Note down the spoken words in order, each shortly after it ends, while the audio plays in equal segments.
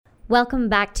Welcome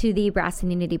back to the Brass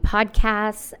and Unity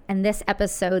podcast. And this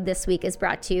episode this week is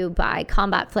brought to you by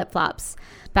Combat Flip-Flops.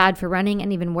 Bad for running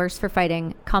and even worse for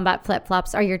fighting. Combat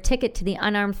Flip-Flops are your ticket to the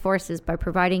unarmed forces by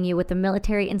providing you with the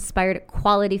military-inspired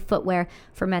quality footwear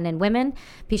for men and women.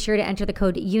 Be sure to enter the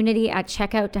code UNITY at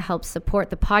checkout to help support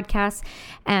the podcast.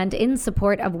 And in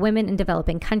support of women in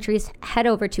developing countries, head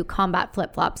over to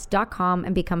combatflipflops.com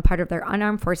and become part of their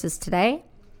unarmed forces today.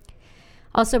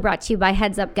 Also brought to you by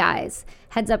Heads Up Guys.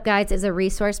 Heads Up Guys is a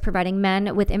resource providing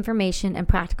men with information and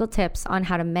practical tips on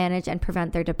how to manage and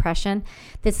prevent their depression.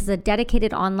 This is a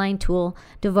dedicated online tool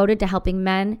devoted to helping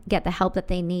men get the help that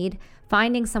they need,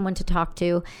 finding someone to talk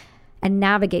to, and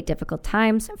navigate difficult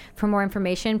times. For more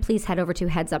information, please head over to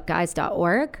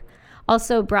headsupguys.org.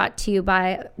 Also brought to you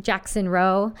by Jackson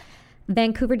Rowe.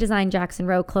 Vancouver designed Jackson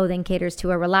Rowe clothing caters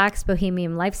to a relaxed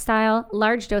bohemian lifestyle.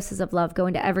 Large doses of love go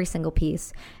into every single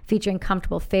piece, featuring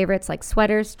comfortable favorites like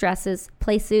sweaters, dresses,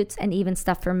 play suits, and even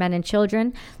stuff for men and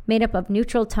children. Made up of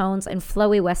neutral tones and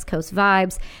flowy West Coast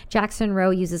vibes, Jackson Rowe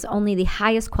uses only the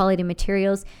highest quality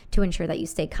materials to ensure that you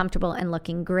stay comfortable and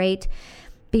looking great.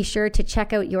 Be sure to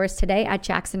check out yours today at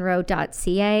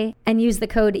jacksonrowe.ca and use the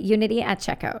code UNITY at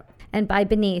checkout. And by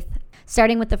Beneath.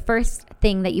 Starting with the first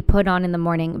thing that you put on in the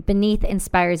morning, Beneath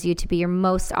inspires you to be your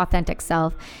most authentic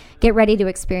self. Get ready to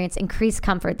experience increased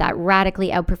comfort that radically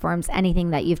outperforms anything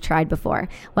that you've tried before,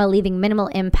 while leaving minimal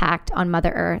impact on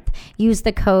Mother Earth. Use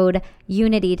the code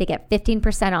UNITY to get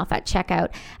 15% off at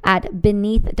checkout at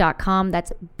beneath.com.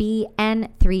 That's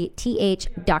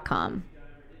BN3TH.com.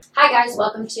 Hi guys,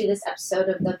 welcome to this episode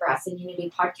of the Brass and Unity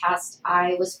podcast.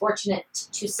 I was fortunate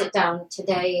to sit down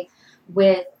today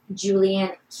with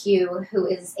Julianne Q, who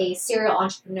is a serial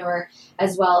entrepreneur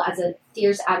as well as a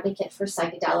fierce advocate for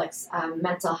psychedelics,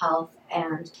 mental health,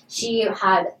 and she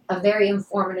had a very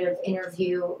informative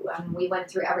interview. We went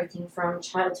through everything from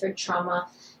childhood trauma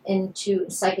into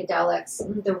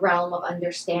psychedelics, the realm of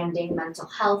understanding mental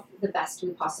health the best we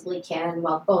possibly can,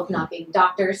 while both not being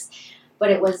doctors.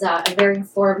 But it was a very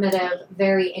informative,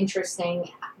 very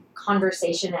interesting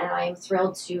conversation, and I am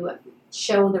thrilled to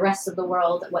show the rest of the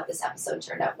world what this episode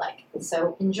turned out like.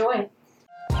 So enjoy.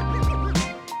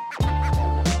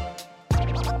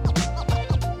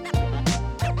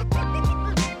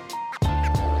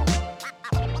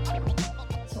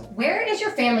 So where is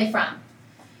your family from?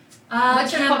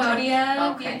 What's your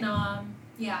Cambodia, Vietnam.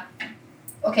 Yeah.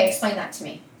 Okay, explain that to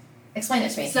me.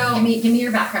 So give me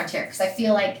your background here, because I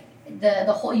feel like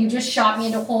the whole, you just shot me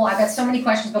into a whole, I've got so many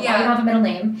questions, but why you don't have a middle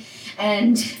name?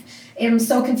 And I'm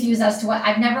so confused as to what,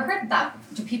 I've never heard that.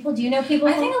 Do you know people?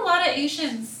 I think a lot of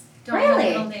Asians don't have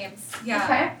middle names. Yeah.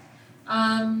 Okay.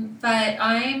 But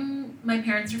my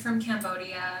parents are from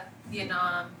Cambodia,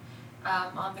 Vietnam.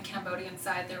 On the Cambodian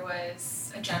side, there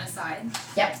was a genocide.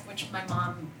 Yep. Which my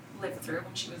mom lived through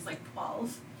when she was like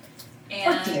 12.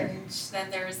 And then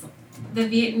there's the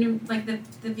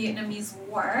Vietnamese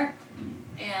War.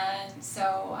 And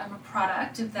so I'm a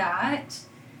product of that.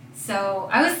 So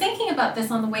I was thinking about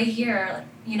this on the way here.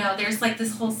 You know, there's like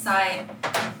this whole side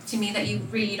to me that you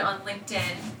read on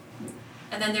LinkedIn.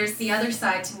 And then there's the other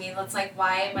side to me that's like,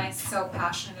 why am I so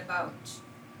passionate about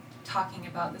talking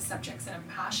about the subjects that I'm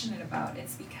passionate about?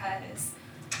 It's because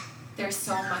there's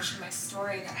so much in my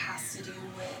story that has to do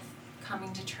with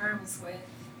coming to terms with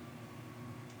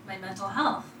my mental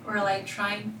health, or like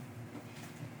trying,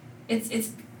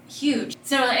 it's huge.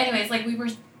 So anyways, like we were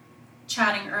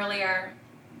chatting earlier,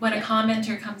 when a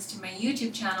commenter comes to my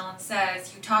YouTube channel and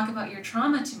says, you talk about your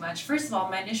trauma too much, first of all,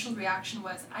 my initial reaction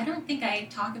was, I don't think I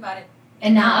talk about it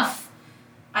enough.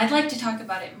 I'd like to talk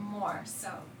about it more,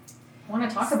 so. I want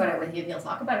to talk about it with you. If you'll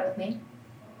talk about it with me,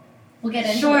 we'll get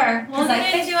into it. Sure, we'll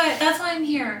get into it. That's why I'm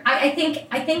here. I think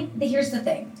here's the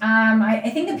thing. I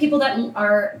think the people that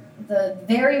are the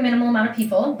very minimal amount of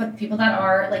people, but people that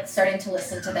are like starting to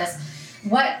listen to this,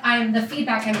 the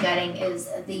feedback I'm getting is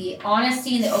the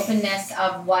honesty and the openness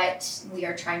of what we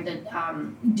are trying to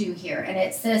do here. And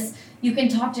it's this, you can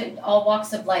talk to all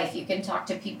walks of life. You can talk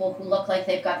to people who look like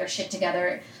they've got their shit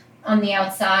together on the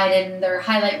outside and their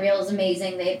highlight reel is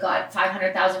amazing. They've got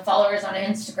 500,000 followers on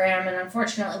Instagram, and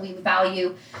unfortunately we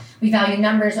value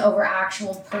numbers over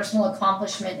actual personal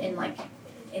accomplishment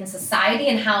in society,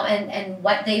 and how and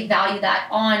what they value that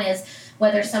on is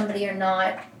whether somebody or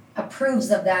not approves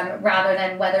of them, rather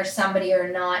than whether somebody or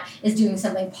not is doing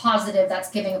something positive that's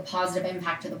giving a positive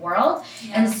impact to the world.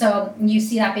 Yeah. And so you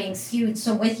see that being skewed.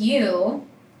 So with you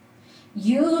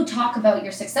talk about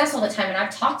your success all the time, and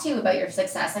I've talked to you about your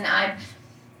success, and I'm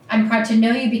proud to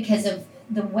know you because of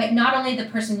the way, not only the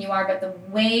person you are, but the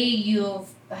way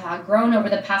you've grown over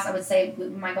the past, I would say,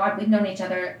 my God, we've known each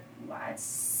other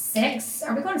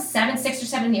are we going 6 or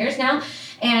 7 years now?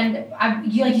 And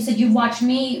like you said, you've watched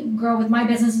me grow with my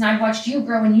business, and I've watched you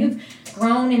grow, and you've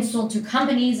grown and sold to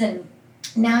companies, and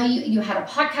now you had a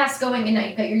podcast going, and now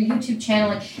you've got your YouTube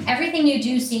channel, and everything you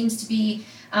do seems to be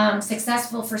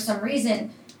successful for some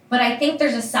reason. But I think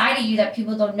there's a side of you that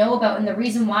people don't know about, and the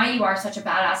reason why you are such a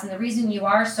badass, and the reason you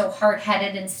are so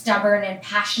hard-headed and stubborn and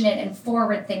passionate and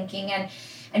forward-thinking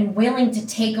and willing to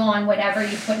take on whatever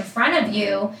you put in front of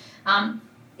you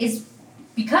is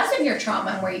because of your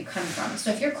trauma and where you come from.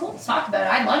 So if you're cool to talk about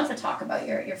it, I'd love to talk about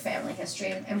your family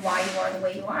history and why you are the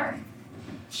way you are.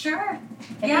 Sure.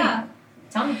 Okay. Yeah.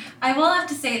 Tell me. I will have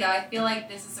to say, though, I feel like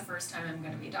this is the first time I'm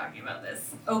going to be talking about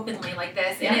this openly like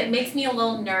this. Yeah. And it makes me a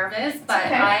little nervous, but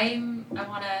okay.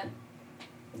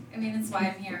 it's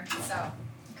why I'm here, so.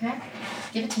 Okay.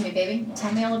 Give it to me, baby.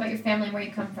 Tell me all about your family and where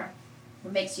you come from.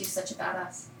 What makes you such a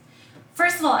badass?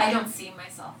 First of all, I don't see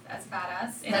myself as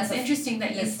badass. And That's it's interesting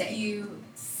that mistake. you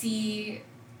see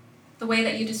the way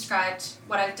that you described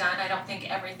what I've done. I don't think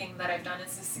everything that I've done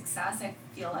is a success. I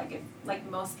feel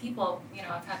like most people,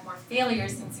 I've had more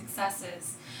failures than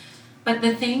successes. But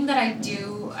the thing that I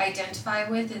do identify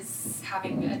with is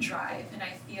having a drive. And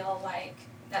I feel like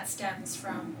that stems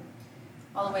from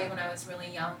all the way when I was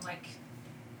really young. Like,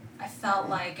 I felt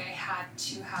like I had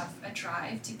to have a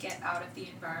drive to get out of the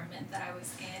environment that I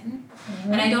was in.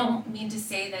 Mm-hmm. And I don't mean to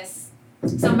say this.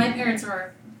 So my parents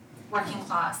were working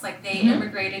class. Like, they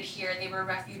immigrated here. They were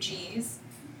refugees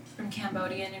from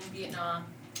Cambodia and Vietnam.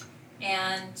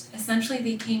 And essentially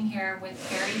they came here with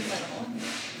very little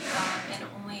and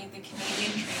only the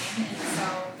Canadian dream. And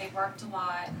so they worked a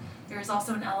lot. There was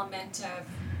also an element of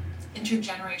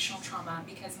intergenerational trauma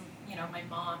because, my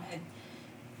mom had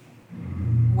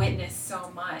witnessed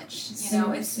so much.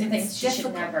 It's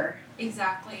difficult. Never.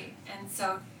 Exactly. And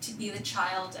so to be the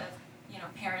child of,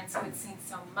 parents who had seen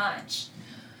so much.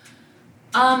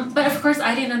 But of course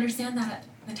I didn't understand that at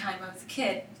the time I was a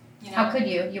kid. How could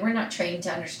you? You were not trained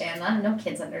to understand that. No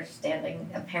kid's understanding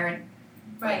a parent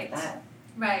like that.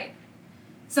 Right.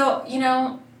 So,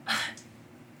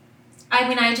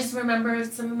 I just remember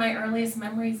some of my earliest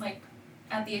memories, like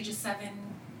at the age of 7,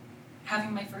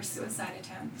 having my first suicide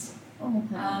attempt. Oh,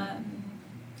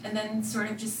 and then sort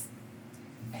of just,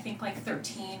 I think like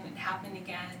 13, it happened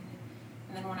again.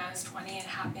 And then when I was 20, it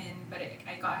happened, but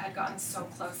I had gotten so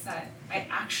close that I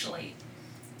actually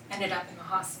ended up in the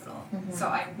hospital. Mm-hmm. So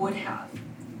I would have.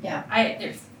 Yeah.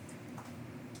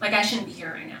 I shouldn't be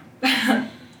here right now.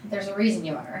 There's a reason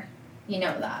you are. You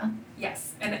know that.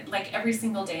 Yes. And every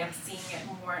single day I'm seeing it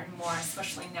more and more,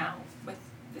 especially now with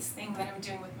this thing that I'm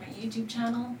doing with my YouTube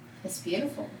channel. It's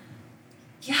beautiful.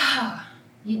 Yeah.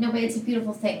 But it's a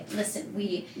beautiful thing. Listen,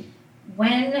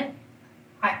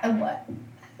 I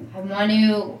want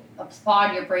to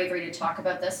applaud your bravery to talk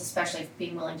about this, especially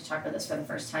being willing to talk about this for the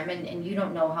first time, and you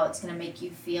don't know how it's going to make you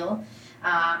feel.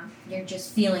 You're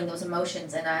just feeling those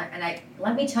emotions, and I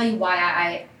let me tell you why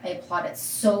I applaud it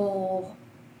so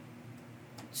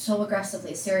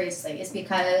aggressively, seriously, is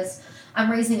because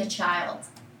I'm raising a child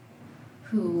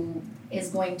who is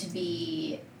going to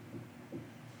be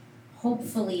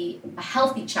hopefully a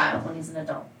healthy child when he's an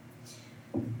adult.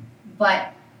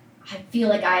 But I feel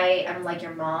like I am like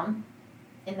your mom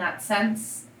in that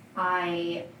sense.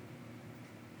 I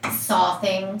saw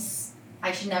things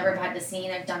I should never have had to see.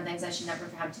 I've done things I should never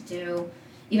have had to do.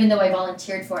 Even though I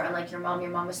volunteered for it, I'm like your mom. Your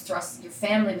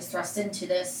family was thrust into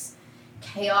this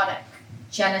chaotic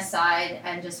genocide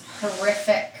and just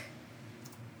horrific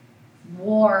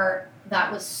war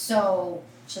that was so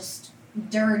just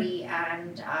dirty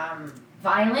and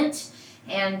violent.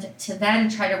 And to then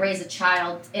try to raise a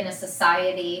child in a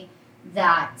society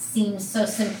that seems so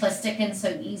simplistic and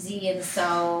so easy and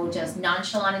so just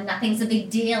nonchalant and nothing's a big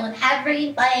deal and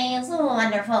everybody is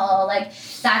wonderful.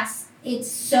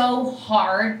 It's so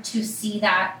hard to see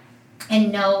that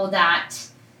and know that,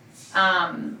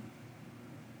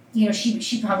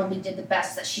 she probably did the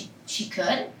best that she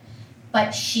could,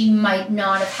 but she might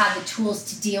not have had the tools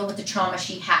to deal with the trauma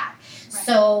she had. Right.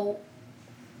 So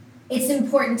it's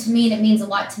important to me and it means a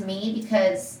lot to me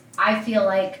because I feel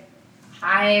like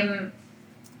I'm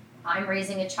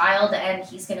raising a child and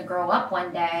he's going to grow up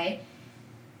one day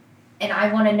and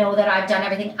I want to know that I've done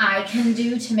everything I can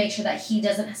do to make sure that he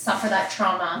doesn't suffer that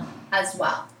trauma as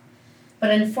well.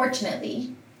 But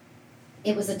unfortunately,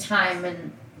 it was a time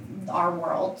in our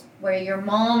world where your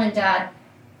mom and dad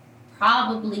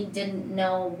probably didn't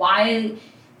know why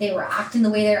they were acting the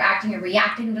way they were acting or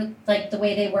reacting to the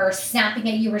way they were, snapping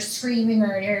at you or screaming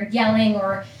or yelling.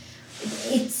 Or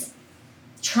it's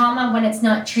trauma when it's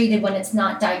not treated, when it's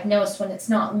not diagnosed, when it's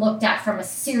not looked at from a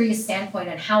serious standpoint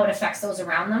and how it affects those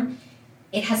around them.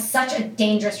 it has such a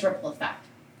dangerous ripple effect.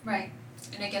 Right.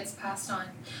 And it gets passed on.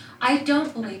 I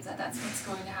don't believe that that's what's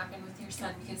going to happen with your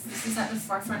son, because this is at the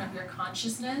forefront of your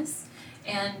consciousness.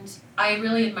 And I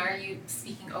really admire you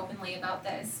speaking openly about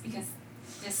this, because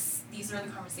these are the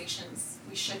conversations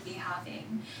we should be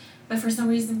having. But for some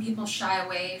reason, people shy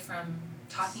away from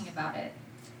talking about it.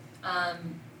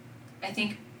 I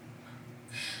think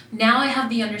now I have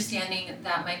the understanding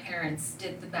that my parents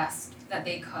did the best that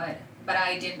they could, but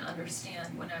I didn't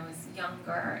understand when I was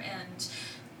younger. And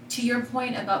to your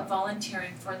point about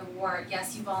volunteering for the war,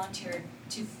 yes, you volunteered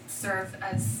to serve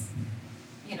as,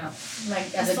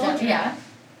 Like a soldier. Yeah.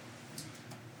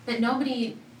 But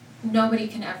nobody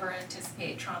can ever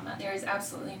anticipate trauma. There is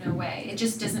absolutely no way. It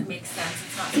just doesn't make sense.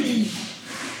 It's not something you can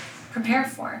prepare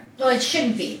for. Well, it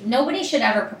shouldn't be. Nobody should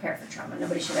ever prepare for trauma.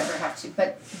 Nobody should ever have to.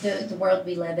 But the world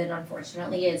we live in,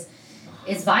 unfortunately, is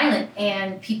violent,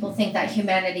 and people think that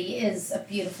humanity is a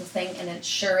beautiful thing, and it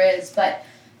sure is. But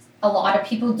a lot of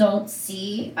people don't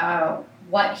see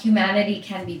what humanity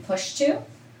can be pushed to,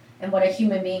 and what a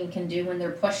human being can do when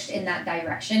they're pushed in that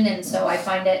direction. And so I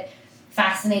find it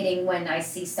fascinating when I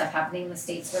see stuff happening in the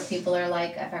States where people are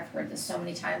like, I've heard this so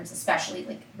many times, especially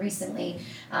like recently,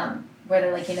 where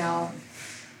they're like,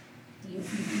 you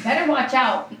better watch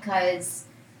out, because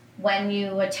when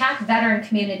you attack veteran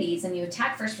communities and you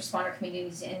attack first responder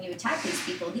communities and you attack these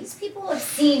people have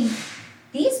seen,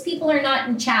 these people are not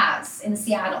in Chaz in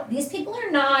Seattle. These people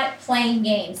are not playing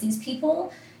games. These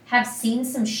people have seen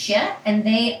some shit, and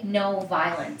they know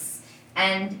violence.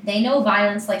 And they know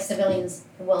violence like civilians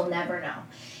will never know.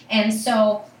 And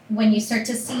so when you start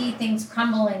to see things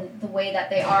crumble in the way that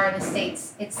they are in the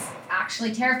States, it's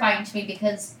actually terrifying to me,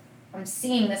 because I'm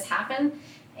seeing this happen.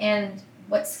 And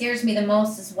what scares me the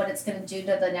most is what it's going to do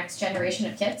to the next generation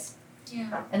of kids.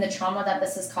 Yeah. And the trauma that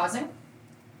this is causing.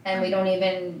 And we don't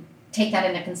even take that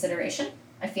into consideration,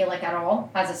 I feel like, at all.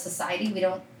 As a society,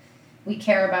 we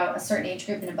care about a certain age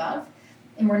group and above.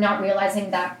 And we're not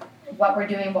realizing that what we're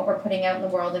doing, what we're putting out in the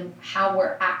world, and how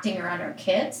we're acting around our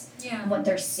kids, and what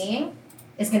they're seeing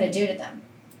is going to do to them.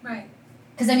 Right.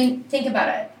 Because, think about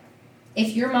it.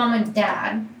 If your mom and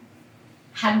dad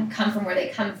hadn't come from where they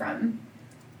come from,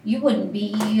 you wouldn't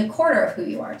be a quarter of who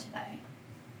you are today.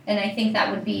 And I think that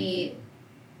would be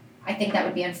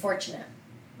unfortunate.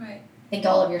 Right. I think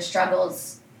all of your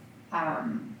struggles are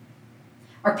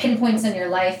pinpoints in your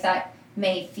life that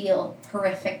may feel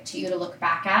horrific to you to look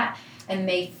back at, and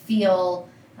may feel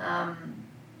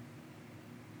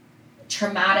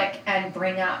traumatic and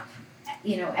bring up,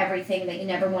 everything that you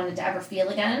never wanted to ever feel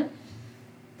again.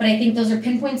 But I think those are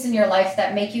pinpoints in your life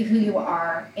that make you who you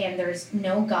are, and there's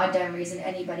no goddamn reason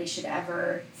anybody should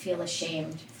ever feel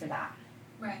ashamed for that.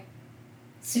 Right.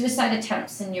 Suicide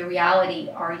attempts in your reality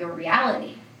are your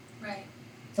reality. Right.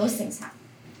 Those things happen.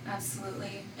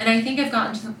 Absolutely. And I think I've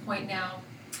gotten to the point now,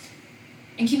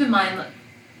 and keep in mind,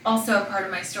 also part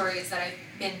of my story is that I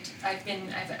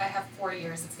have 4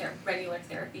 years of regular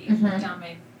therapy down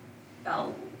my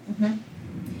belt. Mm-hmm.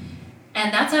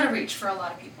 And that's out of reach for a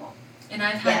lot of people. And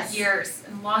I've had Yes. years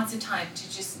and lots of time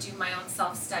to just do my own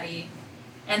self-study.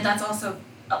 And that's also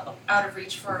out of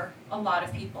reach for a lot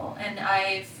of people. And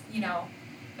I've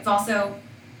also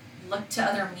looked to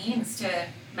other means to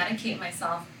medicate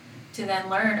myself, to then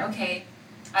learn, okay,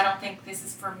 I don't think this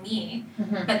is for me,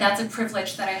 but that's a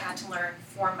privilege that I had to learn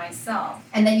for myself.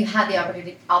 And then you had the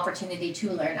opportunity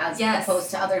to learn, as Yes.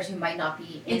 opposed to others who might not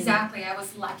be in. Exactly. I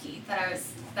was lucky that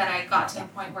I got to the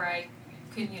point where I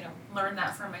could, learn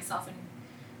that for myself, and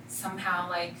somehow,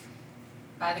 like,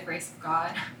 by the grace of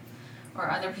God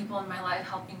or other people in my life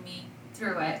helping me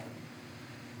through it.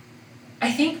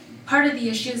 I think part of the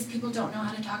issue is people don't know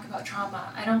how to talk about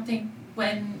trauma. I don't think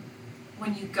when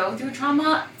you go through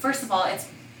trauma, first of all, it's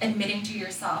admitting to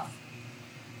yourself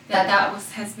that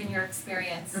has been your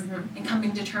experience, and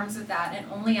coming to terms with that.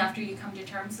 And only after you come to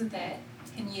terms with it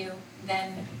can you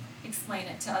then explain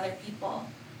it to other people.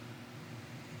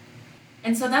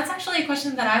 And so that's actually a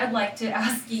question that I would like to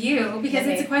ask you, because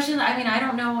it's a question that, I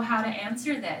don't know how to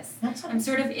answer this. I'm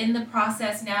sort of in the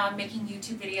process now of making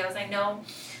YouTube videos. I know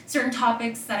certain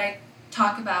topics that I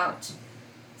talk about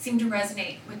seem to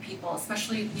resonate with people,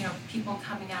 especially, people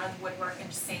coming out of the woodwork and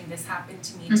just saying this happened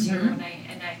to me too.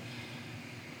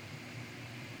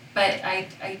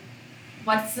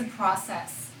 What's the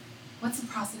process? What's the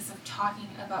process of talking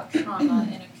about trauma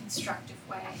in a constructive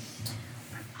way?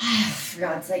 For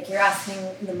God's sake, you're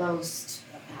asking the most.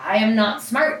 I am not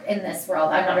smart in this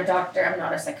world. I'm not a doctor. I'm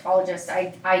not a psychologist.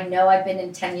 I know I've been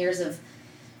in 10 years of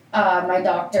my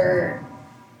doctor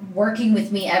working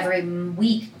with me every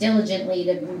week diligently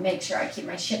to make sure I keep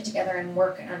my shit together and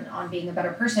work on being a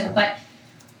better person. But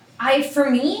For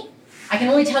me, I can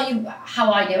only tell you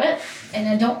how I do it,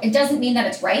 and it doesn't mean that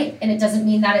it's right, and it doesn't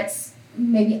mean that it's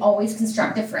maybe always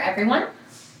constructive for everyone,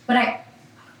 but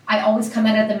I always come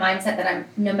at it the mindset that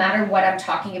no matter what I'm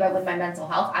talking about with my mental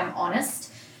health, I'm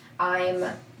honest.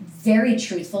 I'm very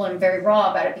truthful and very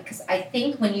raw about it, because I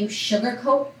think when you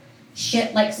sugarcoat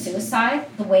shit like suicide,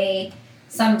 the way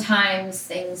sometimes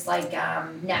things like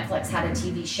Netflix had a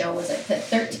TV show, was it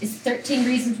 13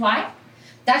 Reasons Why?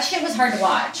 That shit was hard to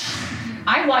watch.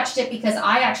 I watched it because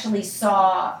I actually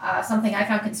saw something I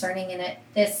found concerning in it.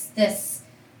 This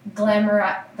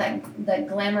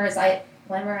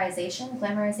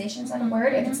glamorization is that a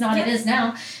word? If it's not, it is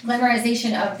now.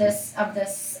 Glamorization of this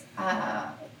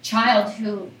child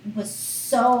who was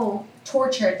so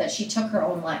tortured that she took her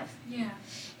own life. Yeah.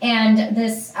 And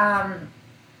this,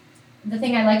 the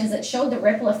thing I liked is it showed the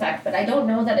ripple effect, but I don't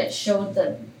know that it showed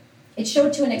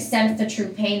to an extent the true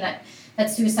pain that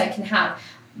suicide can have.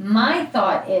 My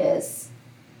thought is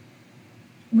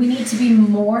we need to be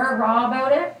more raw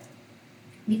about it,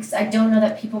 because I don't know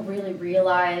that people really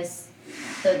realize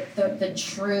the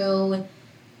true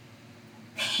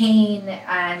pain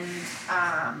and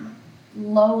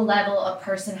low level a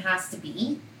person has to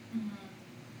be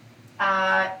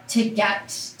to get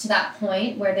to that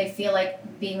point where they feel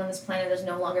like being on this planet is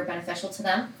no longer beneficial to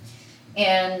them.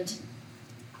 And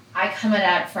I come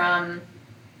at it from,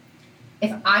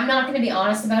 if I'm not going to be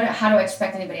honest about it, how do I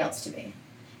expect anybody else to be?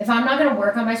 If I'm not going to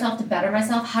work on myself to better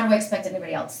myself, how do I expect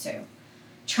anybody else to?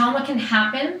 Trauma can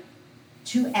happen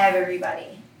to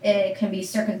everybody. It can be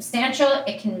circumstantial,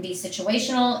 it can be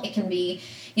situational, it can be,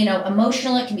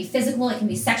 emotional, it can be physical, it can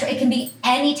be sexual, it can be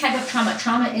any type of trauma.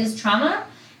 Trauma is trauma.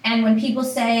 And when people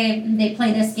say, they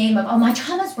play this game of, oh, my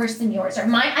trauma's worse than yours, or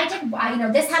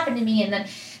this happened to me, and then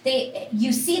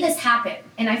you see this happen,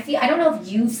 and I don't know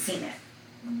if you've seen it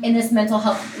in this mental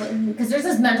health, because there's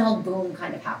this mental health boom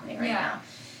kind of happening right now.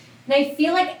 And I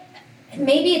feel like,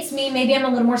 maybe it's me, maybe I'm a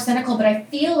little more cynical, but I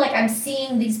feel like I'm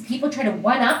seeing these people try to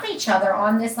one-up each other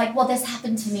on this, like, well, this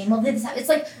happened to me, it's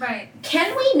like, right.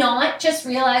 Can we not just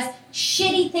realize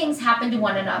shitty things happen to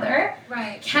one another?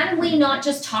 Right. Can we not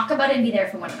just talk about it and be there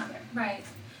for one another? Right.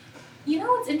 You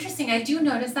know what's interesting? I do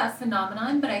notice that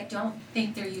phenomenon, but I don't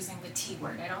think they're using the T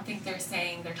word. I don't think they're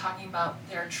talking about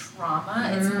their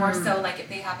trauma. It's more so like if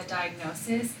they have a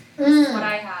diagnosis, this is what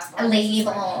I have. A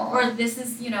label. Or this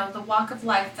is, the walk of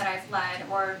life that I've led.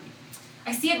 Or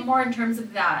I see it more in terms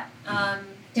of that.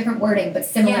 Different wording, but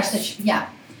similar. Yes. Yeah.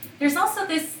 There's also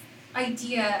this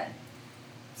idea,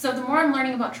 so the more I'm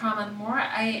learning about trauma, the more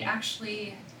I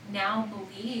actually now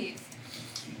believe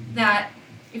that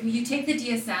if you take the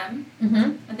DSM,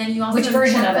 and then you also which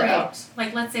version of it?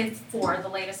 Like, let's say 4, the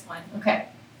latest one. Okay.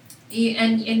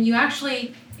 And you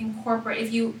actually incorporate,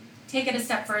 if you take it a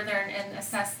step further and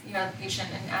assess the patient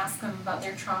and ask them about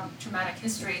their traumatic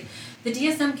history, the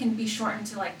DSM can be shortened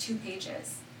to like 2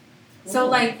 pages. Ooh.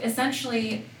 So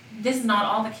essentially, this is not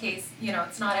all the case,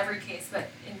 it's not every case, but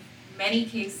in many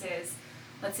cases,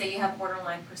 let's say you have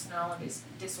borderline personality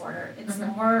disorder, it's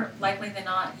more likely than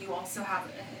not you also have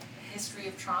a history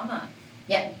of trauma.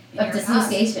 Yeah, of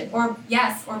dissociation. Or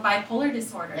bipolar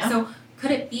disorder. Yeah. So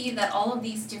could it be that all of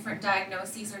these different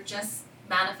diagnoses are just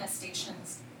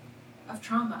manifestations of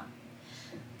trauma?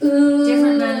 Ooh,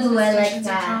 different manifestations I like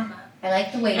that. of trauma. I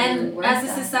like the way you word that. And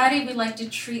as a society, we like to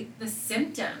treat the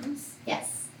symptoms.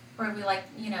 Yes. Or we like,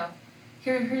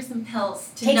 here's some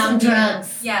pills to take numb some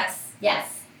drugs. Yes.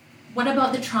 Yes. What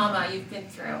about the trauma you've been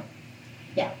through?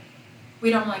 Yeah. We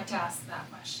don't like to ask that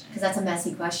question. Because that's a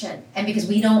messy question. And because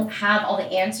we don't have all the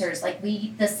answers. Like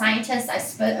the scientists,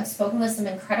 I've spoken with some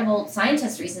incredible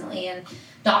scientists recently, and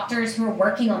doctors who are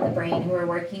working on the brain, who are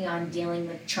working on dealing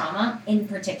with trauma in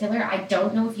particular. I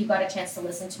don't know if you got a chance to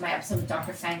listen to my episode with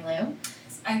Dr. Fang Liu.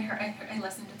 I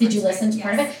listened to Did you listen to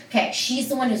part of it? Okay, she's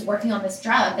the one who's working on this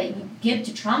drug that you give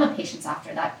to trauma patients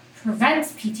after that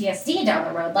prevents PTSD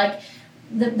down the road. Like,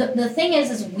 the thing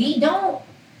is we don't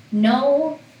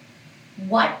know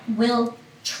what will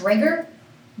trigger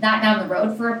that down the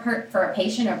road for a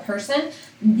patient or person.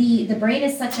 The brain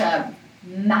is such a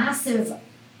massive,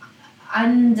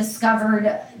 undiscovered,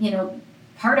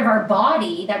 part of our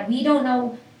body that we don't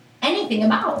know anything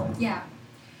about. Yeah.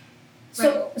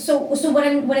 So what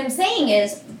I'm saying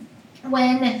is,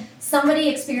 when somebody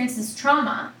experiences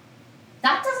trauma,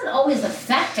 that doesn't always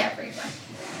affect everybody.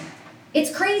 It's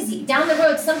crazy. Down the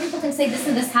road, some people can say this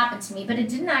and this happened to me, but it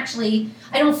didn't actually,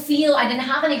 I didn't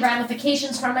have any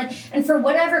ramifications from it. And for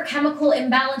whatever chemical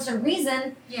imbalance or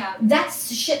reason, that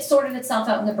shit sorted itself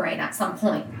out in the brain at some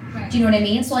point. Right. Do you know what I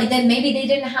mean? So then maybe they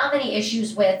didn't have any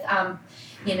issues with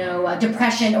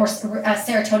depression or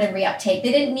serotonin reuptake.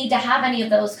 They didn't need to have any of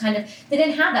those they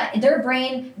didn't have that. Their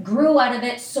brain grew out of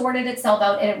it, sorted itself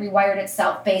out, and it rewired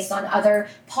itself based on other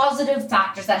positive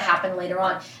factors that happen later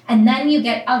on. And then you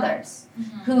get others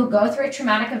who go through a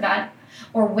traumatic event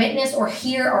or witness or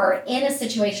hear or are in a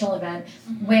situational event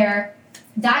where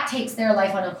that takes their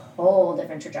life on a whole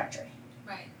different trajectory.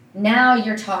 Right. Now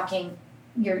you're talking,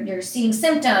 you're seeing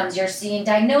symptoms, you're seeing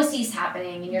diagnoses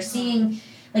happening, and you're seeing,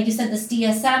 like you said, this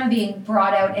DSM being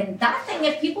brought out. And that thing,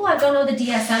 if people don't know the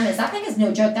DSM is, that thing is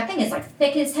no joke. That thing is like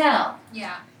thick as hell.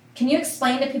 Yeah. Can you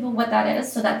explain to people what that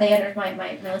is so that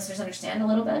my listeners understand a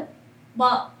little bit?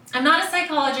 Well, I'm not a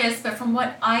psychologist, but from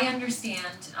what I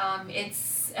understand,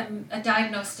 it's a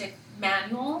diagnostic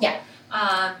manual. Yeah.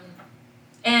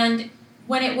 And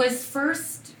when it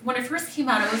first came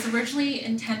out, it was originally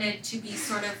intended to be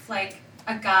sort of like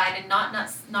a guide and not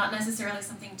necessarily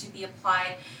something to be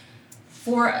applied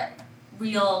for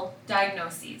real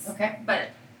diagnoses. Okay. But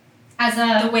as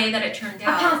the way that it turned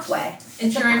out, pathway.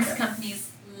 Insurance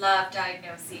companies love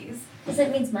diagnoses. Because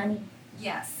it means money.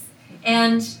 Yes.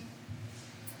 And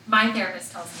my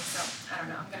therapist tells me so. I don't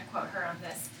know. I'm going to quote her on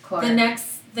this.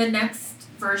 The next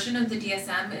version of the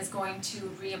DSM is going to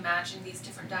reimagine these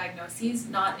different diagnoses,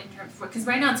 not in terms, because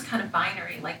right now it's kind of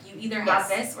binary. Like you either have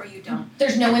this or you don't.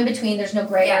 There's no in between. There's no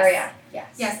gray area.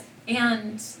 Yes.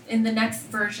 And in the next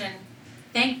version,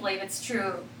 thankfully, if it's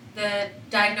true, the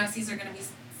diagnoses are going to be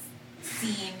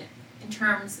seen in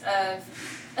terms of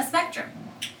a spectrum.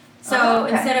 So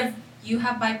instead of you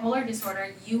have bipolar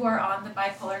disorder, you are on the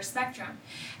bipolar spectrum.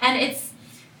 And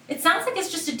it sounds like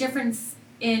it's just a difference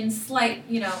in slight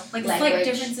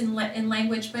difference in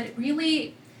language, but it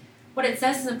really, what it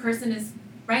says to the person is,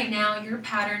 right now your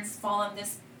patterns fall on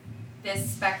this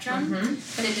spectrum,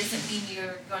 but it doesn't mean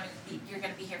you're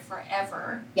going to be here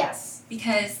forever. Yes.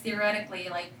 Because theoretically,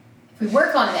 like, if we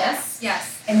work on this,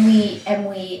 yes, and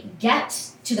we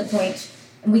get to the point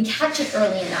and we catch it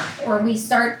early enough, or we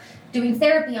start doing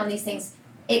therapy on these things,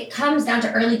 it comes down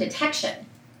to early detection.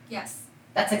 Yes.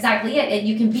 That's exactly it. And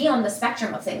you can be on the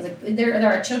spectrum of things. Like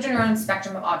there are children who are on the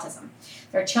spectrum of autism.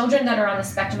 There are children that are on the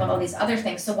spectrum of all these other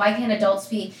things. So why can't adults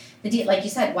be like you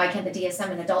said? Why can't the DSM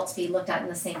and adults be looked at in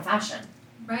the same fashion?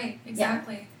 Right.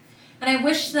 Exactly. Yeah. And I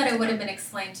wish that it would have been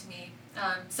explained to me.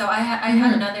 So I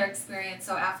had another experience.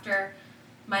 So after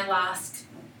my last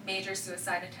major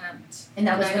suicide attempt, and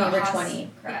that was when you were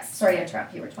 20. Correct. Yes. Sorry to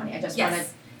interrupt. You were 20. I just wanted.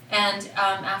 And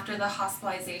after the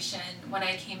hospitalization, when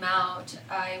I came out,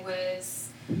 I was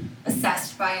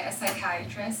assessed by a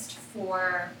psychiatrist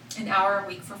for an hour a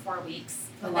week for 4 weeks.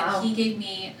 And then he gave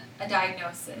me a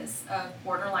diagnosis of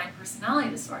borderline personality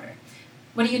disorder.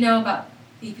 What do you know about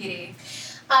BPD?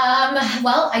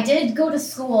 Well, I did go to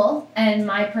school, and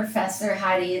my professor,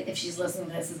 Heidi, if she's listening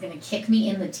to this, is going to kick me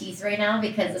in the teeth right now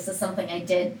because this is something I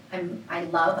did. I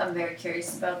love. I'm very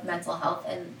curious about mental health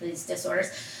and these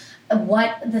disorders.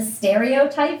 What the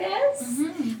stereotype is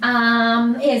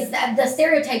is that the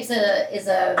stereotype is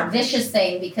a vicious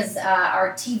thing because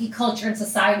our TV culture and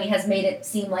society has made it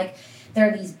seem like there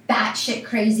are these batshit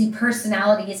crazy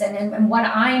personalities, and what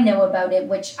I know about it,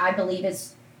 which I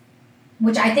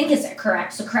think is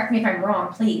correct, so correct me if I'm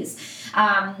wrong, please.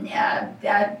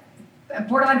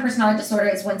 Borderline personality disorder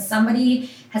is when somebody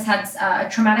has had a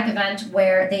traumatic event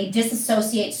where they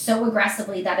disassociate so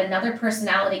aggressively that another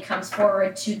personality comes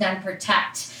forward to then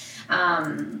protect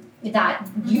that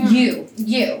you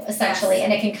essentially. Yes.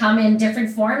 And it can come in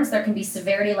different forms. There can be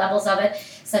severity levels of it.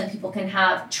 Some people can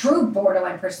have true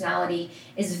borderline personality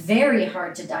is very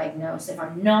hard to diagnose if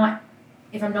I'm not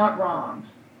wrong.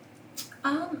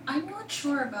 I'm not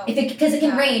sure about because it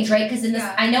can range, right? Because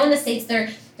I know in the States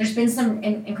there's been some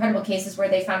incredible cases where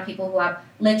they found people who have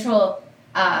literal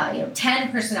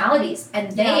 10 personalities,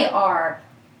 and they are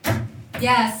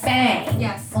bang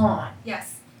on.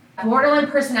 Yes. Borderline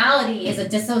personality is a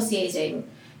dissociating.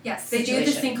 Yes, they do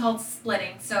this thing called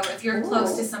splitting. So if you're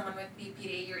close to someone with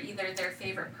BPD, you're either their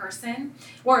favorite person,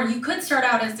 or you could start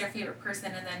out as their favorite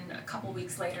person, and then a couple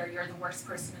weeks later, you're the worst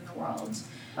person in the world.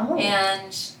 Oh.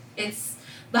 And it's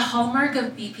the hallmark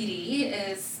of BPD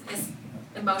is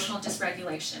emotional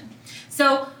dysregulation.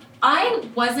 So I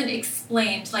wasn't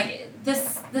explained, like the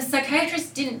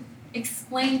psychiatrist didn't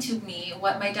explain to me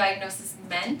what my diagnosis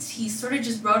meant. He sort of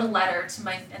just wrote a letter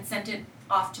and sent it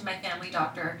off to my family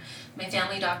doctor. My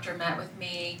family doctor met with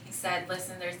me. He said,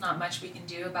 listen, there's not much we can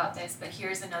do about this, but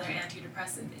here's another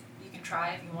antidepressant that you can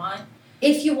try if you want.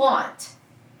 If you want.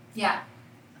 Yeah.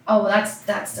 Oh, that's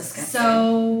disgusting.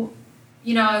 So,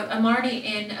 I'm already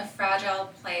in a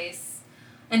fragile place.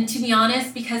 And to be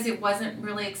honest, because it wasn't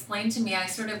really explained to me,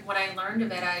 when I learned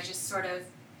of it, I just sort of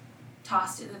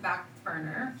tossed it in the back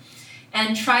burner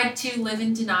and tried to live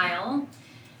in denial.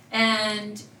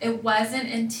 And it wasn't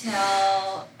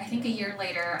until, I think a year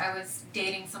later, I was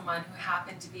dating someone who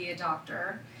happened to be a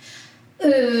doctor.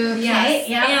 Okay, yes.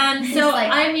 yeah. And so,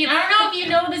 I mean, I don't know if you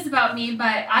know this about me,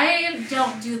 but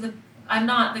I'm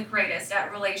not the greatest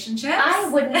at relationships. I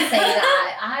wouldn't say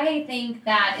that. I think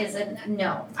that is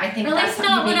no. I think at that's least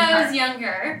not when I was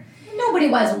younger. Nobody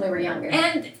was when we were younger.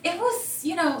 And it was,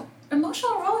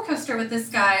 emotional roller coaster with this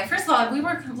guy. First of all, we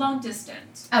were long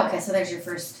distance. Okay, so there's your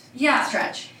first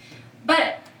stretch.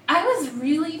 But I was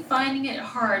really finding it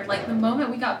hard. Like, the moment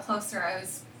we got closer, I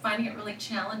was finding it really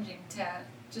challenging to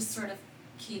just sort of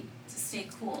stay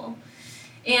cool.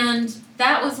 And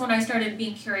that was when I started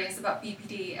being curious about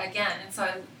BPD again. And so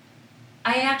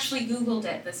I actually Googled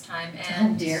it this time.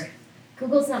 And oh dear.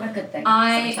 Google's not a good thing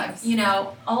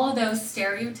sometimes. All of those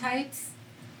stereotypes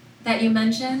that you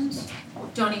mentioned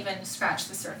don't even scratch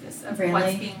the surface of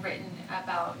what's being written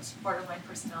about borderline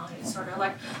personality disorder.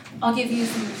 Like, I'll give you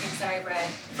some of the things that I read.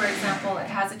 For example, it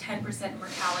has a 10%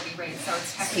 mortality rate, so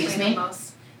it's technically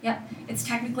it's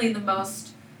technically the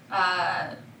most,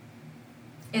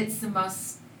 it's the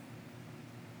most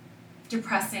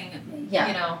depressing,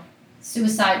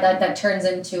 Suicide that turns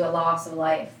into a loss of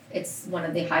life. It's one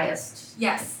of the highest.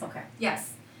 Yes. Okay.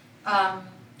 Yes.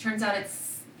 Turns out it's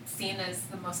seen as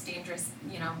the most dangerous,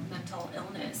 mental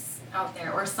illness out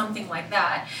there or something like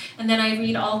that. And then I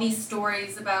read all these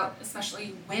stories about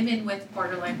especially women with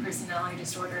borderline personality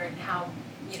disorder and how,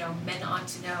 men ought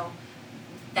to know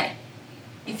that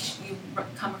if you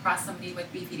come across somebody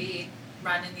with BPD,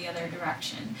 run in the other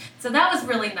direction. So that was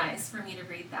really nice for me to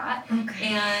read that. Okay.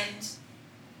 And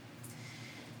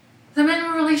so I'm in a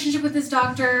relationship with this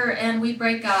doctor and we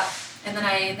break up, and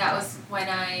then that was when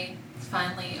I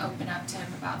finally opened up to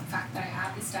him about the fact that I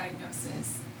had this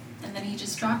diagnosis, and then he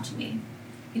just dropped me.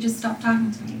 He just stopped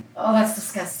talking to me. Oh, that's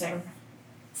disgusting.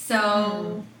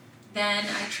 So then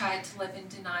I tried to live in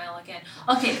denial again.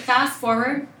 Okay, fast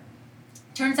forward.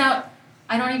 Turns out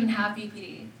I don't even have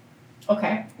BPD.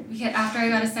 Okay. After I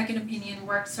got a second opinion,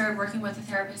 started working with a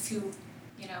therapist who,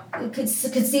 could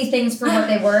see things for what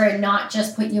they were and not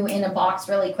just put you in a box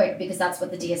really quick because that's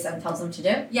what the DSM tells them to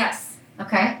do? Yes.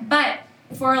 Okay. But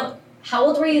how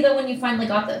old were you though when you finally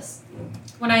got this?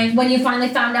 When you finally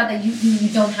found out that you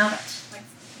don't have it? Like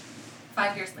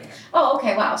 5 years later. Oh,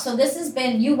 okay, wow. So this has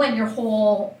been, you went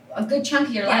a good chunk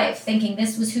of your life thinking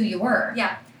this was who you were.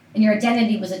 Yeah. And your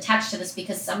identity was attached to this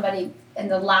because somebody, and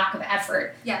the lack of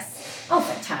effort. Yes. Oh,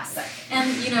 fantastic. And,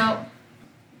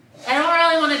 I don't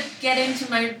really want to get into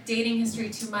my dating history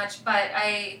too much, but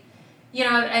I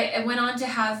went on to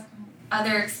have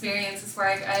other experiences where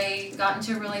I got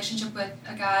into a relationship with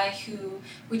a guy who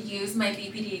would use my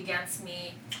BPD against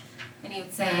me, and he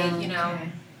would say,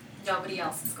 nobody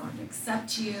else is going to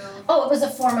accept you. Oh, it was a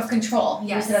form of control. He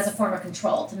Yes. used it as a form of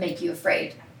control to make you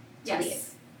afraid to Yes. leave.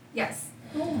 Yes.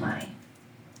 Oh my.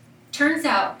 Turns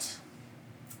out,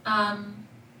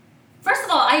 first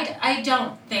of all, I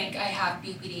don't think I have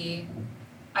BPD.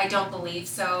 I don't believe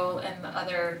so, and the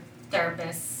other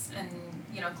therapists and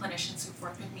clinicians who've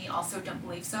worked with me also don't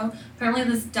believe so. Apparently,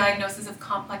 this diagnosis of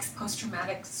complex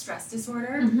post-traumatic stress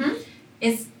disorder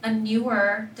is a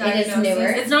newer diagnosis. It is newer.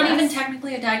 It's not even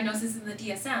technically a diagnosis in the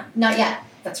DSM. Not yet.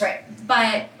 That's right.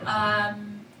 But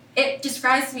it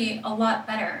describes me a lot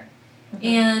better.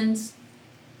 And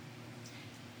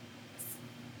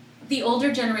the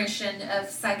older generation of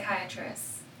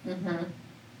psychiatrists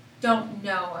don't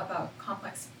know about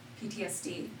complex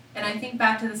PTSD. And I think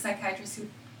back to the psychiatrist who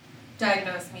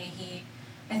diagnosed me,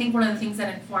 I think one of the things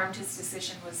that informed his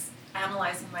decision was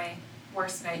analyzing my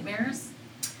worst nightmares.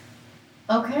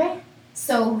 Okay.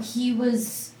 So he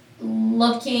was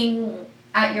looking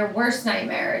at your worst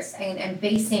nightmares and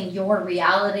basing your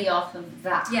reality off of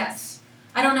that. Yes.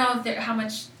 I don't know how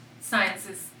much science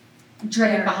is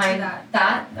driven behind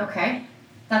that. Okay.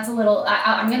 That's a little,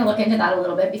 I'm going to look into that a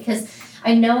little bit because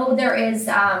I know there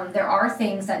are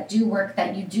things that do work,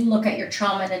 that you do look at your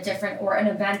trauma in a different, or an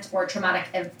event or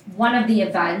traumatic, one of the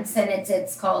events, and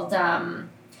it's called,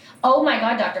 oh my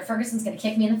God, Dr. Ferguson's going to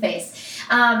kick me in the face.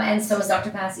 And so is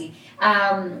Dr. Passy.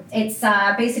 It's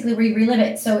basically where you relive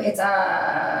it. So it's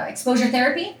exposure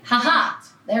therapy. Haha.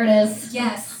 There it is.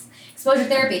 Yes. Exposure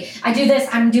therapy.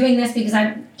 I'm doing this because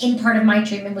part of my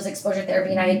treatment was exposure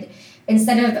therapy, and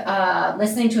instead of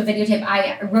listening to a videotape,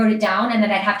 I wrote it down, and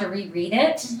then I'd have to reread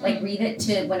it, read it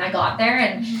to when I got there,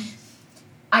 and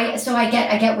I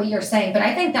get what you're saying, but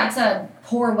I think that's a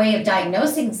poor way of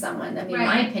diagnosing someone. I mean, in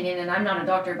my opinion, and I'm not a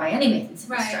doctor by any means,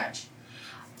 by stretch.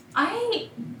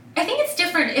 I think it's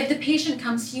different if the patient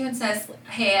comes to you and says,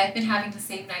 hey, I've been having the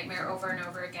same nightmare over and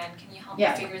over again. Can you help me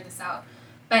figure this out?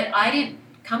 But I didn't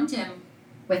come to him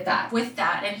with that.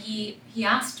 And he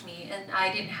asked me, and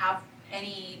I didn't have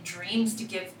any dreams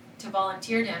to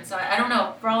volunteer to him. So I don't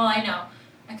know. For all I know,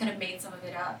 I could have made some of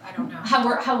it up. I don't know.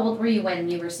 How old were you when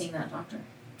you were seeing that doctor?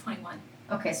 21.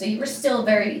 Okay, so you were still of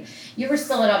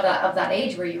that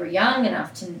age where you were young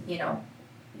enough to, you know,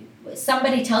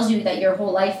 somebody tells you that your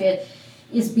whole life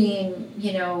is being,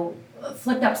 you know,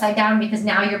 flipped upside down because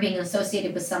now you're being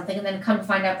associated with something, and then come to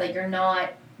find out that you're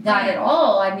not that at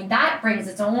all. I mean, that brings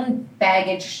its own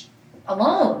baggage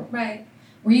alone. Right.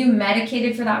 Were you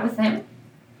medicated for that with him?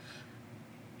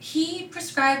 He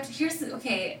prescribed,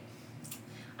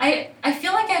 I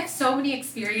feel like I have so many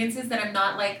experiences that I'm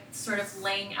not like sort of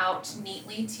laying out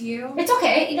neatly to you. It's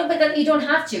okay, you know, but then you don't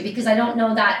have to, because I don't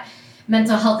know that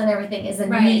mental health and everything is a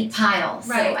neat pile.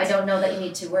 So I don't know that you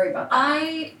need to worry about that.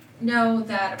 I know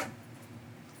that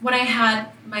when I had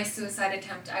my suicide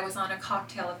attempt, I was on a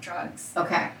cocktail of drugs.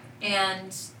 Okay.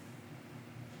 And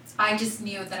I just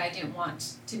knew that I didn't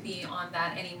want to be on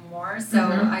that anymore. So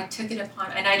I took it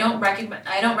upon, and I don't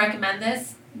recommend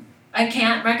this. I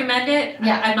can't recommend it.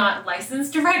 Yeah. I'm not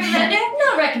licensed to recommend it.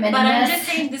 Not recommending But I'm this. just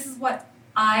saying this is what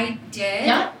I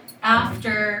did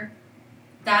after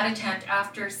that attempt,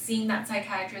 after seeing that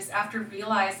psychiatrist, after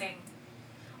realizing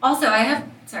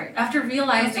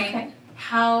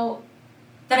how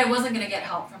that I wasn't going to get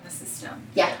help from the system.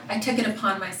 Yeah. I took it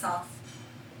upon myself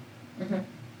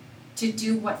to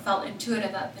do what felt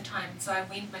intuitive at the time, so I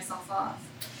weaned myself off.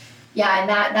 Yeah, and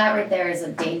that right there is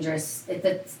a dangerous,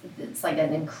 it's like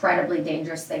an incredibly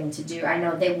dangerous thing to do. I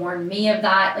know they warned me of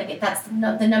that. Like, that's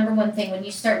the number one thing. When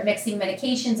you start mixing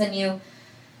medications and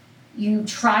you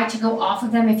try to go off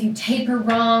of them, if you taper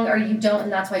wrong or you don't,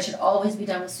 and that's why it should always be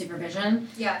done with supervision.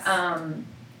 Yes. And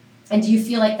do you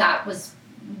feel like that was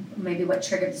maybe what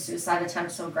triggered the suicide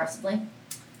attempt so aggressively?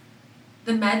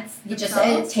 The meds You just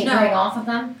tapering off of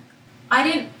them? I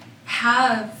didn't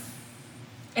have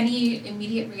any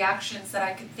immediate reactions that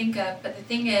I could think of, but the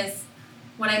thing is,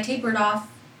 when I tapered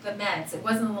off the meds, it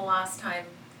wasn't the last time.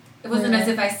 It wasn't as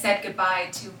if I said goodbye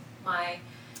to my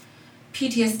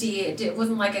PTSD. It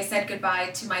wasn't like I said goodbye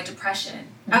to my depression.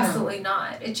 Absolutely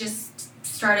not. It just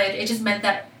meant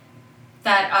that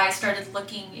I started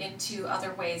looking into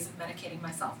other ways of medicating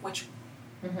myself, which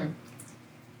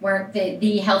weren't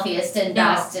the healthiest and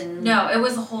best. And no, it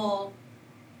was a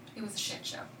shit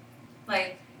show.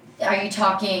 Like, Are you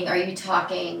talking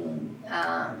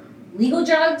legal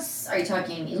drugs? Are you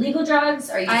talking illegal drugs?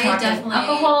 Are you talking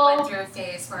alcohol? I definitely went through a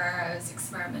phase where I was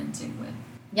experimenting with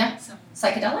some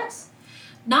psychedelics?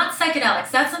 Not psychedelics.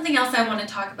 That's something else I want to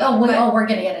talk about. We're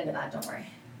going to get into that. Don't worry.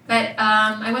 But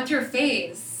I went through a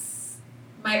phase,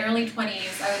 my early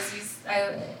 20s. I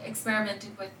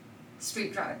experimented with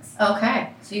street drugs.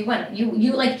 Okay. So you went,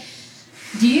 you like,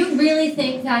 do you really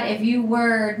think that if you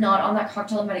were not on that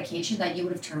cocktail of medication that you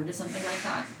would have turned to something like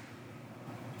that?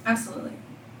 Absolutely.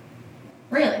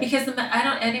 Really? Because because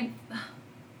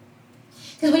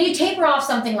when you taper off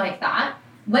something like that,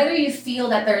 whether you feel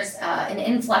that there's an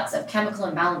influx of chemical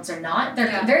imbalance or not, there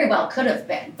very well could have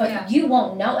been, but you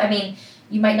won't know. I mean,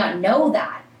 you might not know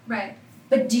that. Right.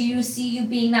 But do you see you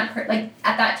being that like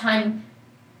at that time?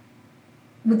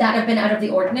 Would that have been out of the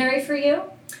ordinary for you?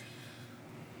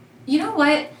 You know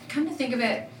what? Come to think of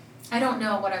it, I don't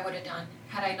know what I would have done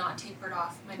had I not tapered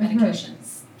off my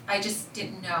medications. I just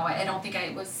didn't know. I don't think I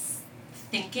was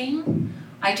thinking.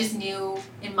 I just knew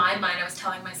in my mind I was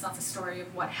telling myself a story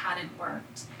of what hadn't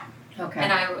worked. Okay.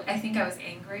 And I think I was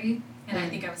angry, and I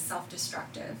think I was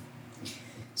self-destructive.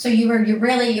 So you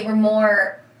were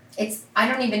more, I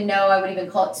don't even know, I would even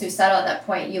call it suicidal at that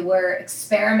point. You were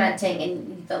experimenting,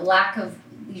 and the lack of,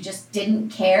 you just didn't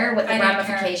care what the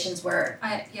ramifications were.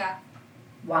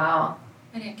 Wow.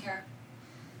 I didn't care.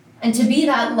 And to be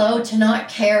that low, to not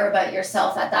care about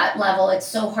yourself at that level, it's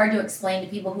so hard to explain to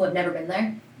people who have never been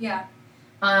there. Yeah.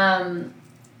 To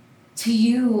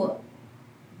you,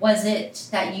 was it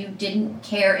that you didn't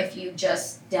care if you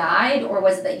just died, or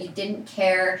was it that you didn't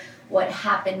care what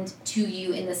happened to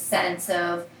you in the sense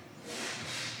of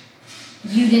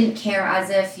you didn't care as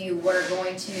if you were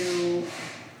going to,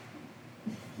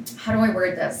 how do I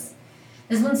word this?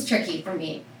 This one's tricky for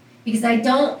me. Because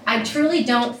I truly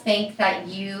don't think that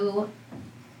you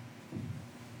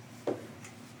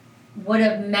would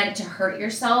have meant to hurt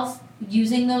yourself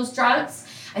using those drugs.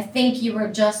 I think you were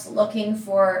just looking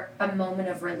for a moment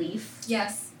of relief.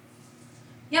 Yes.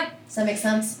 Yep. Does that make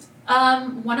sense?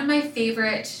 One of my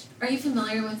favorite, are you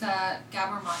familiar with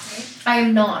Gabor Mate? I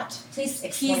am not. Please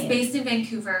explain. He's based in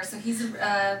Vancouver, so he's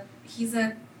a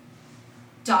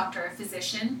doctor, a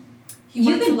physician.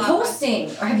 You've been posting,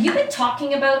 or have you been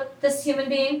talking about this human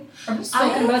being? Have you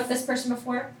spoken about this person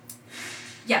before?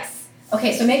 Yes.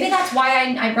 Okay, so maybe that's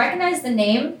why I recognize the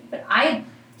name, but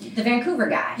the Vancouver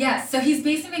guy. Yes, so he's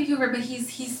based in Vancouver, but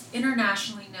he's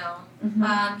internationally known.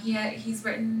 Mm-hmm. He's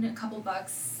written a couple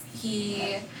books.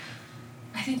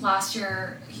 I think last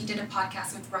year he did a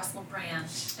podcast with Russell Brand,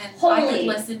 and I could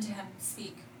listen to him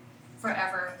speak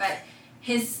forever. But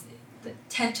the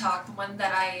TED Talk, the one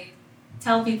that I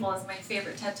tell people is my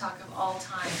favorite TED Talk of all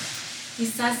time, he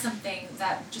says something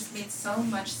that just made so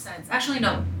much sense. Actually,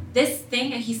 no, this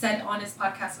thing that he said on his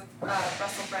podcast with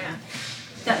Russell Brand,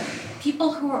 that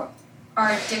people who are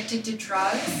addicted to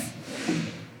drugs,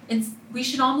 and we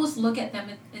should almost look at them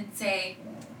and say,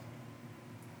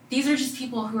 these are just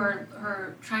people who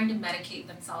are trying to medicate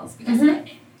themselves, because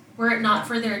were it not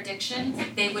for their addiction,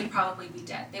 they would probably be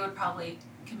dead. They would probably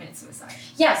commit suicide.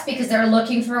 Yes, because they're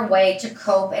looking for a way to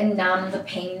cope and numb the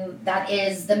pain that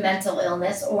is the mental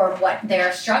illness or what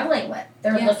they're struggling with.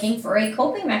 They're looking for a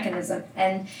coping mechanism.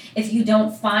 And if you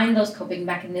don't find those coping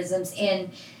mechanisms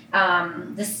in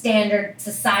the standard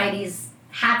society's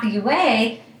happy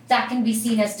way, that can be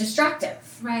seen as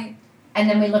destructive. Right. And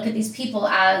then we look at these people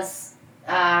as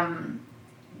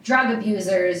drug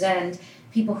abusers and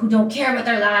people who don't care about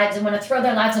their lives and want to throw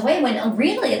their lives away, when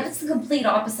really that's the complete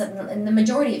opposite in the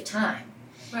majority of time.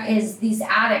 Right. Is these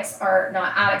addicts are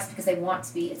not addicts because they want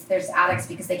to be. There's addicts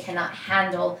because they cannot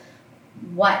handle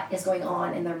what is going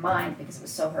on in their mind because it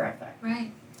was so horrific.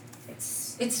 Right.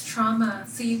 It's trauma.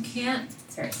 So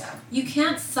it's very sad. You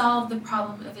can't solve the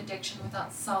problem of addiction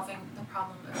without solving the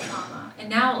problem of trauma. And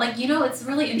now, it's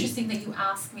really interesting that you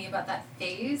asked me about that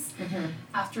phase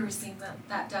after receiving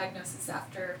that diagnosis.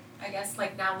 After, I guess,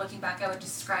 now looking back, I would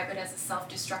describe it as a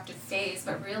self-destructive phase.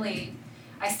 But really,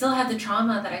 I still had the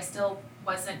trauma that I still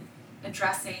wasn't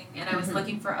addressing, and I was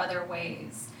looking for other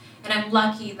ways. And I'm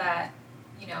lucky that,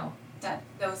 that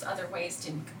those other ways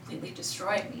didn't completely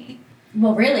destroy me.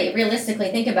 Well, really,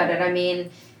 realistically, think about it. I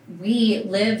mean, we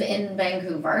live in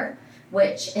Vancouver,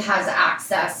 which has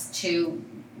access to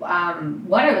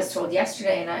what I was told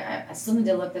yesterday, and I still need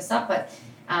to look this up, but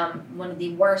one of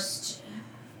the worst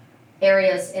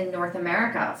areas in North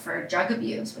America for drug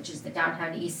abuse, which is the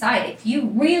downtown east side. If you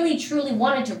really, truly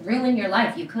wanted to ruin your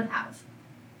life, you could have.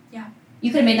 Yeah.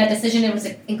 You could have made that decision. It was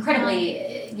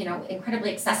incredibly,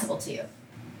 incredibly accessible to you.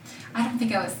 I don't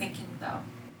think I was thinking, though.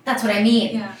 That's what I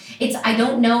mean. Yeah. I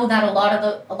don't know that a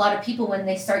lot of people, when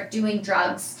they start doing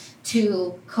drugs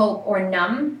to cope or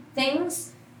numb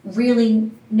things,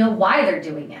 really know why they're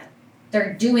doing it.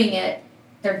 They're doing it.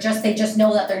 They just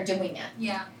know that they're doing it.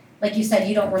 Yeah. Like you said,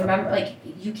 you don't remember,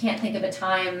 you can't think of a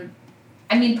time.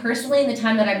 I mean, personally, in the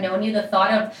time that I've known you, the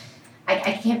thought of,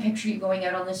 I can't picture you going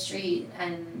out on the street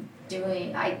and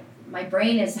doing, my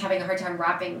brain is having a hard time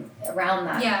wrapping around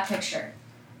that picture.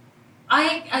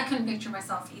 I couldn't picture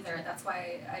myself either. That's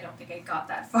why I don't think I got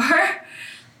that far.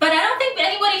 But I don't think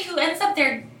anybody who ends up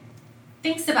there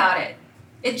thinks about it.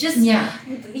 It just,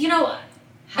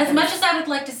 as much as I would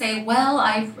like to say, well,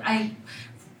 I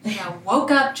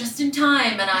woke up just in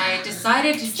time and I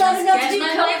decided to just get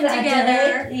my life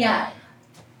together. Yeah.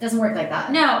 Doesn't work like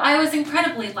that. No, I was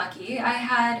incredibly lucky. I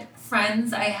had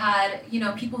friends. I had,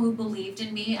 people who believed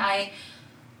in me. I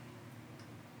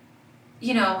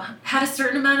had a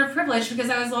certain amount of privilege because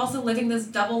I was also living this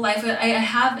double life. I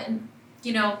have,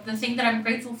 the thing that I'm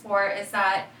grateful for is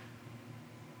that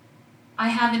I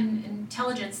have an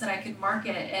intelligence that I could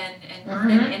market and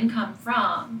earn an income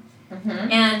from.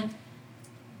 And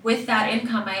with that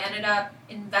income, I ended up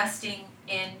investing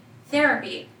in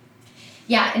therapy.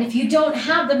 Yeah, and if you don't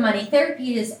have the money,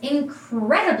 therapy is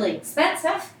incredibly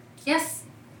expensive. Yes.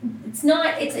 It's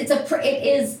not, it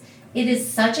is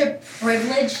such a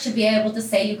privilege to be able to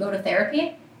say you go to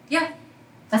therapy. Yeah.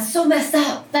 That's so messed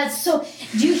up.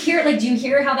 Do you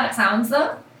hear how that sounds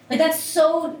though? That's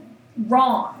so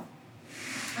wrong.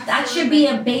 Absolutely. That should be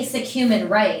a basic human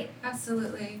right.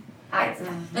 Absolutely.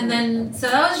 And then, so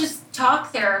that was just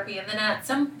talk therapy. And then at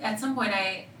some point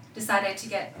I decided to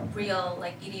get real,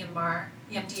 EMDR.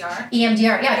 Yeah,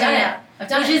 I've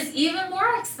done it. Which is even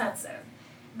more expensive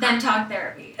than talk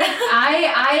therapy.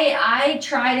 I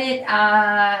tried it.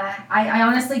 I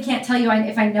honestly can't tell you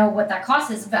if I know what that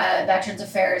cost is. Veterans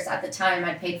Affairs at the time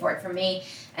I paid for it for me,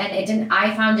 and it didn't.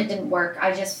 I found it didn't work.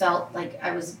 I just felt like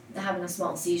I was having a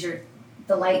small seizure.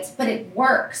 The lights, but it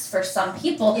works for some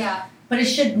people. Yeah. But it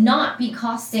should not be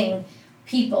costing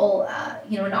people,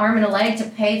 an arm and a leg to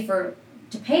pay for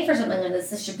something like this.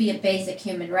 This should be a basic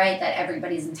human right that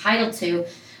everybody's entitled to.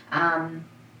 Can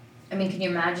you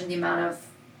imagine the amount of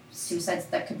suicides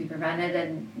that could be prevented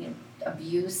and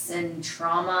abuse and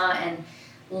trauma, and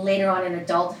later on in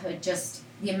adulthood, just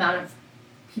the amount of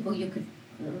people you could,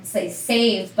 let's say,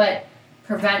 save, but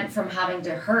prevent from having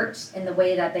to hurt in the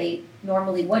way that they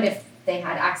normally would if they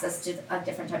had access to a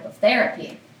different type of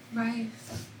therapy. Right.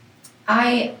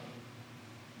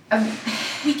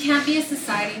 We can't be a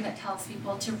society that tells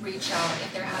people to reach out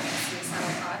if they're having suicidal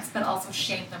thoughts, but also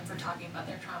shame them for talking about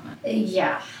their trauma.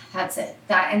 Yeah, that's it.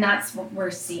 That's what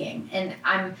we're seeing, and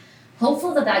I'm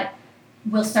hopeful that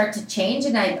will start to change.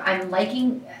 And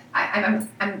I'm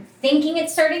thinking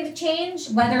it's starting to change.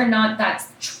 Whether or not that's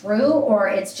true, or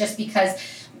it's just because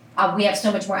we have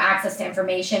so much more access to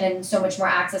information and so much more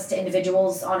access to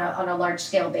individuals on a large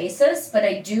scale basis. But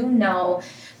I do know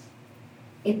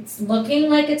it's looking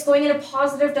like it's going in a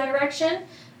positive direction.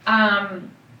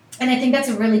 And I think that's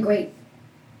a really great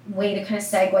way to kind of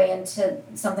segue into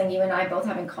something you and I both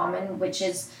have in common, which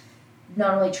is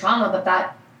not only trauma, but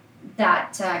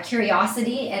that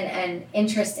curiosity and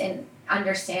interest in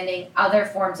understanding other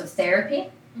forms of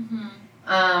therapy.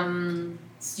 Mm-hmm.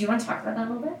 So do you want to talk about that a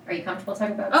little bit? Are you comfortable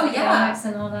talking about psychedelics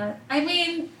and all that? I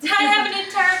mean, I have an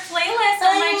entire playlist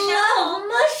on my channel. I love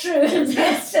mushrooms.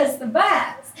 It's just the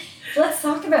best. Let's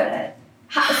talk about it.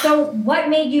 So what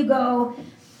made you go,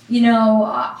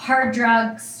 hard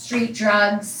drugs, street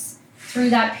drugs, through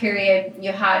that period?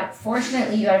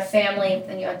 Fortunately, you had a family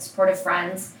and you had supportive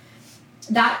friends.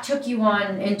 That took you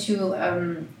on into,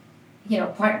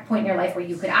 point in your life where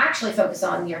you could actually focus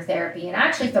on your therapy and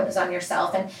actually focus on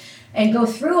yourself and go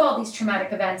through all these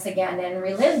traumatic events again and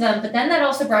relive them. But then that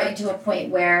also brought you to a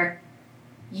point where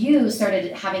you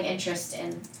started having interest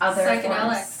in other psychedelics,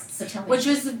 forms. So tell me. Which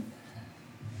was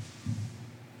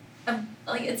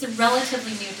it's a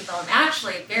relatively new development.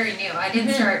 Actually, very new. I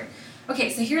didn't start.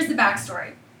 Okay, so here's the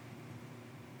backstory.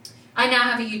 I now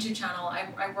have a YouTube channel. I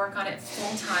work on it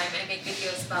full time. I make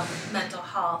videos about mental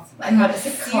health. And what is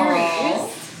it called?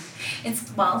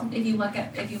 It's if you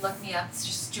look me up, it's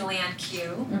just Julianne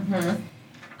Q. Mm-hmm.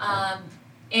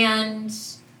 And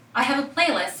I have a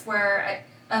playlist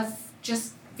of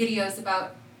just videos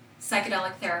about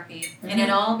psychedelic therapy, and it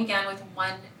all began with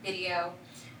one video.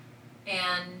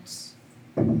 And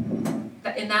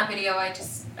in that video, I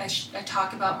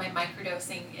talk about my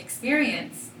microdosing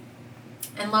experience.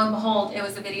 And lo and behold, it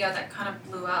was a video that kind of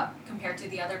blew up compared to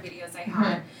the other videos I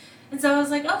had. Mm-hmm. And so I was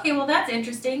like, okay, well, that's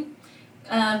interesting.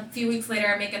 A few weeks later,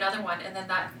 I make another one, and then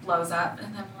that blows up.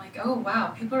 And I'm like, oh,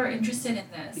 wow, people are interested in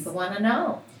this. People want to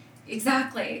know.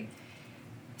 Exactly.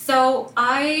 So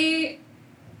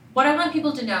what I want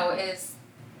people to know is,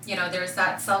 there's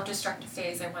that self-destructive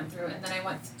phase I went through, and then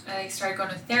I started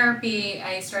going to therapy.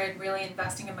 I started really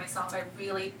investing in myself. I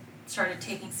really started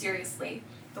taking seriously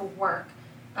the work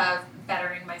of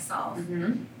bettering myself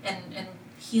and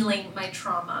healing my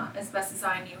trauma as best as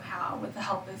I knew how, with the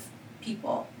help of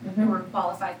people who were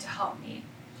qualified to help me.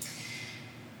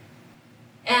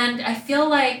 And I feel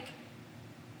like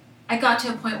I got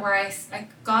to a point where I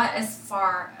got as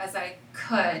far as I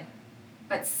could,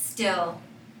 but still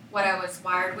what I was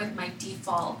wired with, my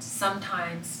default,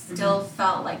 sometimes still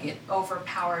felt like it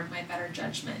overpowered my better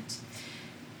judgment.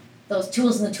 Those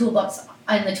tools in the toolbox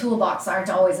aren't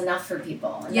always enough for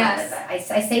people. And yes. I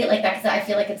say it like that because I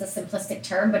feel like it's a simplistic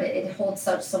term, but it holds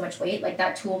so much weight. Like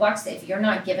that toolbox, if you're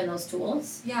not given those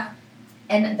tools. Yeah.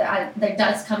 And there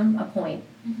does come a point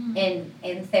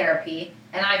in therapy,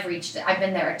 and I've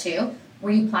been there too,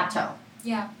 where you plateau.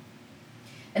 Yeah.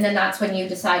 And then that's when you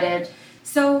decided.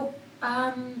 So,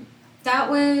 I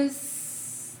would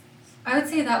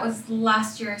say that was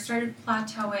last year. I started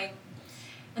plateauing.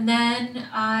 And then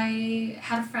I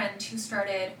had a friend who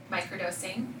started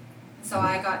microdosing. So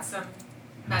I got some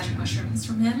magic mushrooms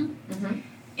from him.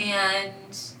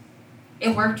 And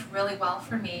it worked really well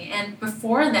for me. And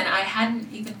before then, I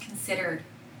hadn't even considered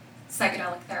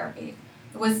psychedelic therapy.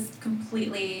 It was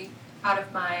completely out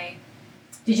of my...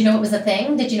 Did you know it was a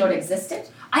thing? Did you know it existed?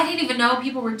 I didn't even know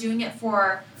people were doing it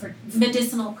for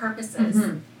medicinal purposes.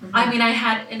 I mean, I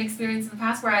had an experience in the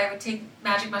past where I would take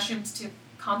magic mushrooms to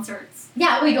concerts.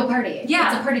 Yeah, we go party.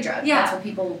 Yeah. It's a party drug. Yeah. That's what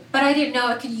people... But I didn't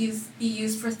know it could be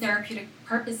used for therapeutic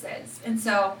purposes. And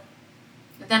so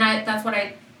then that's what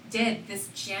I did this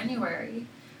January.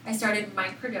 I started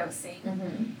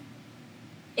microdosing.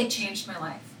 It changed my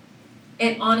life.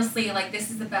 It honestly, this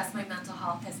is the best my mental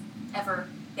health has ever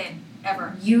been,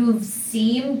 ever. You've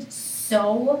seemed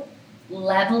so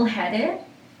level-headed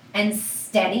and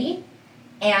steady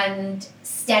in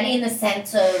the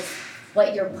sense of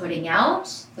what you're putting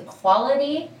out, the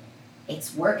quality,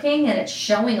 it's working and it's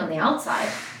showing on the outside.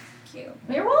 Thank you.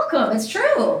 You're welcome. It's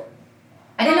true.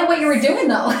 I didn't know what you were doing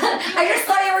though. I just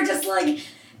thought you were just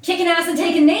kicking ass and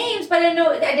taking names, but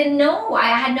I didn't know. I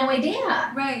had no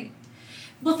idea. Right.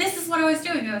 Well, this is what I was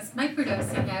doing. I was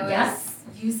microdosing. I was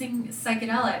using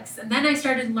psychedelics. And then I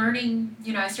started learning,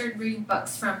 I started reading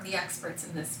books from the experts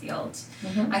in this field.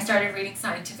 I started reading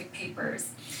scientific papers.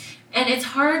 And it's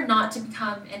hard not to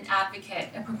become an advocate,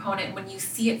 a proponent, when you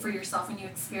see it for yourself, when you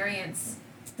experience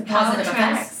the positive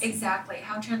effects. Exactly,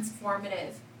 how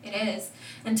transformative it is.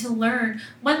 And to learn.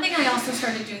 One thing I also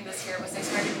started doing this year was I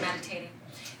started meditating.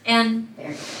 And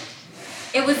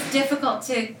it was difficult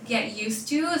to get used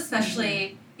to,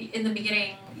 especially in the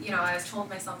beginning. I was told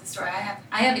myself the story.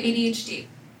 I have ADHD.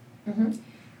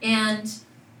 And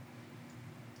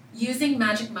using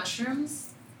magic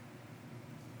mushrooms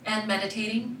and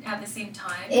meditating at the same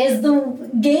time is the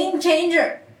game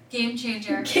changer. Game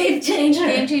changer. Game changer.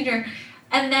 Game changer.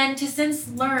 And then to since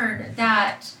learn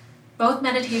that both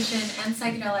meditation and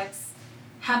psychedelics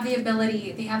have the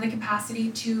ability, they have the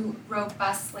capacity to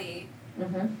robustly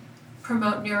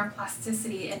promote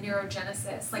neuroplasticity and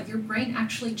neurogenesis. Like your brain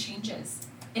actually changes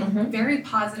in very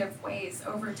positive ways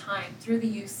over time through the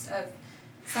use of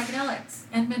psychedelics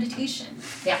and meditation.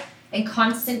 Yeah, and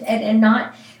constant and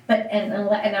not, but and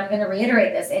I'm going to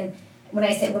reiterate this. And when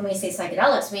we say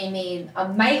psychedelics, we mean a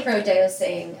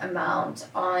microdosing amount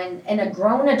in a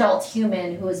grown adult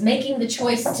human who is making the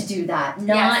choice to do that,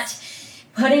 not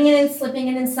putting it and slipping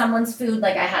it in someone's food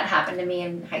like I had happen to me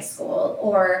in high school,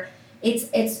 or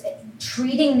it's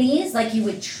treating these like you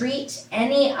would treat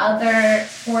any other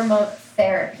form of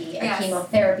therapy, a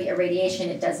chemotherapy, a radiation.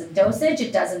 It does in dosage,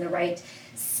 it does in the right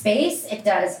space, it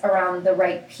does around the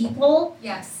right people.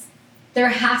 Yes. There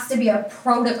has to be a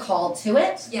protocol to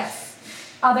it. Yes.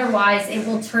 Otherwise, it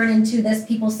will turn into this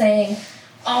people saying,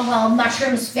 oh, well,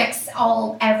 mushrooms fix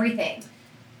everything.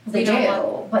 They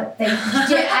do, but they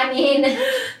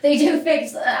they do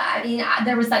fix,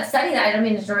 there was that study that, I don't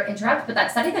mean to interrupt, but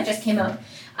that study that just came out,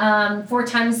 4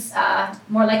 times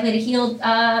more likely to heal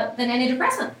than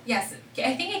antidepressant. Yes,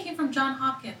 I think it came from Johns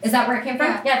Hopkins. Is that where it came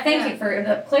from? Yeah, thank you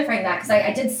for clarifying that, because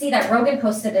I did see that Rogan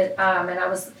posted it, and I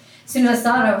was, as soon as I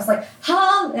saw it, I was like,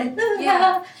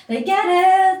 hallelujah, they get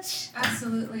it.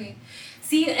 Absolutely.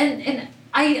 See, and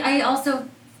I also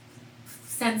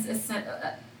sense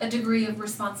a degree of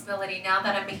responsibility now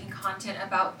that I'm making content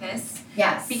about this.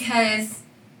 Yes. Because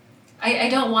I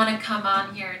don't want to come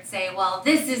on here and say, well,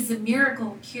 this is a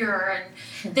miracle cure,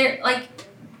 and they're like,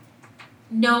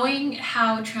 knowing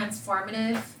how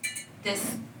transformative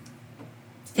this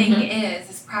thing is,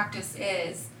 this practice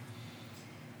is,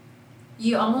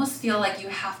 you almost feel like you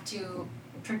have to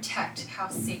protect how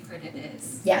sacred it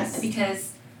is. Yes.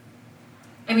 Because,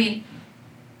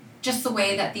 just the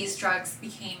way that these drugs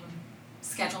became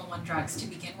Schedule I drugs to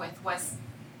begin with was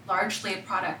largely a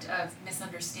product of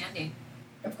misunderstanding.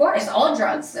 Of course, all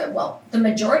drugs, the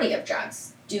majority of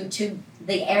drugs, due to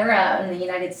the era in the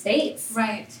United States.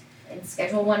 Right. And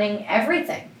Schedule I-ing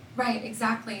everything. Right,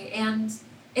 exactly. And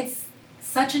it's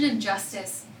such an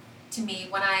injustice to me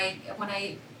when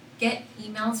I get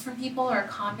emails from people or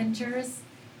commenters,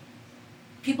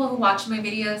 people who watch my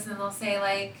videos, and they'll say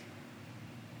like,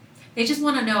 they just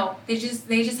want to know. They just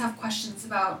have questions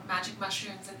about magic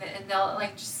mushrooms, and they'll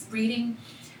like just reading.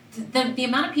 The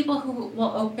amount of people who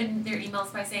will open their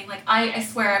emails by saying like, I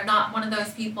swear I'm not one of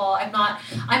those people. I'm a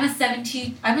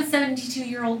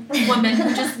 72-year-old woman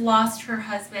who just lost her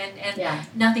husband and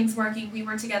nothing's working. We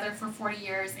were together for 40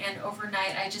 years, and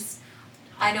overnight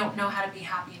I don't know how to be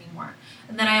happy anymore.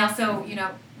 And then I also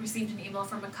received an email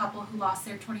from a couple who lost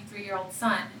their 23-year-old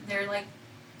son. They're like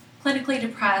clinically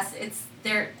depressed.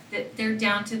 They're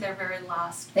down to their very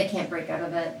last. They can't break out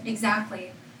of it.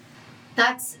 Exactly.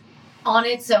 That's on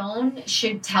its own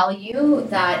should tell you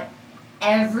that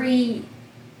everything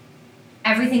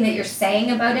that you're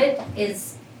saying about it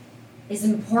is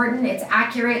important, it's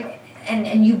accurate,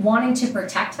 and you wanting to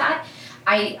protect that.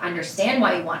 I understand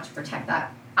why you want to protect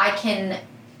that. I can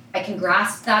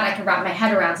grasp that. I can wrap my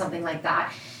head around something like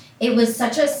that. It was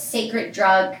such a sacred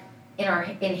drug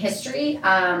in history,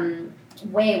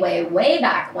 way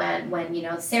back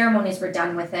when ceremonies were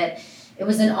done with it. It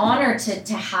was an honor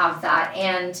to have that,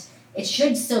 and it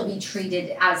should still be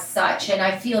treated as such. And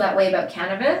I feel that way about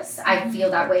cannabis. I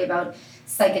feel that way about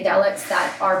psychedelics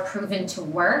that are proven to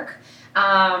work.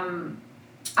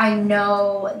 I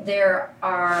know there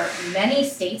are many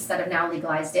states that have now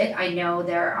legalized it. I know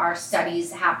there are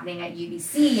studies happening at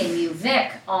UBC and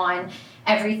UVic on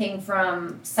everything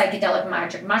from psychedelic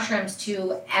magic mushrooms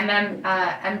to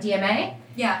MDMA.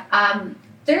 Yeah.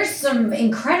 There's some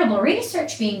incredible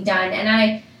research being done, and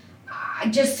I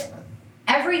just,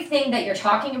 everything that you're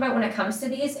talking about when it comes to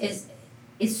these is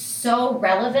so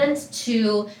relevant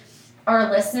to our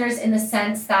listeners in the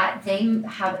sense that they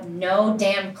have no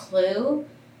damn clue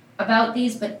about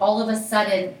these, but all of a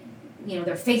sudden, you know,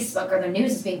 their Facebook or their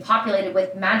news is being populated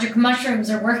with magic mushrooms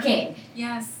are working.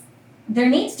 Yes. There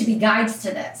needs to be guides to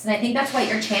this. And I think that's why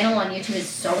your channel on YouTube is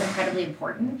so incredibly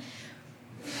important.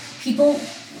 People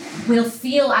will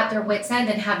feel at their wit's end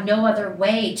and have no other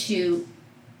way to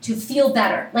feel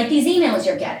better. Like these emails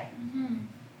you're getting. Mm-hmm.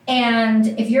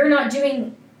 And if you're not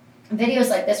doing videos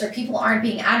like this or people aren't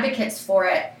being advocates for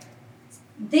it,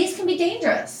 these can be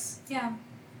dangerous. Yeah.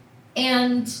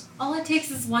 And all it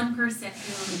takes is one person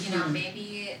who, you know,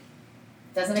 maybe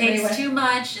doesn't agree takes with too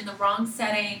much in the wrong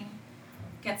setting,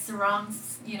 gets the wrong,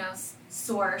 you know,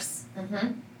 source.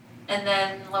 Mm-hmm. And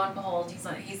then, lo and behold,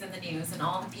 he's in the news, and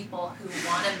all the people who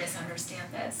want to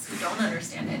misunderstand this, who don't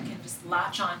understand it, can just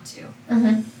latch on to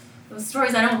those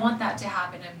stories. I don't want that to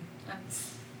happen.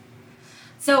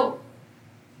 So,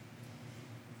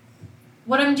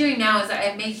 what I'm doing now is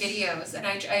I make videos, and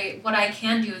I what I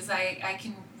can do is I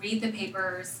can read the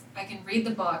papers, I can read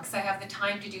the books, I have the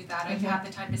time to do that, I have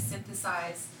the time to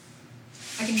synthesize.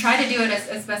 I can try to do it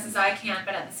as best as I can,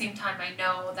 but at the same time, I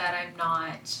know that I'm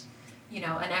not, you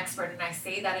know, an expert, and I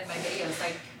say that in my videos.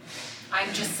 Like,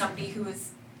 I'm just somebody who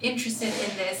is interested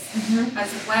in this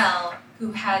as well,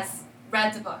 who has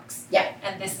read the books. Yeah.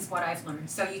 And this is what I've learned.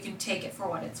 So you can take it for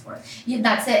what it's worth. Yeah,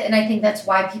 that's it. And I think that's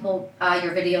why people,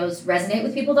 your videos resonate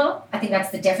with people, though. I think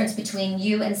that's the difference between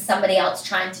you and somebody else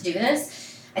trying to do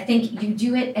this. I think you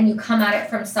do it and you come at it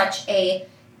from such a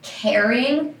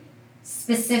caring,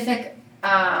 specific,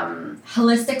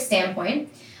 holistic standpoint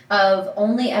of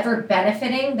only ever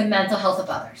benefiting the mental health of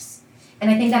others. And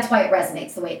I think that's why it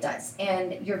resonates the way it does.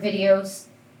 And your videos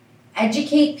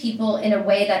educate people in a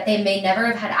way that they may never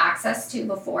have had access to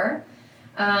before.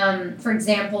 For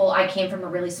example, I came from a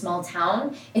really small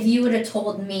town. If you would have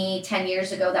told me 10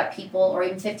 years ago that people, or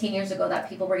even 15 years ago, that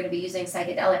people were going to be using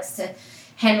psychedelics to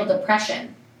handle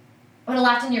depression, I would have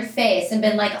laughed in your face and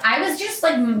been like, I was just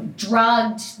like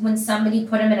drugged when somebody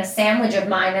put them in a sandwich of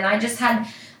mine, and I just had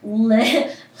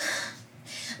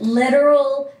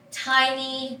literal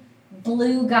tiny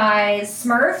blue guys,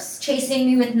 Smurfs, chasing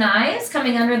me with knives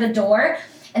coming under the door.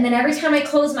 And then every time I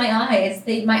close my eyes,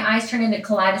 my eyes turn into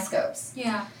kaleidoscopes.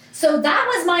 Yeah. So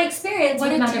that was my experience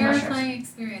with magic mushrooms. What a terrifying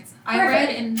experience. I read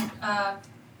in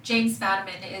James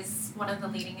Fadiman is one of the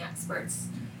leading experts.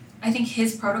 I think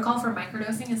his protocol for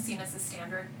microdosing is seen as a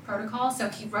standard protocol. So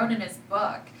he wrote in his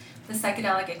book, The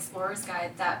Psychedelic Explorer's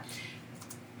Guide, that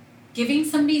giving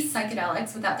somebody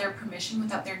psychedelics without their permission,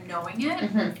 without their knowing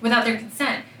it, without their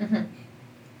consent,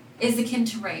 is akin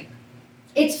to rape.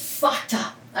 It's fucked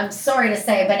up. I'm sorry to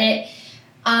say, but it,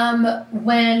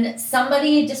 when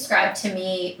somebody described to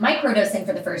me microdosing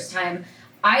for the first time,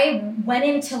 I went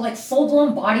into like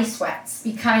full-blown body sweats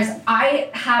because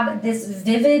I have this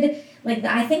vivid, like,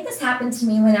 I think this happened to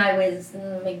me when I was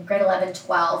in like grade 11,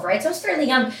 12, right? So I was fairly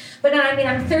young, but I mean,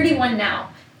 I'm 31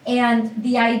 now. And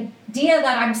the idea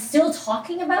that I'm still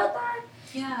talking about that,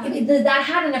 that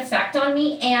had an effect on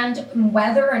me, and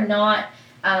whether or not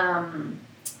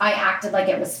I acted like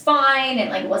it was fine and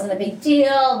like it wasn't a big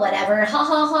deal, whatever, ha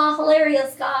ha ha,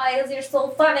 hilarious guys, you're so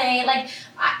funny, like,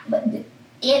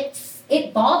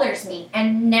 it bothers me.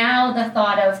 And now the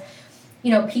thought of,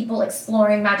 you know, people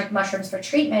exploring magic mushrooms for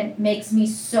treatment makes me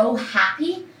so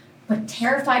happy, but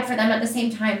terrified for them at the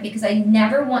same time, because I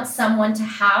never want someone to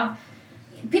have.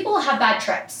 People will have bad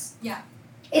trips. Yeah.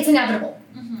 It's inevitable.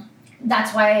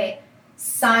 That's why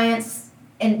science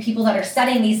and people that are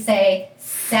studying these say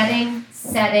setting,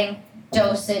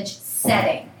 dosage,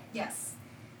 setting. Yes.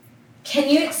 Can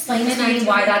you explain to me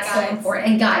why that's so important?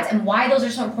 And guides, and why those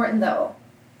are so important, though?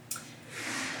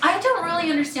 I don't really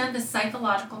understand the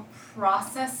psychological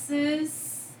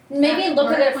processes. Maybe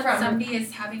look at it when from somebody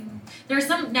is having. There's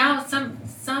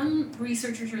some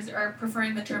researchers are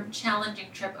preferring the term challenging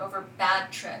trip over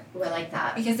bad trip. Ooh, I like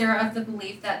that. Because they're of the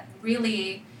belief that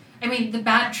really, I mean, a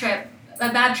bad trip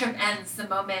ends the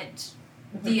moment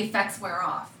the effects wear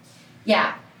off.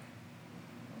 Yeah.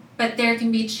 But there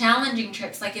can be challenging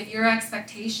trips, like if your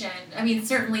expectation, I mean,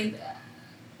 certainly,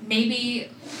 maybe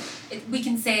we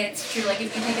can say it's true. Like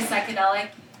if you take a psychedelic,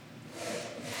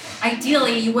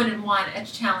 ideally you wouldn't want a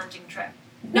challenging trip.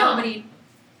 No. Nobody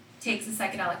takes a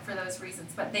psychedelic for those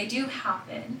reasons, but they do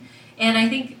happen. And I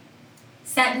think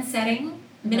setting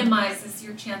minimizes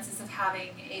your chances of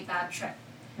having a bad trip.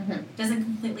 Doesn't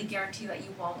completely guarantee that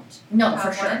you won't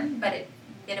have one, but it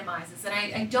minimizes. And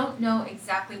I don't know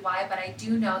exactly why, but I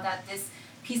do know that this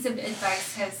piece of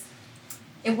advice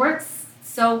it works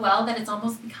so well that it's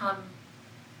almost become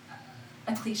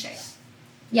a cliche.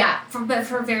 Yeah. But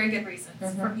for very good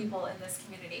reasons for people in this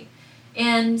community.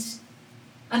 And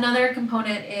Another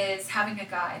component is having a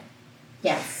guide.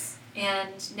 Yes.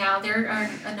 And now there are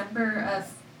a number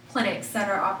of clinics that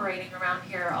are operating around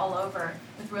here all over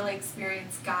with really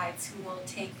experienced guides who will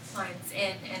take clients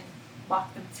in and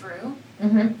walk them through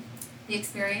the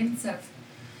experience of,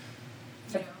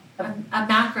 a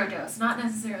macro dose, not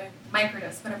necessarily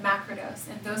microdose, but a macro dose.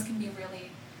 And those can be really,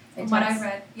 from what I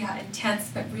read, intense,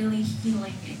 but really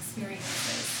healing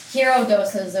experiences. Hero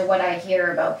doses are what I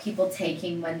hear about people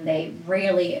taking when they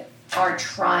really are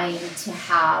trying to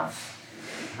have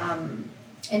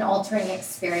an altering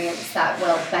experience that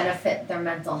will benefit their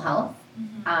mental health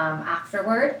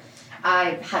afterward.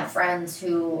 I've had friends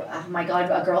who, oh my God,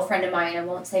 a girlfriend of mine, I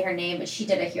won't say her name, but she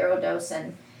did a hero dose,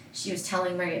 and she was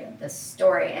telling me this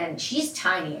story, and she's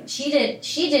tiny, and she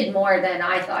did more than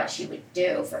I thought she would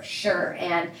do, for sure.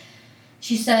 And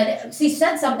she said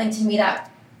something to me that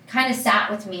kind of sat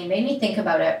with me and made me think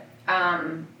about it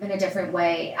in a different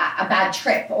way, a bad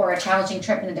trip or a challenging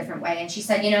trip in a different way. And she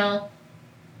said,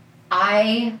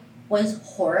 I was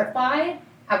horrified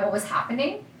at what was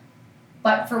happening,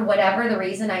 but for whatever the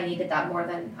reason, I needed that more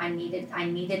than I needed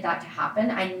that to happen.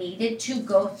 I needed to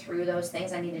go through those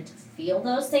things. I needed to feel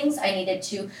those things. I needed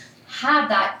to have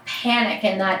that panic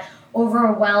and that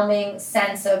overwhelming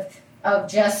sense of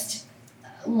just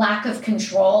lack of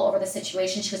control over the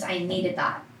situation. She goes, I needed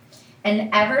that. And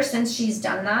ever since she's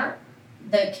done that,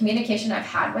 the communication I've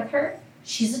had with her,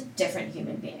 she's a different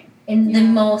human being. In the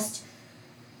most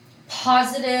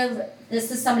positive,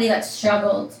 this is somebody that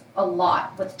struggled a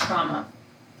lot with trauma,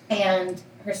 and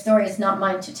her story is not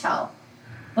mine to tell,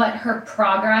 but her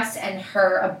progress and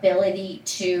her ability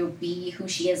to be who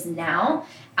she is now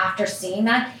after seeing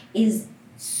that is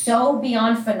so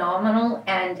beyond phenomenal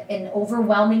and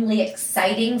overwhelmingly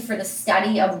exciting for the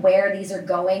study of where these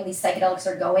psychedelics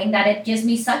are going, that it gives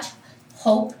me such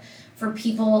hope for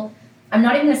people. I'm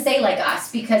not even going to say like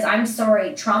us, because I'm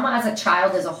sorry, trauma as a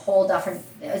child is a whole different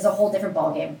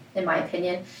ballgame, in my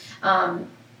opinion.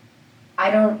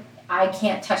 I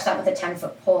can't touch that with a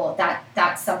 10-foot pole.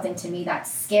 That's something to me that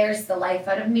scares the life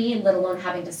out of me, let alone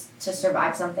having to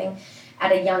survive something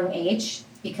at a young age,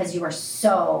 because you are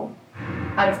so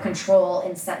out of control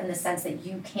in the sense that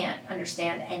you can't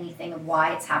understand anything of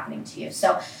why it's happening to you.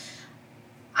 So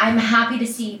I'm happy to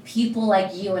see people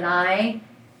like you and I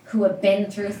who have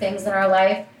been through things in our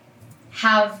life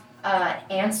have an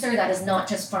answer that is not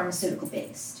just pharmaceutical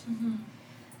based.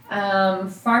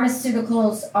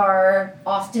 Pharmaceuticals are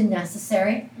often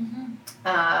necessary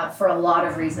for a lot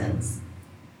of reasons.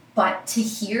 But to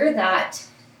hear that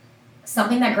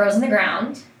something that grows in the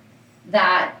ground,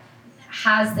 that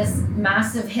has this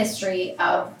massive history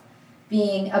of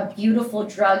being a beautiful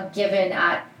drug given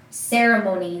at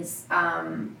ceremonies,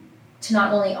 to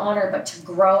not only honor, but to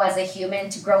grow as a human,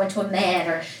 to grow into a man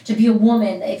or to be a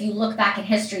woman. If you look back in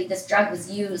history, this drug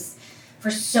was used for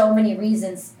so many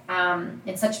reasons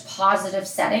in such positive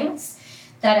settings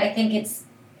that I think it's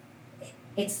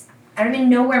I don't even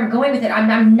know where I'm going with it.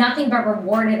 I'm nothing but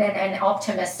rewarded and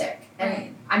optimistic.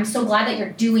 And I'm so glad that you're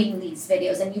doing these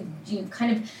videos and you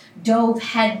kind of dove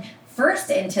head first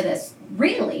into this,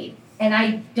 really. And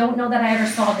I don't know that I ever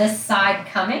saw this side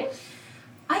coming.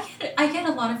 I get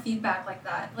a lot of feedback like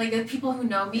that. Like, the people who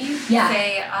know me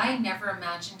say, I never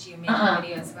imagined you making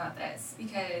videos about this,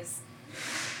 because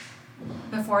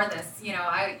before this,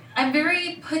 I'm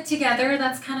very put together.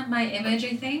 That's kind of my image,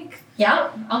 I think.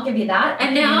 Yeah, I'll give you that.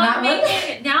 And now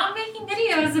I'm making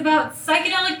videos about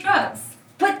psychedelic drugs.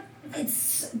 But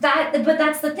that's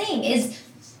the thing, is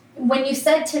when you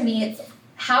said to me, it's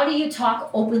how do you talk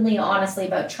openly and honestly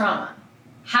about trauma?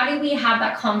 How do we have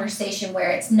that conversation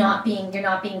where you're not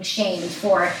being shamed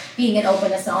for being an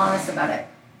openness and honest about it?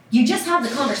 You just have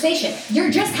the conversation.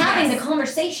 You're just having the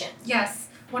conversation. Yes.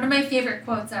 One of my favorite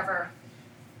quotes ever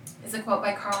is a quote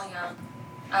by Carl Jung.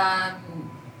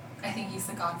 I think he's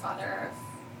the godfather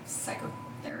of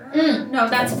psychotherapy. No,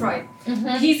 that's Freud.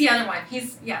 He's the other one.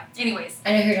 Anyways.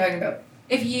 I know who you're talking about.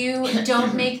 If you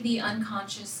don't make the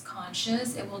unconscious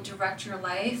conscious, it will direct your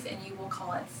life, and you will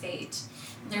call it fate.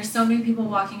 There's so many people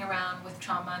walking around with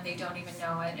trauma and they don't even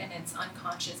know it, and it's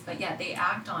unconscious, but yet they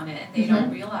act on it and they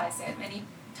don't realize it.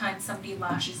 Anytime somebody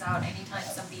lashes out, anytime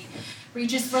somebody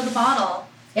reaches for the bottle,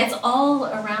 it's all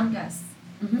around us.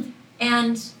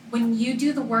 And when you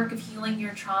do the work of healing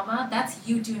your trauma, that's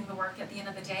you doing the work at the end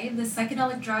of the day. The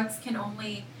psychedelic drugs can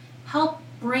only help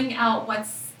bring out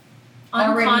what's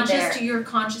unconscious to your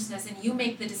consciousness, and you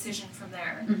make the decision from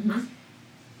there.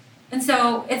 And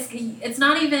so it's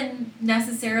not even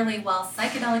necessarily,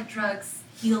 psychedelic drugs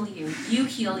heal you. You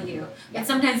heal you. But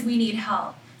sometimes we need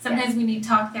help. Sometimes we need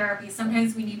talk therapy.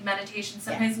 Sometimes we need meditation.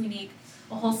 Sometimes we need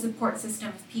a whole support system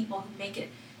of people who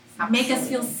make Absolutely. us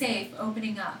feel safe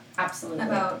opening up Absolutely.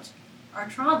 about our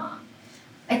trauma.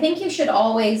 I think you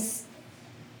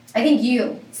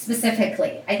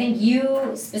specifically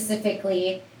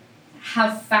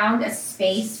have found a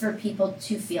space for people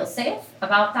to feel safe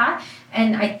about that.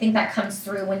 And I think that comes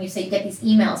through when you say you get these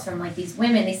emails from like these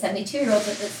women, these 72-year-olds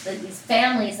with these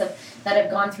families that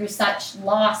have gone through such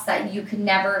loss that you could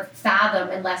never fathom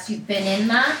unless you've been in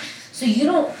that. So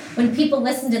when people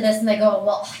listen to this and they go,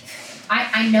 well,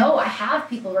 I know I have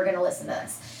people who are going to listen to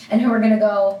this and who are going to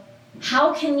go,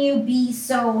 how can you be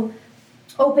so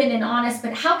open and honest,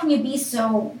 but how can you be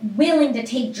so willing to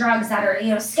take drugs that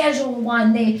are, Schedule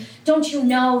 1? Don't you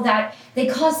know that they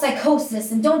cause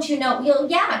psychosis? And don't you know,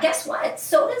 yeah, guess what?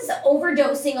 So does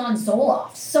overdosing on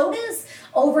Zoloft. So does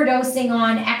overdosing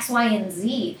on X, Y, and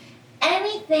Z.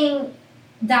 Anything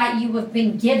that you have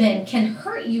been given can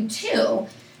hurt you too.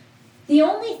 The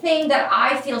only thing that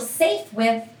I feel safe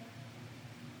with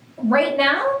right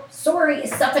now,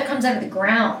 is stuff that comes out of the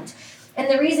ground.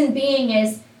 And the reason being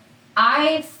is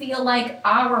I feel like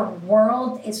our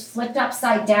world is flipped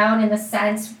upside down in the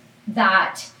sense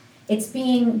that it's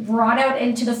being brought out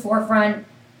into the forefront.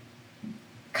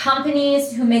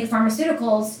 Companies who make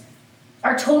pharmaceuticals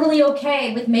are totally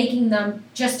okay with making them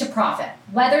just to profit,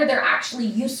 whether they're actually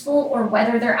useful or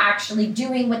whether they're actually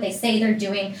doing what they say they're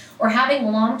doing or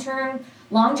having long-term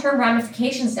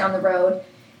ramifications down the road.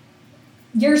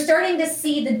 You're starting to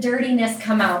see the dirtiness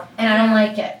come out, and I don't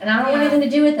like it. And I don't want anything to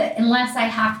do with it unless I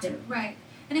have to. Right.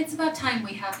 And it's about time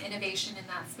we have innovation in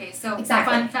that space. So,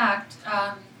 exactly. Fun fact.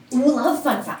 We love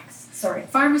fun facts. Sorry.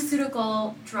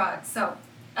 Pharmaceutical drugs. So,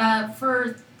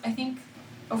 for, I think,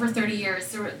 over 30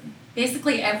 years,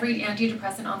 basically every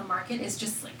antidepressant on the market is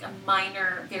just like a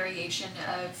minor variation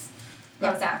of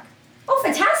Prozac. Oh,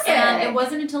 fantastic! And it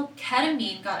wasn't until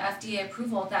ketamine got FDA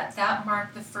approval that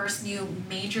marked the first new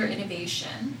major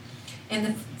innovation in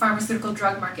the pharmaceutical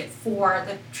drug market for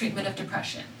the treatment of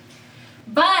depression.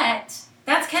 But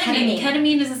that's ketamine.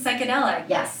 Ketamine is a psychedelic.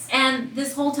 Yes. And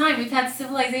this whole time we've had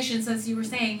civilizations, as you were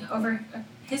saying, over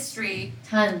history,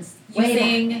 tons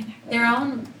using their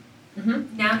own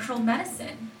natural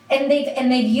medicine. And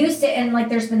they've used it, and like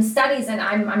there's been studies, and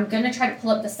I'm gonna try to pull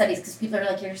up the studies because people are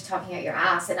like, you're just talking out your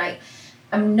ass, and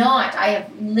I'm not. I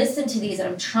have listened to these and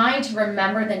I'm trying to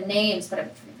remember the names,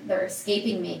 but they're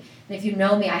escaping me. And if you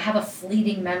know me, I have a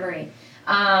fleeting memory.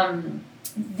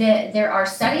 There are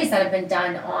studies that have been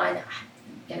done on, I'm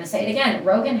gonna say it again.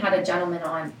 Rogan had a gentleman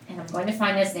on, and I'm going to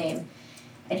find his name.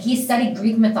 And he studied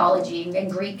Greek mythology and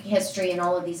Greek history and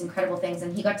all of these incredible things,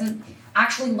 and he got to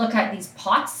actually look at these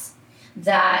pots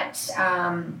that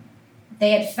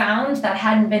they had found that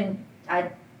hadn't been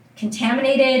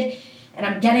contaminated, and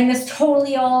I'm getting this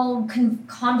totally all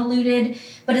convoluted,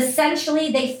 but essentially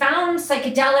they found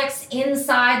psychedelics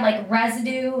inside, like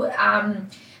residue,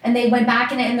 and they went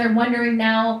back in it, and they're wondering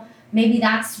now, maybe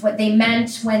that's what they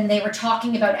meant when they were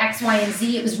talking about X, Y, and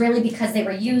Z. It was really because they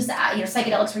were used at,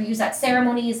 psychedelics were used at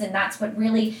ceremonies, and that's what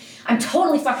really, I'm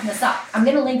totally fucking this up. I'm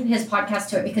going to link his podcast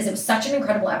to it because it was such an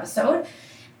incredible episode.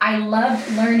 I loved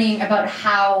learning about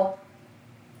how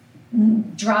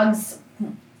drugs,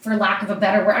 for lack of a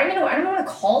better word, I don't know what to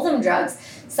call them drugs,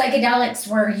 psychedelics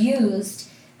were used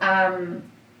in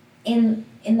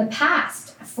the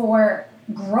past for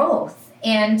growth,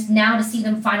 and now to see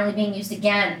them finally being used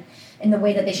again in the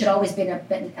way that they should always been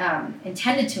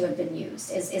intended to have been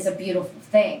used is a beautiful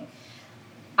thing.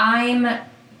 I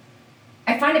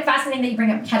find it fascinating that you bring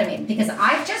up ketamine because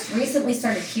I've just recently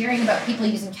started hearing about people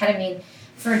using ketamine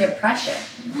for depression.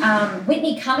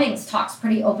 Whitney Cummings talks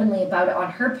pretty openly about it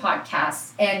on her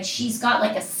podcast, and she's got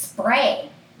like a spray.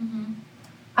 Mm-hmm.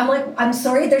 I'm like, I'm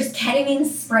sorry, there's ketamine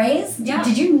sprays? Yeah.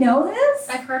 Did you know this?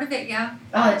 I've heard of it, yeah.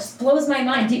 Oh, it just blows my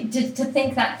mind to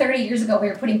think that 30 years ago we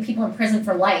were putting people in prison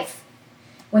for life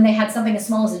when they had something as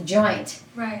small as a joint.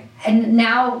 Right. And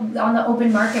now on the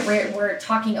open market we're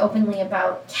talking openly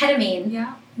about ketamine.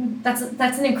 Yeah. That's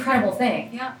an incredible thing.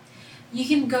 Yeah. You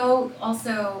can go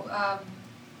also,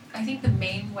 I think the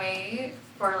main way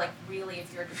for like really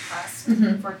if you're depressed,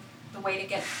 for the way to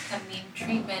get ketamine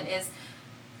treatment is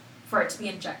for it to be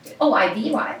injected. Oh,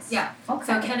 IV wise? Yeah. Okay.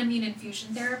 So ketamine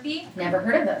infusion therapy. Never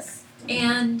heard of this.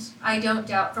 And I don't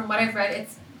doubt, from what I've read,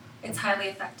 it's highly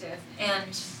effective.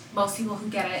 And most people who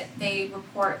get it, they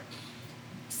report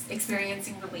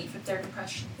experiencing relief of their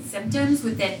depression symptoms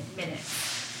within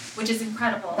minutes, which is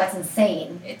incredible. That's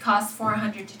insane. It costs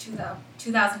 $400 to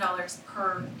 $2,000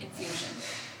 per infusion.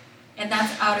 And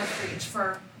that's out of reach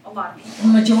for a lot of people.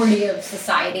 The majority of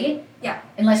society. Yeah.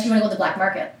 Unless you want to go to the black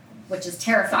market, which is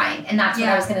terrifying. And that's what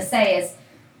I was going to say is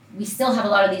we still have a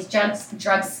lot of these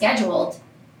drugs scheduled,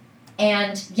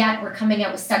 and yet we're coming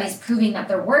out with studies proving that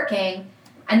they're working,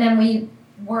 and then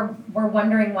we're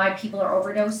wondering why people are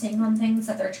overdosing on things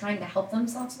that they're trying to help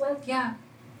themselves with.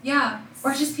 Yeah,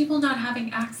 or just people not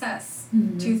having access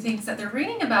to things that they're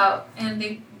reading about and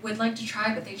they would like to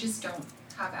try, but they just don't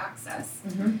have access.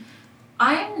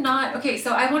 I'm not, okay,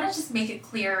 so I want to just make it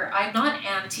clear, I'm not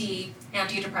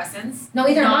antidepressants. No,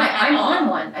 either am I. I'm on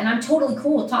one, and I'm totally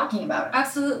cool with talking about it.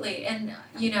 Absolutely, and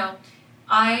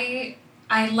I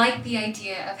like the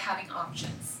idea of having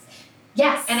options.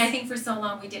 Yes. And I think for so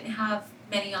long we didn't have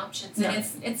many options, and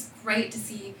it's great to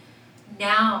see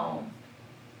now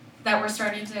that we're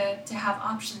starting to have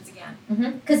options again.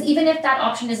 Because even if that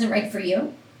option isn't right for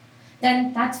you,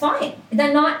 then that's fine.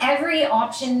 Then not every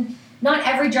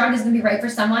drug is going to be right for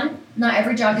someone. Not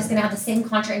every drug is going to have the same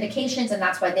contraindications, and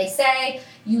that's why they say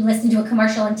you listen to a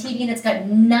commercial on TV and it's got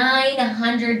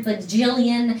 900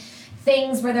 bajillion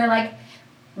things where they're like,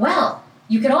 well,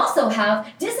 you could also have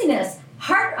dizziness,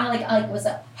 heart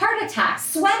attack,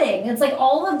 sweating. It's like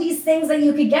all of these things that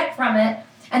you could get from it,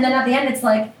 and then at the end it's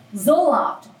like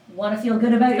Zoloft. Want to feel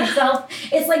good about yourself?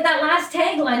 It's like that last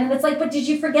tagline, and it's like, but did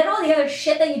you forget all the other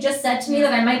shit that you just said to me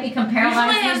that I might become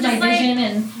paralyzed, lose my vision,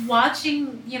 and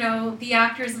watching, the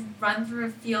actors run through a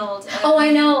field.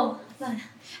 I know.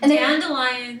 And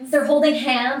dandelions. They're holding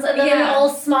hands, and then they're all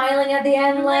smiling at the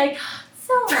end, like,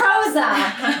 so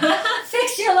Prozac,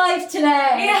 fix your life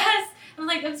today. Yes. I'm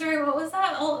like, I'm sorry, what was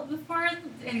that? Oh, before,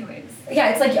 anyways.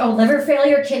 Yeah, it's like, liver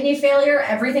failure, kidney failure,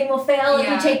 everything will fail if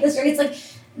you take this drug. It's like,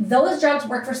 those drugs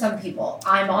work for some people.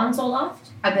 I'm on Zoloft.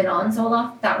 I've been on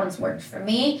Zoloft. That one's worked for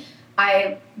me.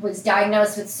 I was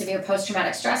diagnosed with severe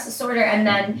post-traumatic stress disorder, and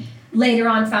then later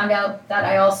on found out that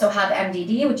I also have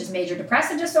MDD, which is major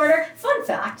depressive disorder. Fun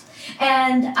fact.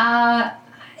 And,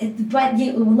 but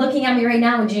looking at me right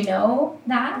now, would you know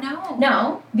that?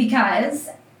 No, because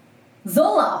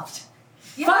Zoloft.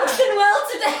 Function well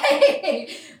today.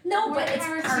 No, but it's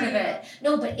part of it.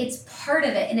 No, but it's part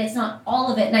of it, and it's not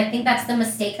all of it. And I think that's the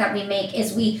mistake that we make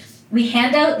is we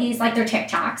hand out these like they're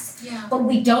TikToks, but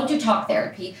we don't do talk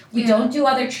therapy. We don't do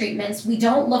other treatments. We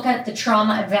don't look at the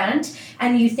trauma event,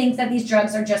 and you think that these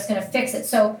drugs are just going to fix it.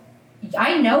 So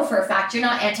I know for a fact you're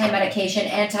not anti-medication,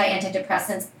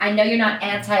 antidepressants. I know you're not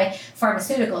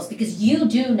anti-pharmaceuticals because you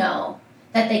do know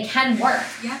that they can work.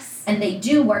 Yes. And they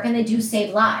do work, and they do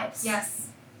save lives. Yes.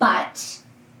 But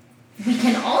we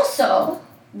can also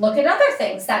look at other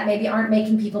things that maybe aren't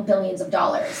making people billions of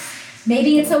dollars.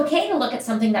 Maybe it's okay to look at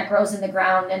something that grows in the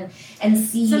ground and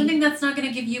see... something that's not going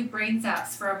to give you brain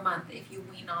zaps for a month if you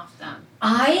wean off them.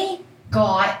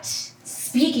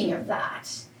 Speaking of that,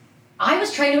 I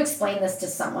was trying to explain this to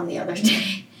someone the other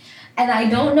day. And I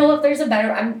don't know if there's a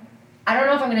better... I don't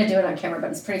know if I'm going to do it on camera, but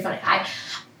it's pretty funny.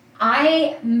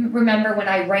 I remember when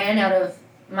I ran out of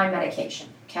my medication,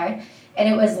 okay? And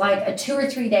it was like a 2 or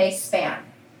 3 day span.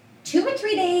 2 or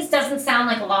 3 days doesn't sound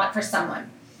like a lot for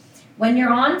someone. When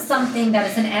you're on something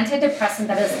that is an antidepressant,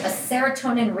 that is a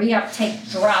serotonin reuptake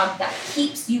drug that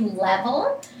keeps you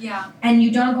level, and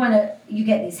you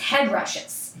get these head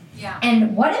rushes. Yeah.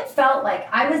 And what it felt like,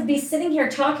 I would be sitting here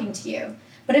talking to you,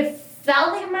 but it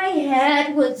felt like my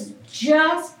head was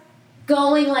just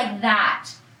going like that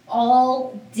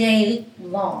all day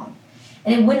long.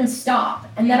 And it wouldn't stop.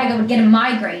 And then I would get a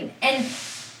migraine. And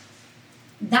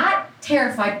that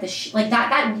terrified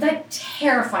that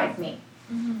terrified me.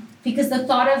 Because the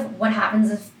thought of what happens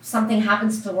if something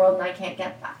happens to the world and I can't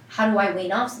get that. How do I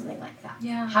wean off something like that?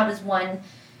 Yeah. How does one...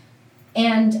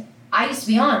 And I used to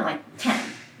be on like 10.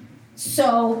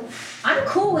 So I'm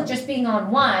cool with just being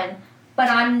on one, but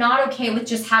I'm not okay with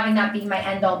just having that be my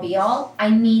end-all be-all. I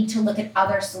need to look at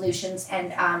other solutions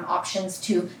and options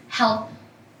to help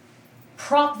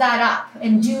prop that up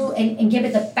and and give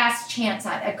it the best chance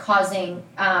at causing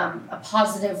a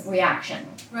positive reaction.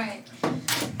 Right.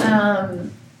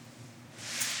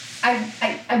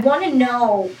 I want to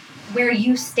know where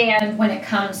you stand when it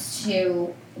comes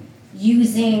to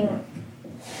using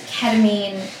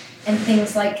ketamine and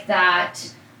things like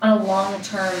that on a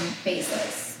long-term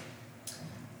basis.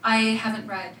 I haven't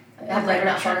read. I've read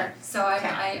enough on it. So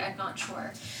I'm not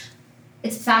sure.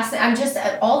 It's fascinating. I'm just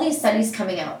all these studies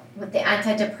coming out with the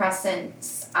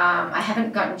antidepressants. I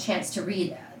haven't gotten a chance to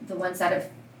read the ones that have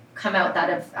come out that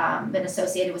have been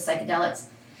associated with psychedelics.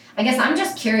 I guess I'm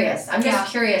just curious. I'm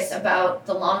just curious about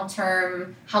the long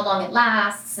term, how long it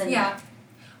lasts, and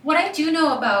what I do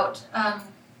know about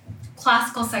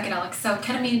classical psychedelics. So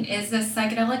ketamine is a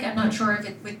psychedelic. I'm not sure if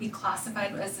it would be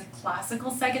classified as a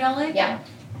classical psychedelic. Yeah.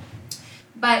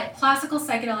 But classical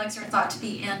psychedelics are thought to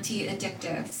be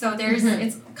anti-addictive. So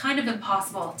it's kind of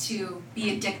impossible to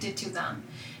be addicted to them.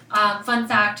 Fun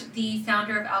fact, the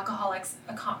founder of Alcoholics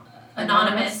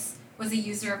Anonymous was a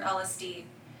user of LSD.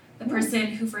 The person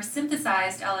who first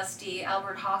synthesized LSD,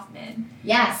 Albert Hoffman.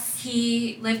 Yes.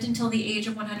 He lived until the age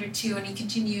of 102, and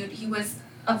he was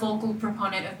a vocal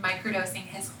proponent of microdosing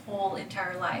his whole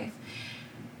entire life.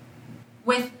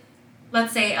 With,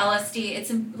 let's say, LSD,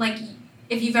 it's like,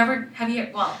 if you've ever,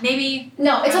 maybe.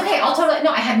 No, it's okay.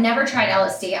 I have never tried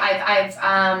LSD.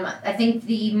 I think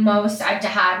the most I've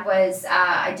had was,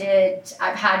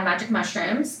 I've had magic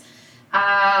mushrooms.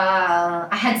 I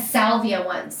had salvia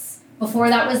once. Before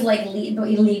that was like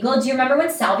illegal. Do you remember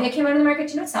when salvia came out on the market?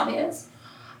 Do you know what salvia is?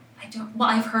 I don't. Well,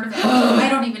 I've heard of it. I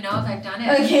don't even know if I've done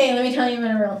it. Okay, let me tell you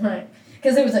about it real quick.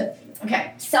 Because it was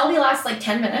salvia lasts like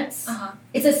 10 minutes.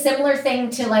 It's a similar thing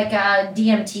to like a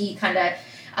DMT kind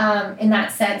of in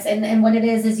that sense. And what it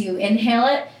is you inhale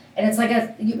it, and it's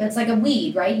like a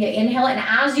weed, right? You inhale it, and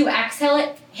as you exhale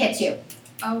it, hits you.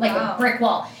 Oh, like wow. a brick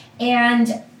wall.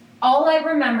 And all I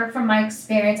remember from my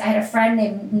experience, I had a friend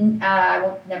named,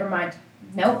 never mind.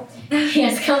 Nope. He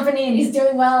has a company and he's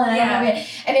doing well. And yeah. I don't know.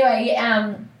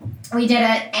 Anyway, we did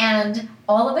it, and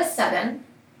all of a sudden,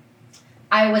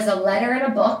 I was a letter in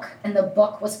a book, and the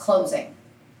book was closing.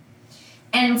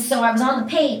 And so I was on the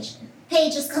page.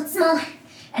 Page just got smaller,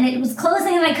 and it was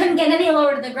closing, and I couldn't get any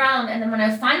lower to the ground. And then when I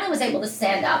finally was able to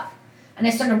stand up, and I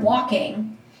started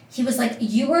walking, he was like,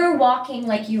 "You were walking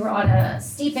like you were on a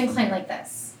steep incline like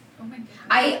this." Oh my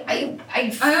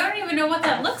goodness. I don't even know what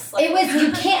that looks like. It was,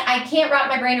 I can't wrap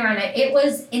my brain around it. It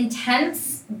was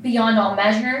intense beyond all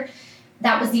measure.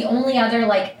 That was the only other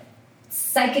like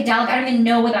psychedelic, I don't even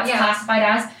know what that's classified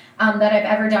as, that I've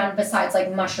ever done besides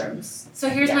like mushrooms. So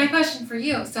here's my question for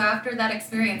you. So after that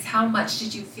experience, how much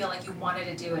did you feel like you wanted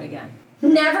to do it again?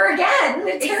 Never again.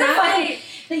 It's terrifying. Exactly.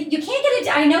 You can't get it.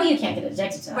 I know you can't get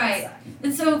addicted to that. Right.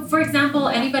 And so, for example,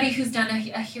 anybody who's done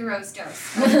a hero's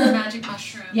dose of the magic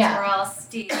mushrooms or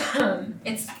LSD,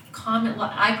 it's common.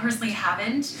 Well, I personally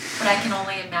haven't, but I can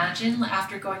only imagine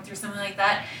after going through something like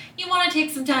that, you want to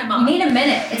take some time off. You need a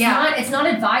minute. It's not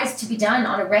advised to be done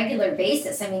on a regular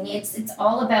basis. I mean, it's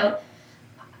all about.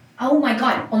 Oh my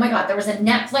god. There was a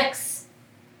Netflix.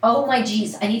 Oh my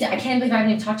geez. I can't believe I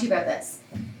haven't even talked to you about this.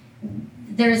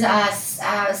 There's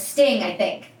a Sting, I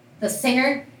think, the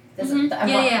singer.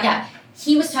 Yeah.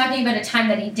 He was talking about a time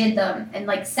that he did them and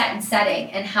like set and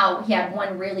setting, and how he had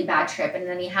one really bad trip, and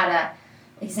then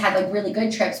he's had like really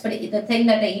good trips. But the thing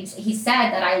that he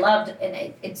said that I loved,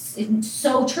 and it's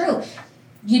so true.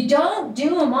 You don't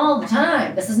do them all the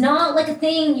time. This is not like a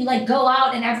thing you like go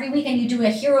out and every weekend you do a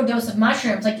hero dose of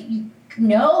mushrooms. Like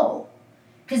no,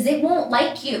 because it won't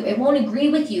like you. It won't agree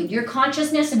with you. Your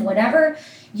consciousness and whatever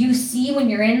you see when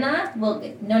you're in that, well,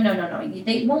 no.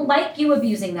 They won't like you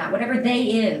abusing that, whatever they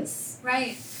is.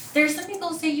 Right. There's some people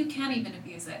who say you can't even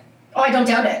abuse it. Oh, I don't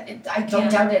doubt it. I don't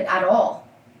doubt it at all.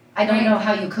 I don't know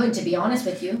how you could, to be honest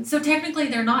with you. So technically,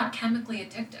 they're not chemically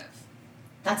addictive.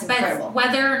 That's incredible. But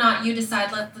whether or not you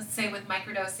decide, let's say with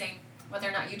microdosing, whether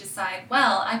or not you decide,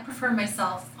 well, I prefer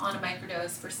myself on a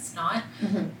microdose versus not,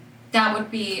 that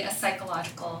would be a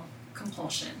psychological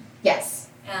compulsion. Yes.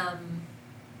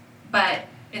 But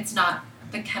it's not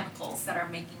the chemicals that are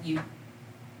making you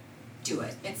do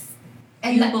it. It's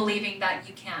believing that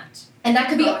you can't. And that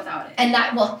could go without it. And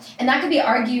that could be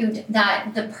argued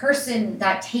that the person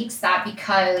that takes that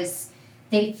because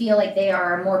they feel like they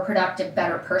are a more productive,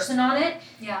 better person on it.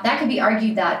 Yeah. That could be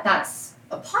argued that that's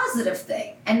a positive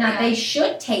thing, and that they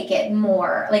should take it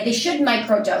more. Like they should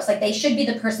microdose. Like they should be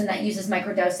the person that uses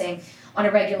microdosing on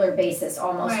a regular basis,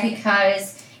 almost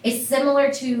because it's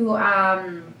similar to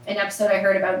an episode I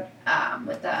heard about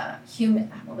with the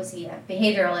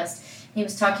behavioralist. He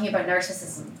was talking about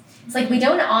narcissism. It's like we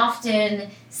don't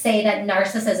often say that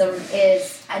narcissism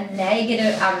is a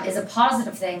negative, is a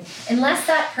positive thing, unless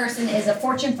that person is a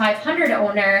Fortune 500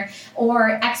 owner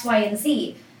or X, Y, and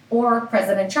Z, or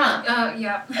President Trump.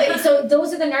 So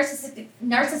those are the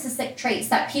narcissistic traits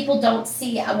that people don't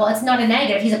see. Well, it's not a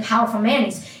negative. He's a powerful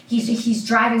man. He's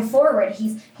driving forward.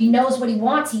 He knows what he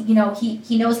wants. He knows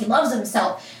he loves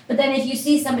himself. But then if you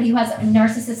see somebody who has a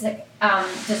narcissistic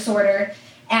disorder,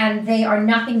 and they are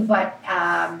nothing but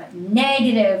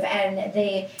negative, and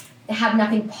they have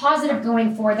nothing positive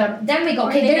going for them, then we go,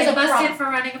 okay, there's a problem. Busted for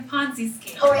running a Ponzi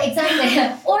scheme. Or exactly,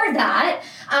 or that.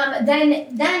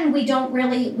 Then we don't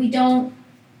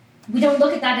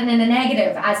look at that in a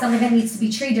negative as something that needs to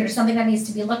be treated or something that needs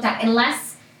to be looked at,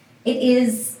 unless it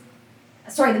is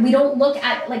we don't look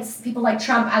at like people like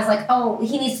Trump as like, oh,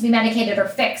 he needs to be medicated or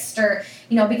fixed, or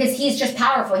because he's just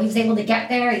powerful. He was able to get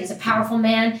there. He's a powerful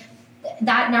man.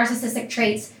 Those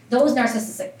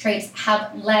narcissistic traits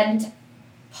have led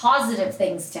positive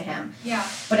things to him. Yeah.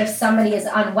 But if somebody is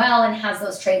unwell and has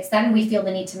those traits, then we feel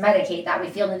the need to medicate that. We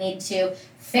feel the need to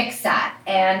fix that.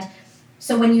 And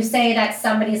so when you say that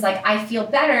somebody's like, I feel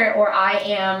better, or I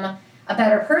am a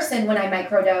better person when I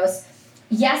microdose,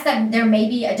 yes, that there may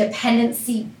be a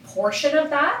dependency portion of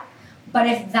that, but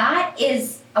if that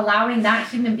is allowing that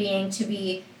human being to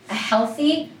be a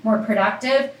healthy, more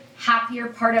productive, happier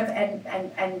part of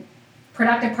and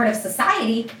productive part of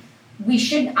society, we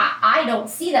should. I don't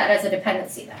see that as a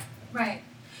dependency then. Right.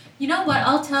 You know what?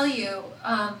 I'll tell you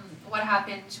what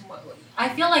happened. I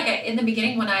feel like in the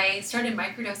beginning when I started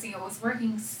microdosing, it was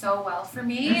working so well for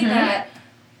me that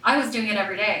I was doing it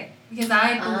every day because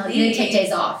I believe. You didn't take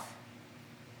days off.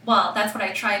 Well, that's what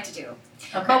I tried to do.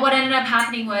 Okay. But what ended up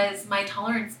happening was my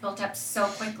tolerance built up so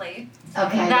quickly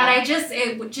that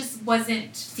it just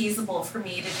wasn't feasible for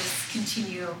me to just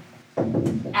continue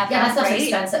at that that's also rate.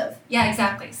 expensive. Yeah,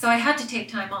 exactly. So I had to take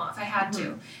time off. I had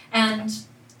to. And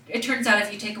it turns out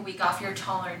if you take a week off, your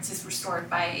tolerance is restored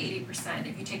by 80%.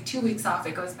 If you take 2 weeks off,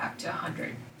 it goes back to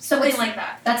 100. So Something like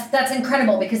that. That's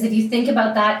incredible, because if you think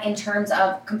about that in terms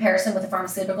of comparison with a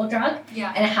pharmaceutical drug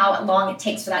and how long it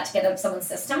takes for that to get out of someone's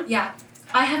system. Yeah.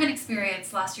 I have an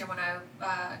experience last year when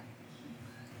I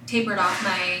tapered off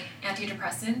my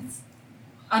antidepressants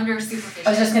under supervision. I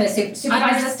was just going to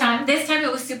supervise this time? This time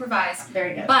it was supervised.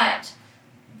 Very good. But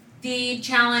the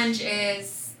challenge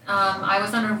is I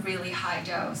was on a really high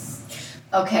dose.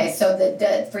 Okay, so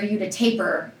for you to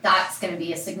taper, that's going to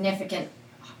be a significant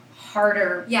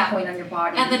harder point on your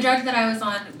body. And the drug that I was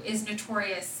on is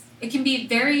notorious. It can be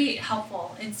very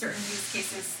helpful in certain use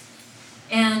cases,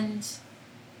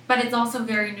 but it's also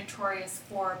very notorious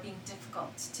for being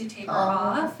difficult to taper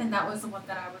off, and that was the one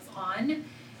that I was on.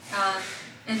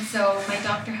 And so my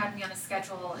doctor had me on a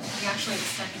schedule, and he actually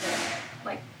extended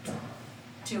it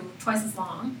to twice as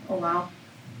long. Oh, wow.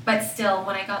 But still,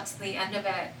 when I got to the end of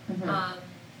it,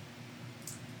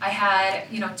 I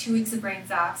had 2 weeks of brain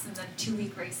zaps and then a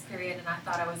 2-week grace period, and I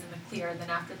thought I was in the clear.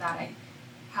 Then after that,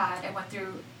 I went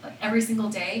through every single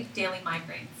day daily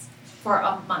migraines for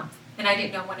a month, and I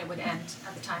didn't know when it would end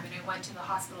at the time. And I went to the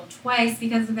hospital twice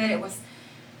because of it.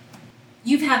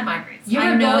 You've had migraines. You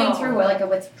were going through a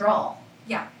withdrawal.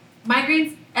 Yeah,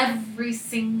 migraines every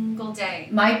single day.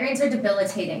 Migraines are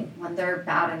debilitating when they're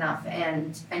bad enough,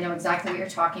 and I know exactly what you're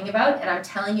talking about. And I'm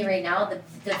telling you right now,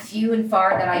 the few and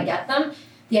far that I get them,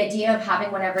 the idea of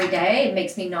having one every day, it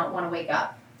makes me not want to wake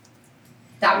up.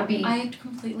 That would be... I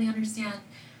completely understand.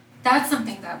 That's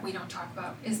something that we don't talk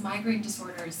about, is migraine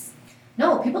disorders.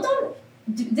 No, people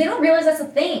don't realize that's a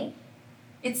thing.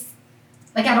 It's...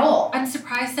 at all. I'm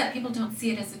surprised that people don't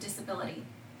see it as a disability.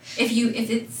 If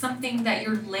it's something that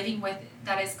you're living with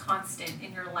that is constant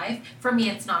in your life, for me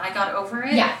it's not. I got over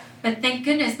it. Yeah. But thank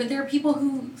goodness. But there are people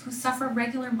who suffer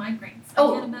regular migraines. I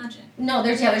can't imagine. No,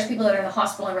 there's people that are in the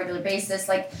hospital on a regular basis.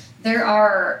 There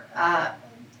are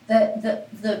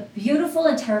the beautiful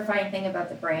and terrifying thing about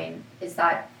the brain is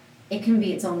that it can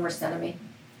be its own worst enemy,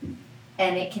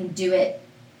 and it can do it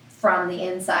from the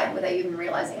inside without even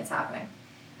realizing it's happening,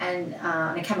 and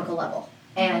on a chemical level.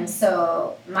 And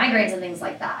so migraines and things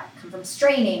like that come from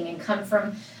straining and come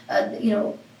from,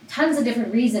 tons of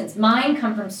different reasons. Mine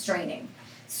come from straining.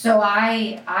 So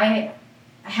I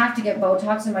have to get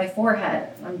Botox in my forehead.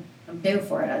 I'm due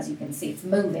for it, as you can see. It's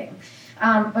moving.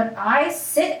 But I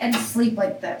sit and sleep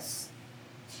like this.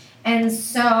 And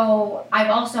so I've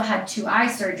also had 2 eye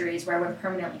surgeries where I went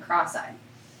permanently cross-eyed.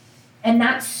 And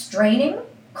that straining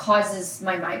causes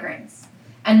my migraines.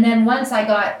 And then once I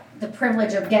got the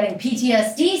privilege of getting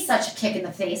PTSD such a kick in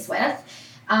the face with,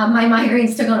 my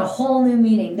migraines took on a whole new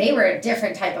meaning. They were a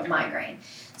different type of migraine.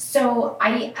 So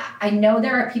I know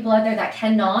there are people out there that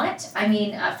cannot. I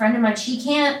mean, a friend of mine,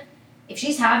 if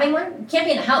she's having one, can't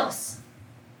be in the house.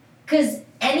 Because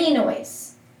any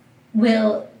noise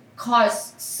will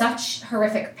cause such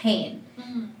horrific pain.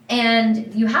 Mm-hmm.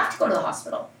 And you have to go to the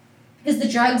hospital. Because the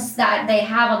drugs that they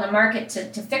have on the market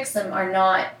to fix them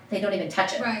they don't even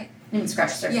touch it. Right. Even scratch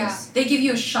the surface. Yeah, they give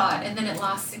you a shot and then it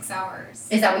lasts 6 hours.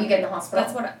 Is that what you get in the hospital?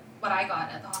 That's what I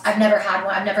got at the hospital. I've never had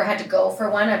one. I've never had to go for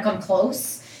one. I've come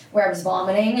close where I was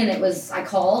vomiting and I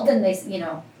called and they, if you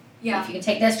can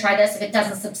take this, try this. If it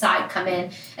doesn't subside, come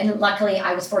in. And luckily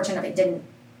I was fortunate enough it didn't.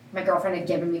 My girlfriend had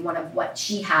given me one of what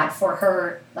she had for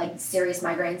her serious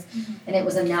migraines, and it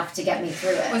was enough to get me through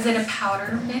it. Was it a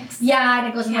powder mix? Yeah, and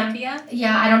it goes Cambia?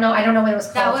 Yeah, I don't know what it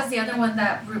was called. That was the other one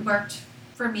that worked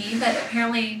for me, but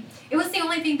apparently it was the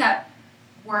only thing that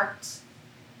worked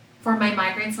for my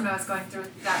migraines when I was going through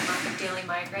that month of daily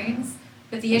migraines.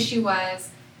 But the issue was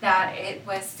that it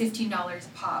was $15 a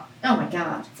pop. Oh my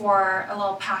God. For a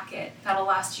little packet that'll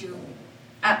last you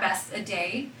at best a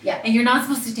day. Yeah. And you're not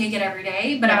supposed to take it every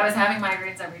day, but I was having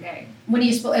migraines every day. What are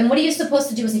you supposed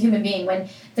to do as a human being when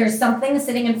there's something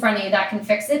sitting in front of you that can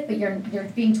fix it, but you're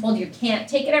being told you can't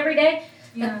take it every day?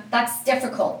 Yeah. That's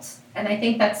difficult. And I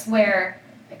think that's where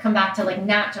I come back to like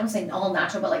natural, I don't say all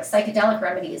natural, but like psychedelic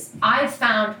remedies. I've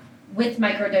found with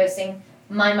microdosing,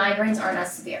 my migraines aren't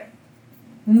as severe.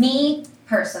 Me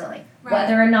personally. Right.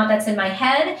 Whether or not that's in my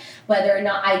head, whether or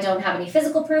not I don't have any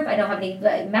physical proof, I don't have any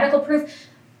medical proof,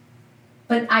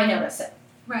 but I notice it.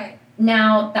 Right.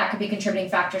 Now, that could be contributing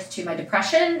factors to my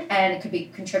depression, and it could be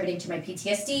contributing to my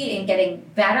PTSD and getting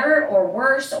better or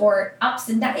worse or ups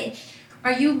and downs.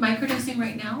 Are you microdosing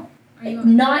right now?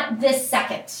 Not this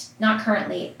second. Not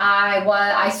currently.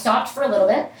 I stopped for a little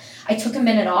bit. I took a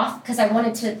minute off because I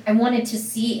wanted to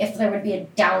see if there would be a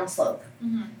downslope.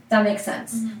 Mm-hmm. That makes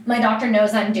sense. Mm-hmm. My doctor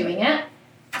knows I'm doing it.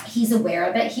 He's aware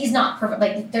of it. He's not perfect.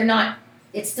 Like, they're not,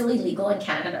 it's still illegal in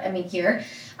Canada. I mean, here.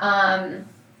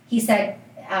 He said,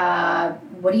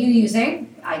 what are you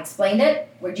using? I explained it.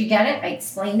 Where'd you get it? I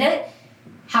explained it.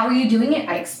 How are you doing it?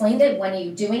 I explained it. When are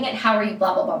you doing it? How are you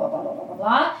blah, blah, blah, blah, blah, blah, blah,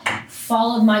 blah.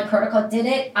 Followed my protocol, did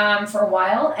it for a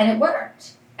while, and it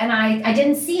worked. And I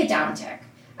didn't see a downtick.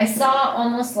 I saw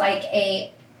almost like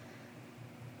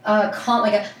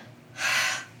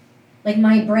like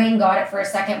my brain got it for a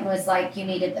second, was like, you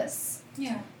needed this.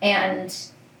 Yeah. And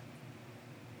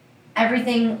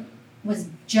everything was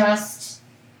just,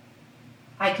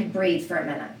 I could breathe for a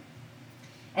minute.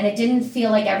 And it didn't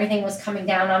feel like everything was coming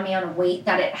down on me on a weight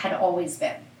that it had always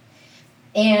been.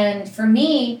 And for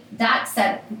me, that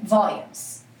said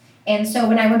volumes. And so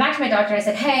when I went back to my doctor, I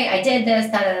said, hey, I did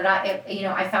this,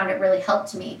 I found it really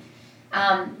helped me.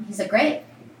 He said, great.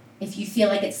 If you feel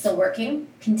like it's still working,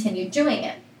 continue doing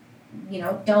it.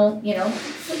 Don't, he goes,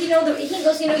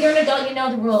 you're an adult, you know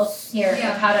the rules here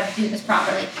of how to do this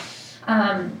properly.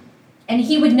 And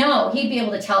he would know, he'd be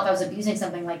able to tell if I was abusing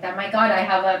something like that. My God, I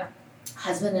have a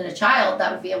husband and a child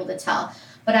that would be able to tell.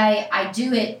 But I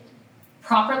do it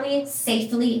properly,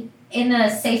 safely, in a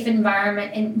safe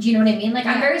environment. And do you know what I mean? Like,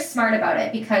 I'm very smart about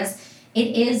it because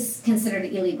it is considered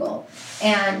illegal.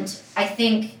 And I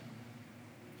think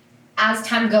as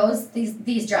time goes,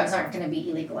 these drugs aren't going to be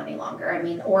illegal any longer. I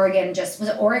mean, was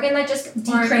it Oregon that just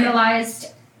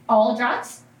decriminalized all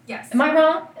drugs? Yes. Am I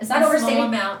wrong? Is that overstated? Small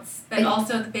amounts, but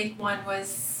also the big one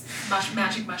was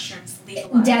magic mushrooms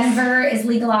legalized. Denver is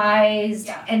legalized.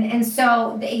 Yeah. And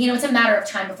so, it's a matter of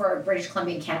time before British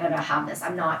Columbia and Canada have this.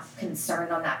 I'm not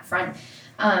concerned on that front.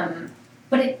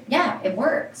 But it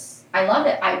works. I love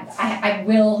it. I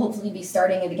will hopefully be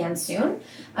starting it again soon.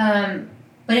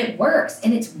 But it works,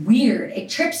 and it's weird. It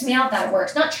trips me out that it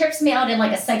works. Not trips me out in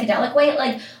like a psychedelic way. It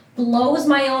like blows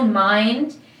my own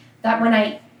mind that when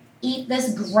I eat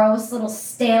this gross little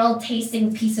stale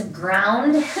tasting piece of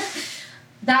ground,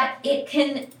 that it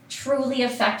can truly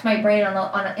affect my brain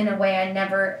in a way I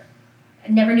never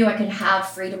knew I could have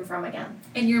freedom from again.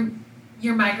 And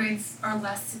your migraines are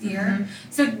less severe. Mm-hmm.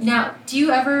 So now, do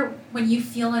you ever, when you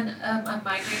feel a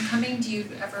migraine coming,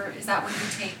 is that when you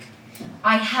take?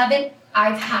 I haven't.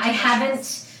 I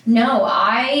haven't. No,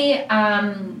 I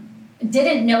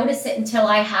didn't notice it until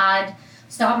I had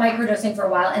stopped microdosing for a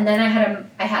while, and then I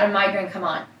had a migraine come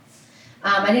on.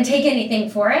 I didn't take anything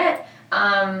for it.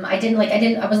 I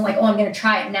wasn't like, oh, I'm gonna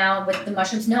try it now with the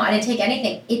mushrooms. No, I didn't take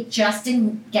anything. It just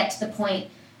didn't get to the point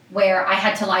where I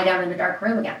had to lie down in a dark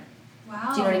room again.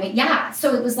 Wow. Do you know what I mean? Yeah.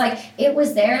 So it was like, it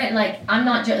was there, and like, I'm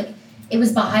not like, it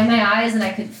was behind my eyes, and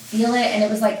I could feel it, and it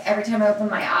was like every time I opened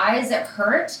my eyes, it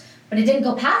hurt. But it didn't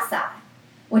go past that,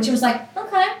 which was like,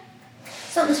 okay,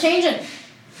 something's changing.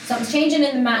 Something's changing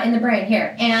in the brain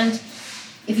here. And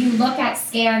if you look at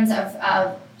scans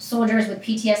of soldiers with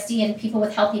PTSD and people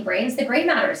with healthy brains, the gray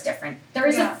matter is different. There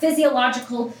is a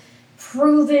physiological,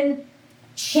 proven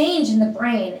change in the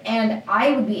brain. And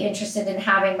I would be interested in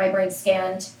having my brain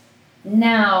scanned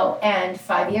now and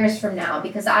 5 years from now,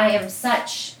 because I am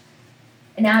such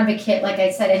an advocate, like I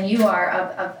said, and you are,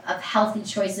 of healthy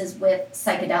choices with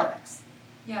psychedelics.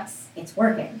 Yes. It's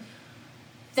working.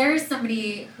 There's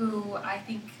somebody who I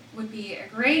think would be a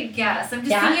great guest. I'm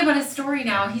just thinking about his story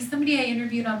now. He's somebody I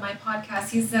interviewed on my podcast.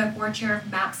 He's the board chair of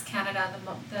MAPS Canada,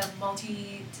 the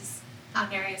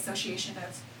Multidisciplinary Association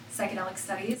of Psychedelic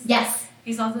Studies. Yes.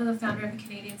 He's also the founder of the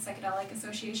Canadian Psychedelic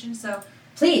Association. So,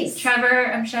 please,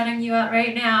 Trevor, I'm shouting you out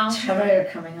right now. Trevor, you're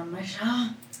coming on my show.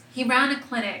 He ran a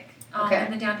clinic Okay.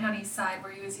 In the downtown east side,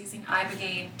 where he was using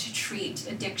Ibogaine to treat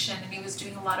addiction, and he was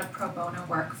doing a lot of pro bono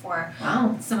work for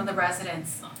some of the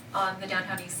residents on the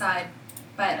downtown east side.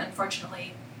 But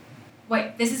unfortunately,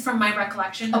 wait, this is from my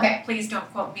recollection. Okay. Please don't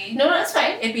quote me. No, that's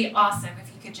fine. It'd be awesome if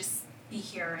he could just be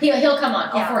here. He'll come on.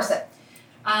 I'll force it.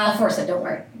 I'll force it. Don't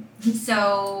worry.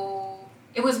 So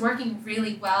it was working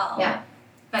really well. Yeah.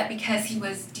 But because he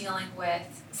was dealing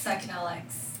with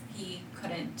psychedelics, he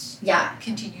couldn't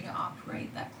continue to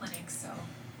operate that clinic. So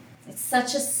it's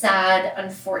such a sad,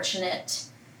 unfortunate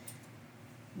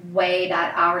way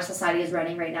that our society is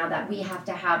running right now, that we have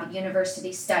to have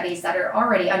university studies that are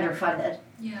already underfunded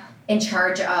in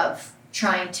charge of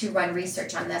trying to run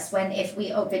research on this, when if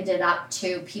we opened it up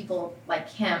to people like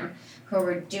him who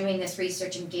were doing this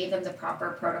research and gave them the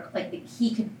proper protocol, like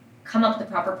he could come up with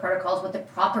the proper protocols with the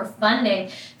proper funding,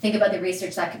 think about the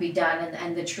research that could be done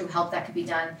and the true help that could be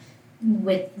done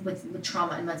with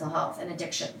trauma and mental health and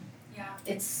addiction.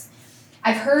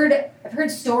 I've heard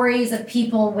stories of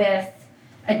people with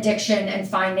addiction and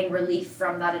finding relief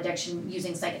from that addiction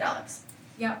using psychedelics.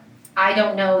 I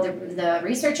don't know the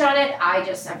research on it. I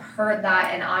just have heard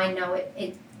that, and I know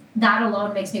it that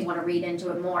alone makes me want to read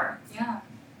into it more.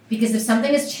 Because if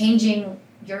something is changing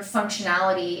your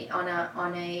functionality on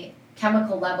a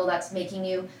chemical level that's making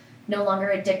you no longer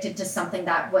addicted to something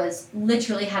that was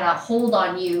literally had a hold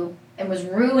on you and was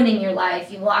ruining your life,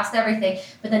 you lost everything,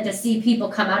 but then to see people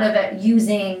come out of it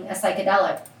using a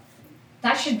psychedelic,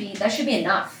 that should be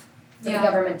enough for the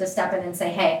government to step in and say,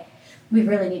 hey, we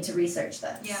really need to research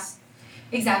this.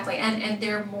 Exactly. And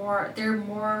there are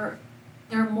more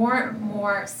and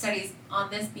more studies on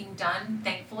this being done,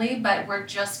 thankfully, but we're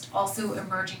just also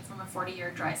emerging from a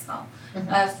 40-year dry spell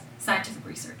of scientific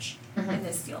research in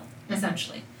this field,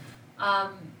 essentially.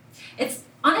 It's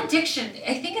on addiction.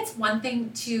 I think it's one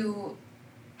thing to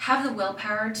have the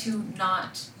willpower to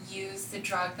not use the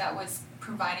drug that was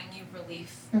providing you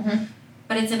relief,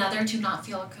 but it's another to not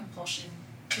feel a compulsion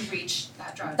to reach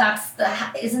that drug.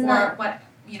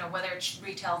 Whether it's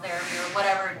retail therapy or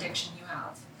whatever addiction you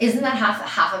have. Isn't that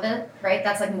half of it, right?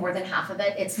 That's like more than half of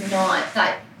it. It's not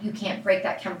that you can't break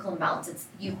that chemical imbalance. It's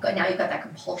you've got that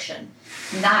compulsion.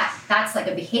 And that's like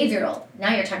a behavioral.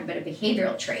 Now you're talking about a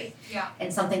behavioral trait.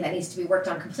 And something that needs to be worked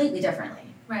on completely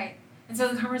differently. Right. And so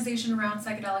the conversation around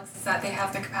psychedelics is that they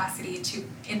have the capacity to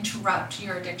interrupt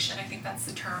your addiction. I think that's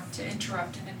the term, to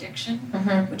interrupt an addiction,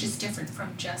 which is different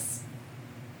from just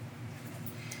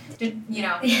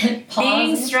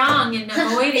being strong and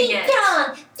avoiding it.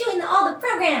 Strong, doing all the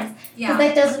programs. Because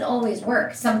that doesn't always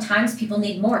work. Sometimes people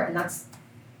need more, and that's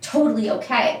totally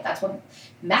okay. That's what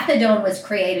methadone was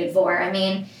created for. I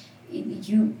mean,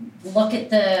 you look at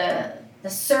the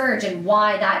surge and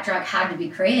why that drug had to be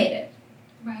created.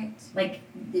 Right. Like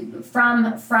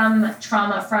from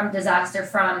trauma, from disaster,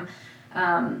 from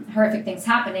horrific things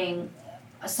happening.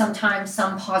 Sometimes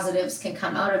some positives can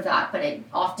come out of that, but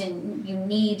often you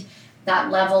need that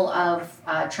level of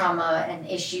trauma and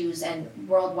issues and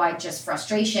worldwide just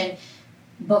frustration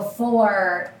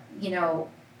before,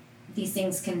 these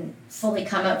things can fully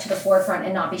come out to the forefront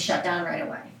and not be shut down right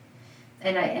away.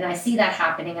 And I see that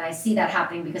happening, and I see that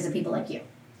happening because of people like you.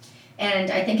 And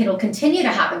I think it'll continue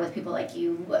to happen with people like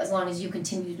you as long as you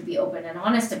continue to be open and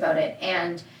honest about it.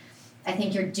 And I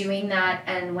think you're doing that,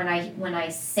 and when I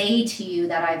say to you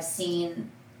that I've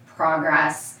seen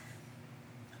progress,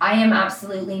 I am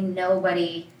absolutely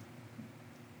nobody,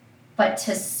 but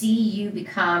to see you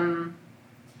become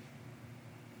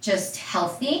just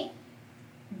healthy,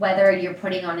 whether you're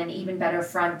putting on an even better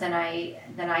front than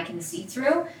I can see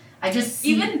through, I just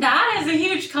see, even that is a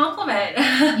huge compliment.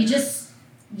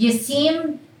 you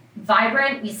seem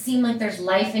vibrant, you seem like there's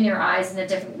life in your eyes in a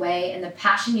different way, and the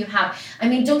passion you have. I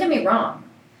mean, don't get me wrong.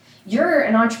 You're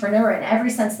an entrepreneur in every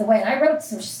sense of the way, and I wrote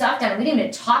some stuff down, and we didn't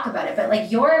even talk about it, but like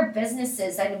your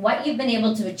businesses and what you've been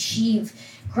able to achieve,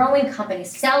 growing companies,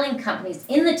 selling companies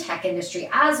in the tech industry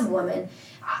as a woman.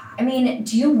 I mean,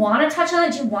 do you want to touch on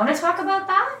it? Do you want to talk about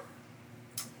that?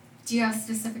 Do you have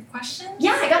specific questions?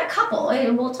 Yeah, I got a couple.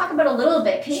 We'll talk about a little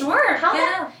bit. Sure.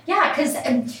 Yeah, because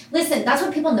listen, that's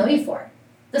what people know you for.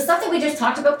 The stuff that we just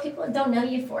talked about, people don't know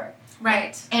you for.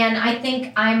 Right. And I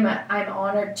think I'm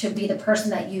honored to be the person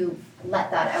that you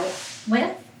let that out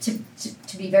with,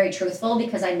 to be very truthful,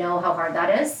 because I know how hard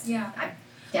that is. Yeah. I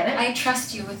get it. I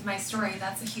trust you with my story.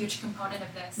 That's a huge component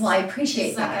of this. Well, I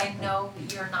appreciate that. Like, I know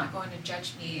you're not going to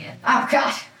judge me. And oh,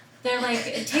 God. They're like,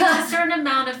 it takes a certain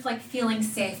amount of like feeling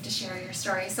safe to share your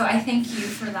story. So I thank you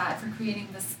for that, for creating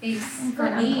this space for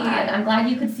me. I'm glad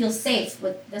you could feel safe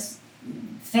with this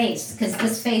face, because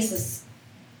this face is,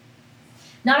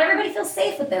 not everybody feels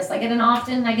safe with this. I get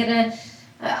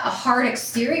hard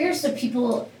exterior so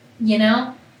people, you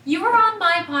know. You were on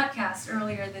my podcast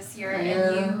earlier this year,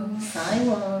 and I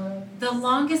was. The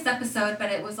longest episode,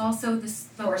 but it was also the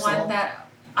one that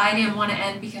I didn't want to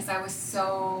end because I was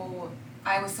so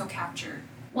captured.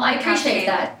 Well, I appreciate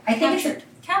that. I think it's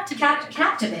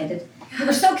captivated. You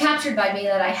were so captured by me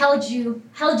that I held you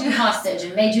hostage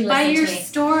and made you listen by your to me.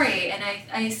 Story, and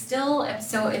I still am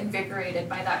so invigorated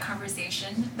by that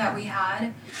conversation that we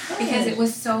had because it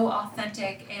was so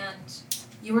authentic, and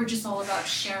you were just all about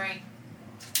sharing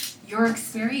your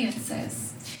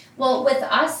experiences. Well, with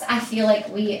us, I feel like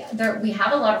we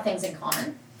have a lot of things in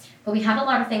common, but we have a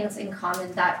lot of things in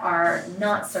common that are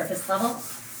not surface level.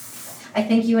 I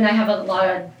think you and I have a lot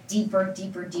of deeper,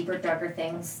 darker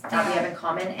things that we have in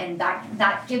common, and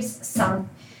that gives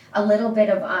a little bit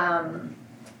of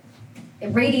it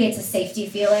radiates a safety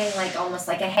feeling, like almost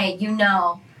like a hey, you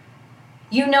know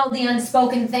the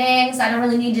unspoken things. I don't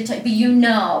really need to tell you,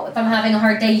 but if I'm having a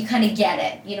hard day, you kind of get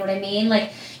it. You know what I mean?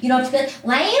 Like you don't have to be like,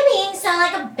 why are you being so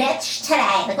like a bitch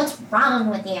today? Like what's wrong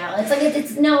with you? It's like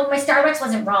it's no, my Starbucks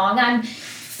wasn't wrong. I'm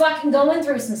fucking going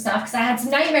through some stuff because I had some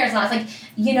nightmares last. Like,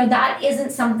 that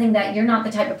isn't something that you're not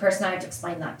the type of person I have to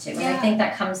explain that to. And I think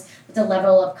that comes with the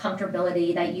level of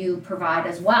comfortability that you provide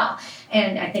as well.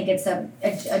 And I think it's a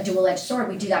dual-edged sword.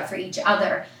 We do that for each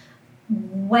other.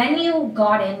 When you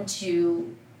got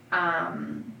into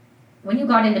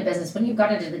business, when you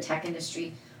got into the tech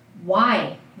industry,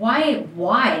 why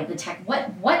the tech?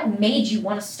 What made you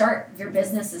want to start your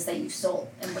businesses that you sold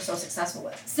and were so successful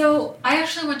with? So I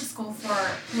actually went to school for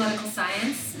political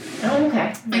science. Oh,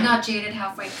 okay. I got jaded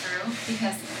halfway through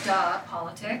because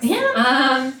politics.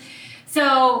 Yeah.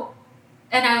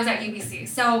 And I was at UBC.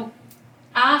 So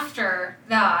after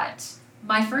that,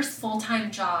 my first full-time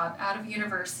job out of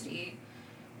university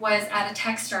was at a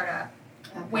tech startup.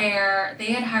 Okay. Where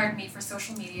they had hired me for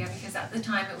social media because at the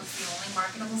time it was the only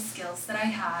marketable skills that I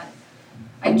had.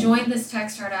 I joined this tech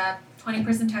startup,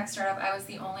 20-person tech startup. I was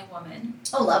the only woman.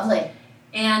 Oh, lovely.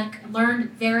 And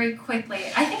learned very quickly.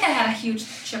 I think I had a huge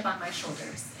chip on my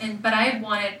shoulders, but I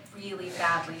wanted really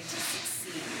badly to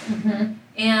succeed. Mm-hmm.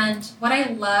 And what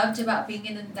I loved about being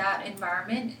in that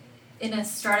environment, in a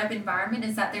startup environment,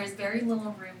 is that there's very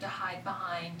little room to hide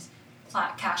behind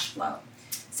cash flow.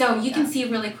 So you can see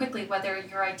really quickly whether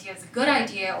your idea is a good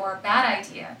idea or a bad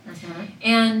idea. Mm-hmm.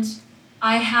 And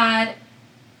I had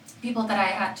people that I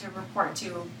had to report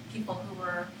to, people who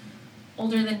were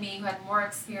older than me, who had more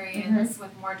experience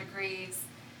with more degrees.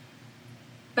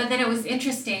 But then it was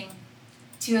interesting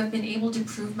to have been able to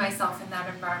prove myself in that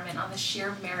environment on the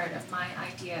sheer merit of my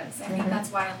ideas. I think that's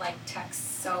why I like tech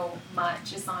so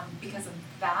much, because of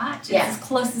that. It's the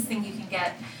closest thing you can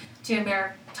get to a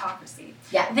meritocracy.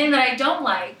 Yeah. The thing that I don't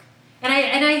like, and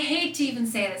I hate to even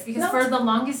say this, because for the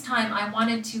longest time I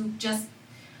wanted to just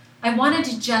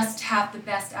have the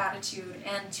best attitude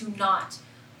and to not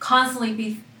constantly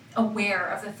be aware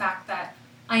of the fact that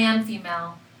I am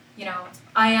female,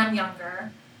 I am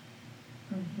younger.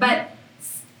 Mm-hmm. But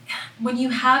when you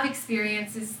have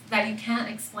experiences that you can't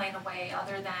explain away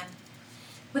other than,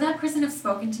 would that person have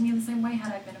spoken to me the same way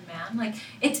had I been a man? Like,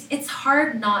 it's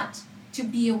hard not to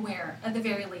be aware at the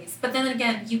very least. But then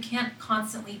again, you can't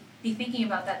constantly be thinking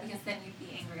about that because then you'd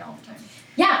be angry all the time.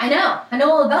 Yeah, I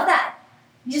know all about that.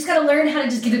 You just got to learn how to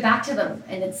just give it back to them.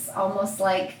 And it's almost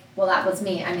like, well, that was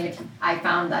me. I mean, if I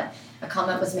found that a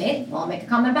comment was made, well, I'll make a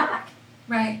comment back.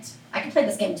 Right. I can play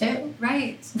this game too.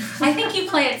 Right. I think you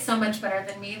play it so much better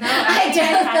than me, though. I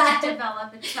had to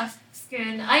develop a tough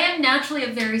skin. I am naturally a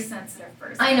very sensitive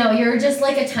person. I know. You're just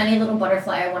like a tiny little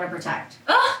butterfly I want to protect.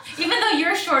 Oh, even though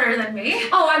you're shorter than me.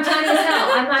 Oh, I'm tiny as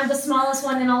hell. I'm the smallest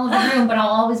one in all of the room, but I'll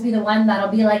always be the one that'll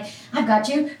be like, I've got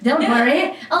you. Don't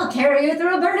worry. I'll carry you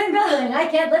through a burning building. I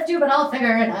can't lift you, but I'll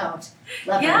figure it out.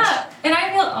 Leverage. Yeah. And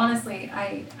I feel, honestly,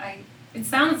 it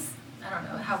sounds, I don't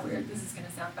know how weird this is going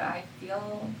to sound, but I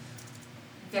feel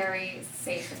very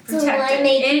safe and protected. Do I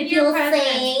make in you feel presence.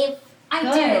 safe?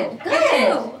 I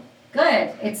do.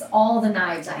 Good. It's all the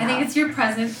knives I have. I think it's your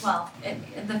presence, and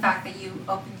the fact that you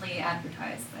openly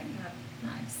advertise that you have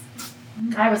knives.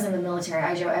 I was in the military.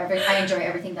 I enjoy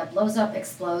everything that blows up,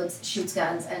 explodes, shoots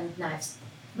guns, and knives.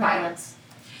 Right. Violence.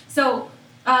 So,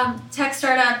 tech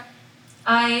startup,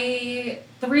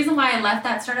 the reason why I left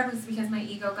that startup was because my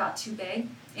ego got too big.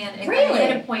 And it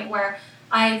hit a point where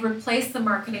I replaced the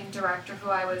marketing director who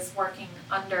I was working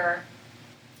under.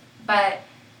 But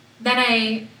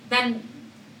then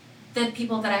the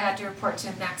people that I had to report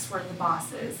to next were the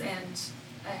bosses, and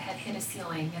I had hit a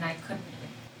ceiling and I couldn't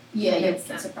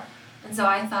convince them. And so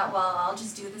I thought, well, I'll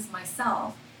just do this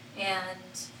myself, and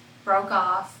broke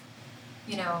off.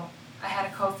 I had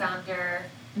a co-founder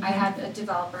I had a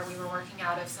developer, we were working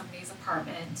out of somebody's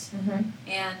apartment,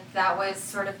 and that was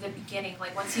sort of the beginning.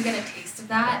 Like, once you get a taste of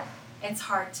that, it's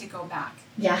hard to go back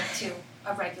to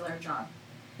a regular job.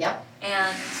 Yep.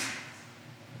 And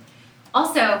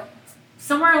also,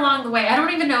 somewhere along the way, I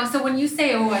don't even know, so when you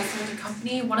say, I sold a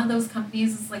company, one of those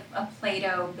companies is like a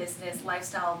Play-Doh business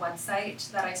lifestyle website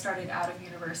that I started out of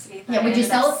university. Yeah, would you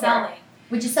sell it for?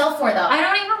 Would you sell for, though? I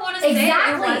don't even want to say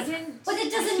it wasn't but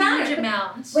it doesn't a huge matter.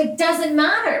 amount. It doesn't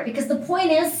matter, because the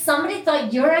point is somebody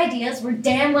thought your ideas were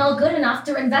damn well good enough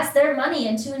to invest their money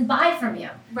into and buy from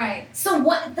you. Right. So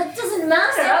what? That doesn't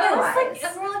matter otherwise. It was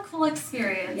like a really cool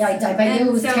experience. Yeah, I bet you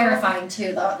it was terrifying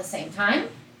too, though, at the same time.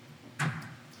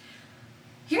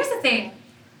 Here's the thing.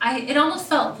 It almost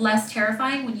felt less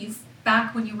terrifying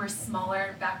back when you were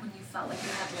smaller, back when you felt like you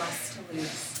had less to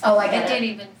lose. Oh, I get it. I didn't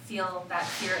even feel that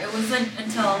fear. It wasn't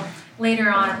until later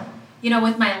on,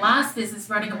 with my last business,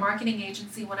 running a marketing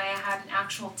agency, when I had an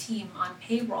actual team on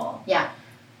payroll. Yeah.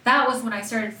 That was when I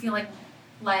started feeling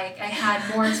like I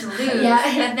had more to lose. Yeah.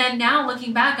 And then now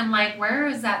looking back, I'm like, where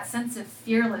is that sense of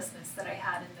fearlessness that I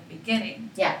had in the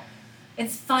beginning? Yeah.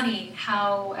 It's funny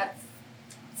how at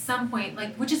some point,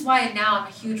 which is why now I'm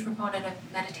a huge proponent of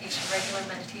meditation, regular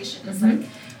meditation. It's like,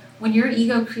 when your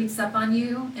ego creeps up on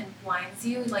you and blinds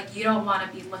you, you don't want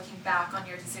to be looking back on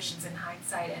your decisions in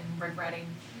hindsight and regretting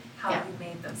how you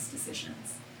made those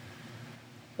decisions.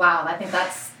 Wow, I think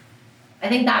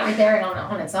that right there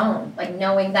on its own,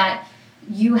 knowing that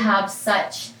you have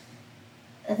that's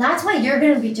why you're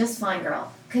going to be just fine,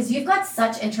 girl, because you've got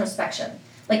such introspection.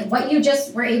 What you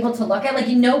just were able to look at,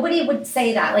 nobody would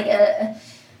say that.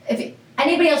 If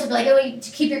anybody else would be like,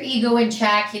 to keep your ego in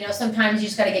check, sometimes you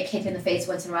just got to get kicked in the face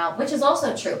once in a while, which is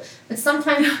also true. But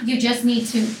sometimes you just need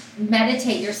to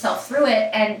meditate yourself through it,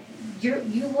 and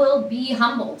you will be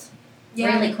humbled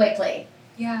really quickly.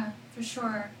 Yeah, for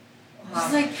sure. Wow.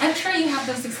 It's I'm sure you have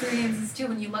those experiences too.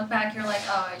 When you look back, you're like,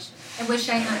 I wish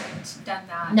I hadn't done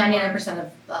that. 99%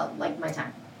 of my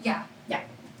time. Yeah. Yeah.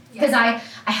 Because I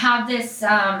have this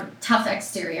tough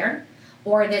exterior.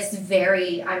 Or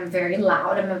I'm very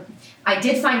loud. I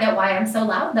did find out why I'm so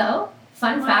loud, though.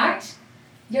 Fun fact.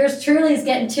 Yours truly is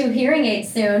getting 2 hearing aids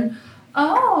soon.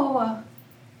 Oh.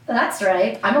 That's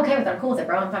right. I'm okay with it. I'm cool with it,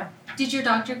 bro. I'm fine. Did your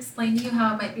doctor explain to you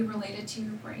how it might be related to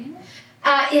your brain?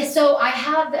 So I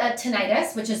have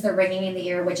tinnitus, which is the ringing in the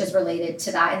ear, which is related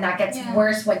to that. And that gets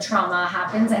worse when trauma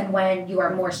happens and when you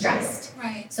are more stressed.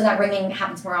 Right. So that ringing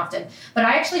happens more often. But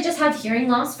I actually just have hearing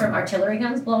loss from artillery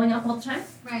guns blowing up all the time.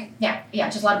 Right. Yeah,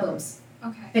 just a lot of booms.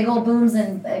 Okay. Big old booms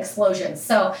and explosions.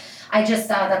 So I just,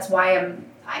 that's why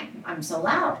I'm so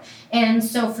loud. And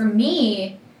so for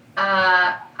me,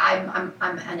 I'm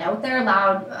an out there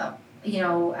loud,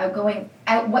 outgoing.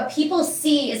 What people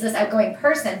see is this outgoing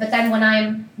person, but then when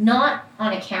I'm not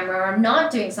on a camera or I'm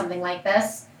not doing something like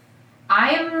this,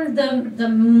 I'm the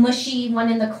mushy one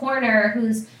in the corner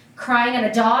who's crying at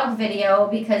a dog video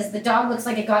because the dog looks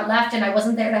like it got left and I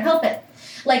wasn't there to help it.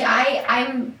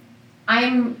 I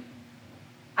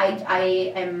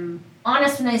am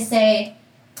honest when I say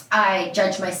I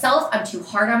judge myself. I'm too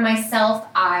hard on myself.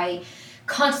 I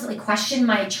constantly question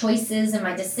my choices and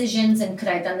my decisions, and could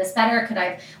I have done this better? Could I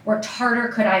have worked harder?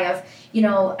 Could I have,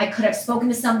 I could have spoken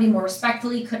to somebody more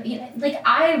respectfully?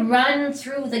 I run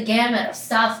through the gamut of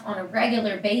stuff on a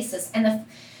regular basis, and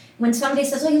when somebody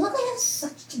says, you look like you have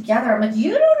such together, I'm like,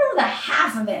 you don't know the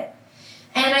half of it.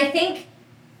 And I think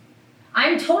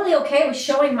I'm totally okay with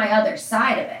showing my other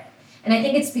side of it. And I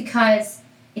think it's because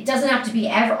it doesn't have to be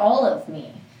all of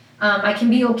me. I can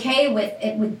be okay with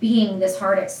it, with being this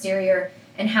hard exterior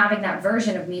and having that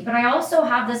version of me, but I also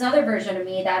have this other version of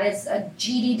me that is a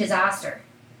GD disaster.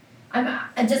 I'm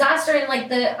a disaster in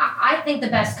I think the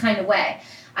best kind of way.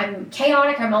 I'm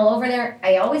chaotic, I'm all over there,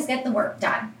 I always get the work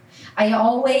done. I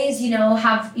always,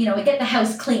 have, get the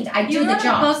house cleaned, I do the jobs.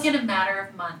 You wrote a book in a matter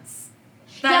of months.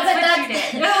 That's what you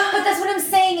did. But that's what I'm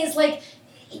saying is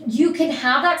you can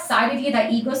have that side of you,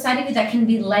 that ego side of you that can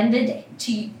be lended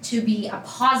to be a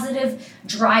positive,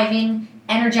 driving,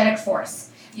 energetic force.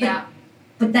 Yeah.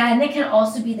 But then it can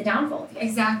also be the downfall of you.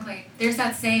 Exactly. There's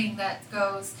that saying that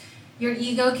goes, your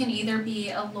ego can either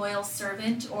be a loyal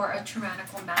servant or a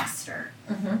tyrannical master.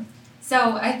 Mm-hmm.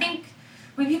 So I think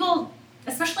when people,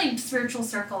 especially in spiritual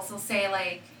circles, they'll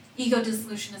say ego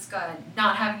dissolution is good.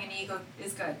 Not having an ego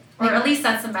is good. Or at least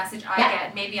that's the message I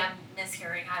get. Maybe I'm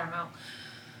mishearing. I don't know.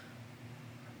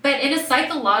 But in a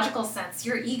psychological sense,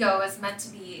 your ego is meant to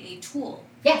be a tool.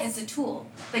 Yes. It's a tool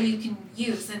that you can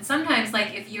use. And sometimes,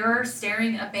 if you're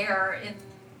staring a bear in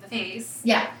the face,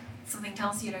 something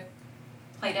tells you to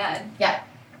play dead. Yeah.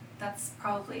 That's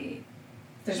probably...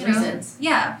 There's reasons.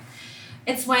 Yeah.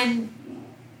 It's when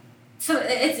So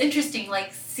it's interesting,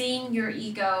 like seeing your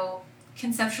ego,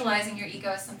 conceptualizing your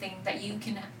ego as something that you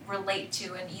can relate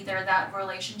to, and either that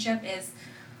relationship is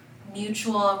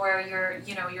mutual where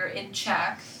you're in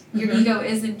check, your ego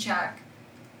is in check,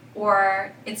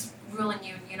 or it's ruling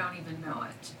you and you don't even know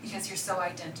it because you're so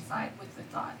identified with the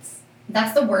thoughts.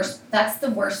 That's the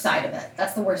worst side of it.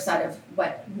 That's the worst side of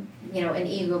what an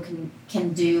ego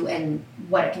can do and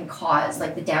what it can cause,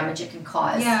 like the damage it can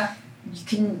cause. Yeah. You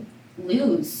can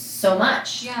lose so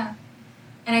much. Yeah.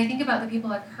 And I think about the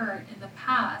people I've hurt in the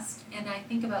past, and I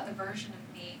think about the version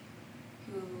of me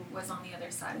who was on the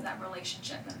other side of that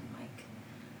relationship, and like,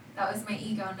 that was my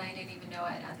ego, and I didn't even know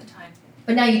it at the time.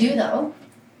 But now you do, though.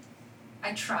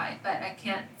 I tried, but I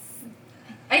can't.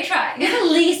 I tried. You're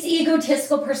the least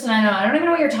egotistical person I know. I don't even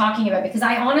know what you're talking about, because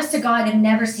I, honest to God, have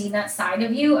never seen that side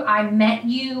of you. I met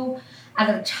you at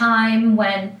a time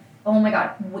when, oh my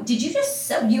God, did you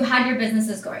just, you had your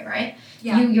businesses going, right?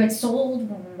 Yeah. You had sold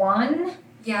one.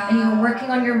 Yeah. And you were working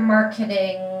on your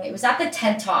marketing. It was at the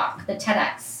TED Talk, the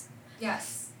TEDx.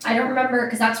 Yes. I don't remember,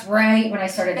 because that's right when I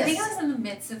started this. I think I was in the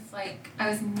midst of, like, I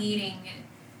was meeting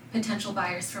potential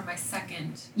buyers for my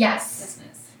second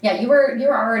business. Yeah, you were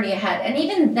already ahead. And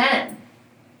even then,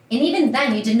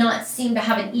 you did not seem to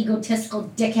have an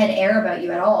egotistical dickhead air about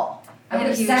you at all. I would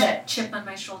have said it. Chip on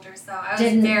my shoulders, though. I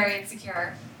was very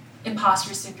insecure.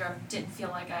 Imposter syndrome. Didn't feel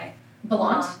like I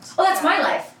belonged. Oh, that's my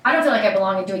life. I don't feel like I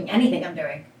belong in doing anything I'm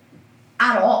doing.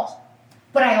 At all.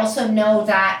 But I also know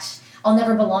that I'll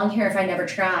never belong here if I never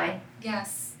try.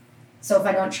 Yes. So if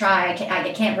I don't try,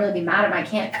 I can't really be mad at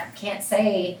myself. I can't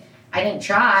say I didn't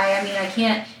try. I mean, I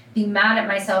can't be mad at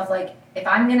myself. Like, if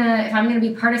I'm gonna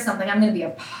be part of something, I'm gonna be a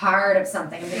part of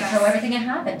something. I'm gonna throw everything I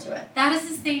have into it. That is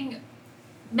the thing.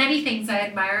 Many things I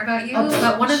admire about you,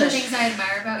 but one of the things I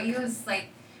admire about you is, like,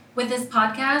 with this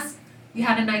podcast, you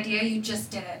had an idea, you just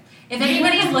did it. If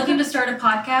anybody is looking to start a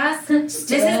podcast, this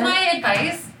is my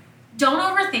advice. Don't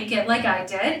overthink it like I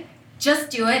did. Just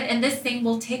do it, and this thing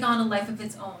will take on a life of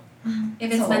its own.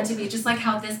 If it's meant to be, just like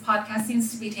how this podcast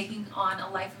seems to be taking on a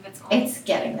life of its own. It's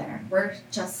getting there. We're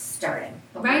just starting,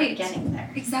 but we're getting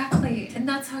there. Exactly, and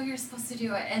that's how you're supposed to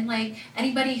do it. And, like,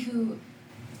 anybody who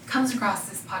comes across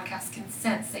this podcast can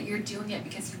sense that you're doing it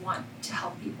because you want to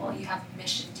help people. You have a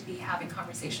mission to be having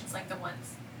conversations like the one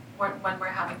we're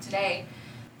having today.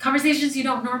 Conversations you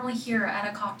don't normally hear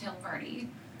at a cocktail party.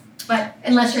 But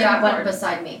unless you're at one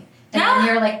beside me. And then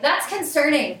you're like, that's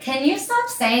concerning. Can you stop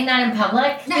saying that in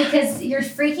public? Because you're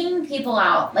freaking people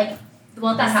out. Like,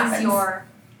 well, that happens.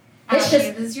 This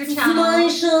is your channel. My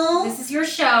show. This is your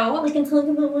show. We can talk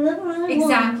about whatever I want.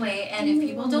 Exactly. And if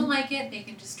people don't like it, they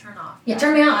can just turn off. Yeah,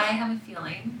 turn me off. I have a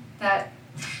feeling that,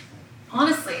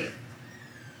 honestly,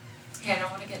 I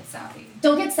don't want to get sappy.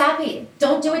 Don't get sappy.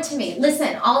 Don't do it to me.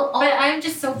 Listen, I'll But I'm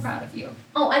just so proud of you.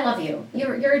 Oh, I love you.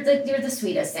 You're the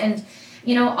sweetest. And,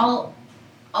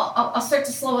 I'll start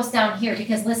to slow us down here,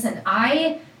 because listen,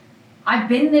 I've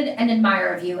been an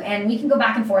admirer of you, and we can go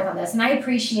back and forth on this, and I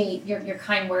appreciate your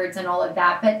kind words and all of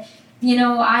that, but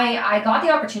I got the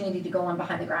opportunity to go on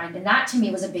Behind the Grind, and that to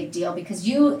me was a big deal, because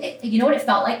you know what it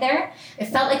felt like there? It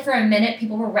felt like for a minute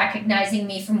people were recognizing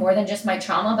me for more than just my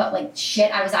trauma, but like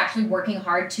shit I was actually working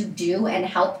hard to do and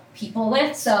help people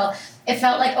with. So it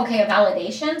felt like, okay, a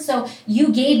validation. So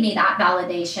you gave me that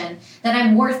validation that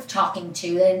I'm worth talking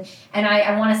to, and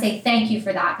I want to say thank you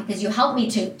for that, because you helped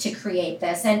me to create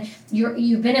this, and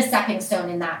you've been a stepping stone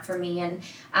in that for me, and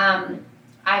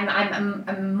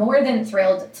I'm more than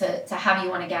thrilled to have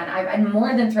you on again. I'm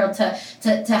more than thrilled to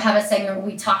have a segment where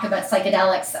we talk about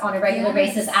psychedelics on a regular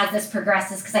basis as this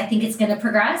progresses, because I think it's going to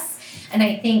progress. And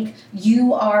I think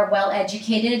you are well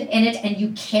educated in it, and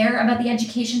you care about the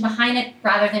education behind it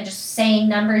rather than just saying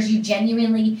numbers. You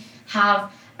genuinely have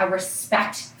a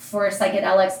respect for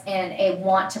psychedelics and a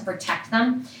want to protect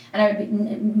them. And I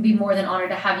would be more than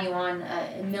honored to have you on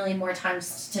a million more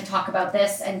times to talk about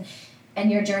this and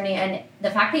your journey. And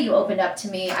the fact that you opened up to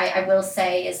me, I will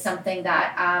say, is something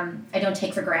that I don't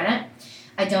take for granted.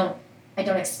 I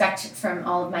don't expect from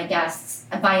all of my guests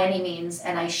by any means,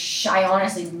 and I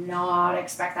honestly do not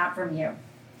expect that from you.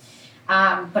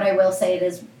 But I will say it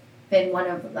has been one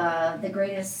of the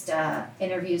greatest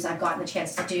interviews I've gotten the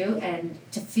chance to do, and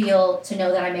to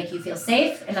know that I make you feel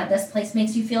safe, and that this place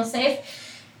makes you feel safe,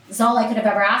 is all I could have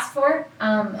ever asked for.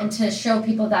 And to show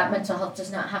people that mental health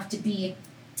does not have to be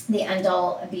the end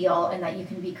all be all, and that you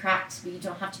can be cracked, but you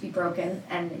don't have to be broken,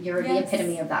 and you're the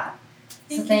epitome of that.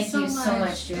 Thank you so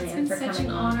much, Julian, for coming on. It's been such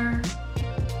an honor.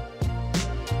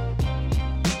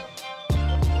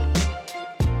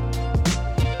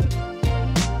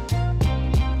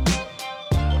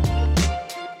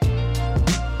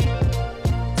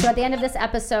 So at the end of this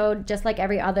episode, just like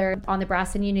every other on the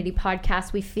Brass and Unity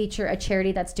podcast, we feature a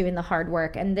charity that's doing the hard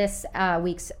work. And this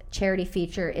week's charity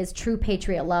feature is True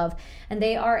Patriot Love. And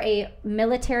they are a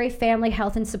military family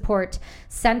health and support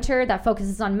center that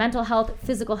focuses on mental health,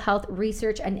 physical health,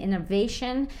 research, and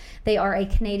innovation. They are a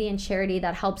Canadian charity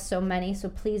that helps so many. So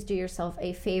please do yourself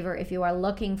a favor. If you are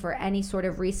looking for any sort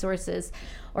of resources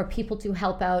or people to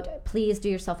help out, please do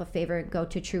yourself a favor. Go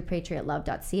to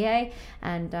truepatriotlove.ca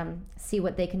and see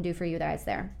what they can do for you guys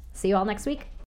there. See you all next week.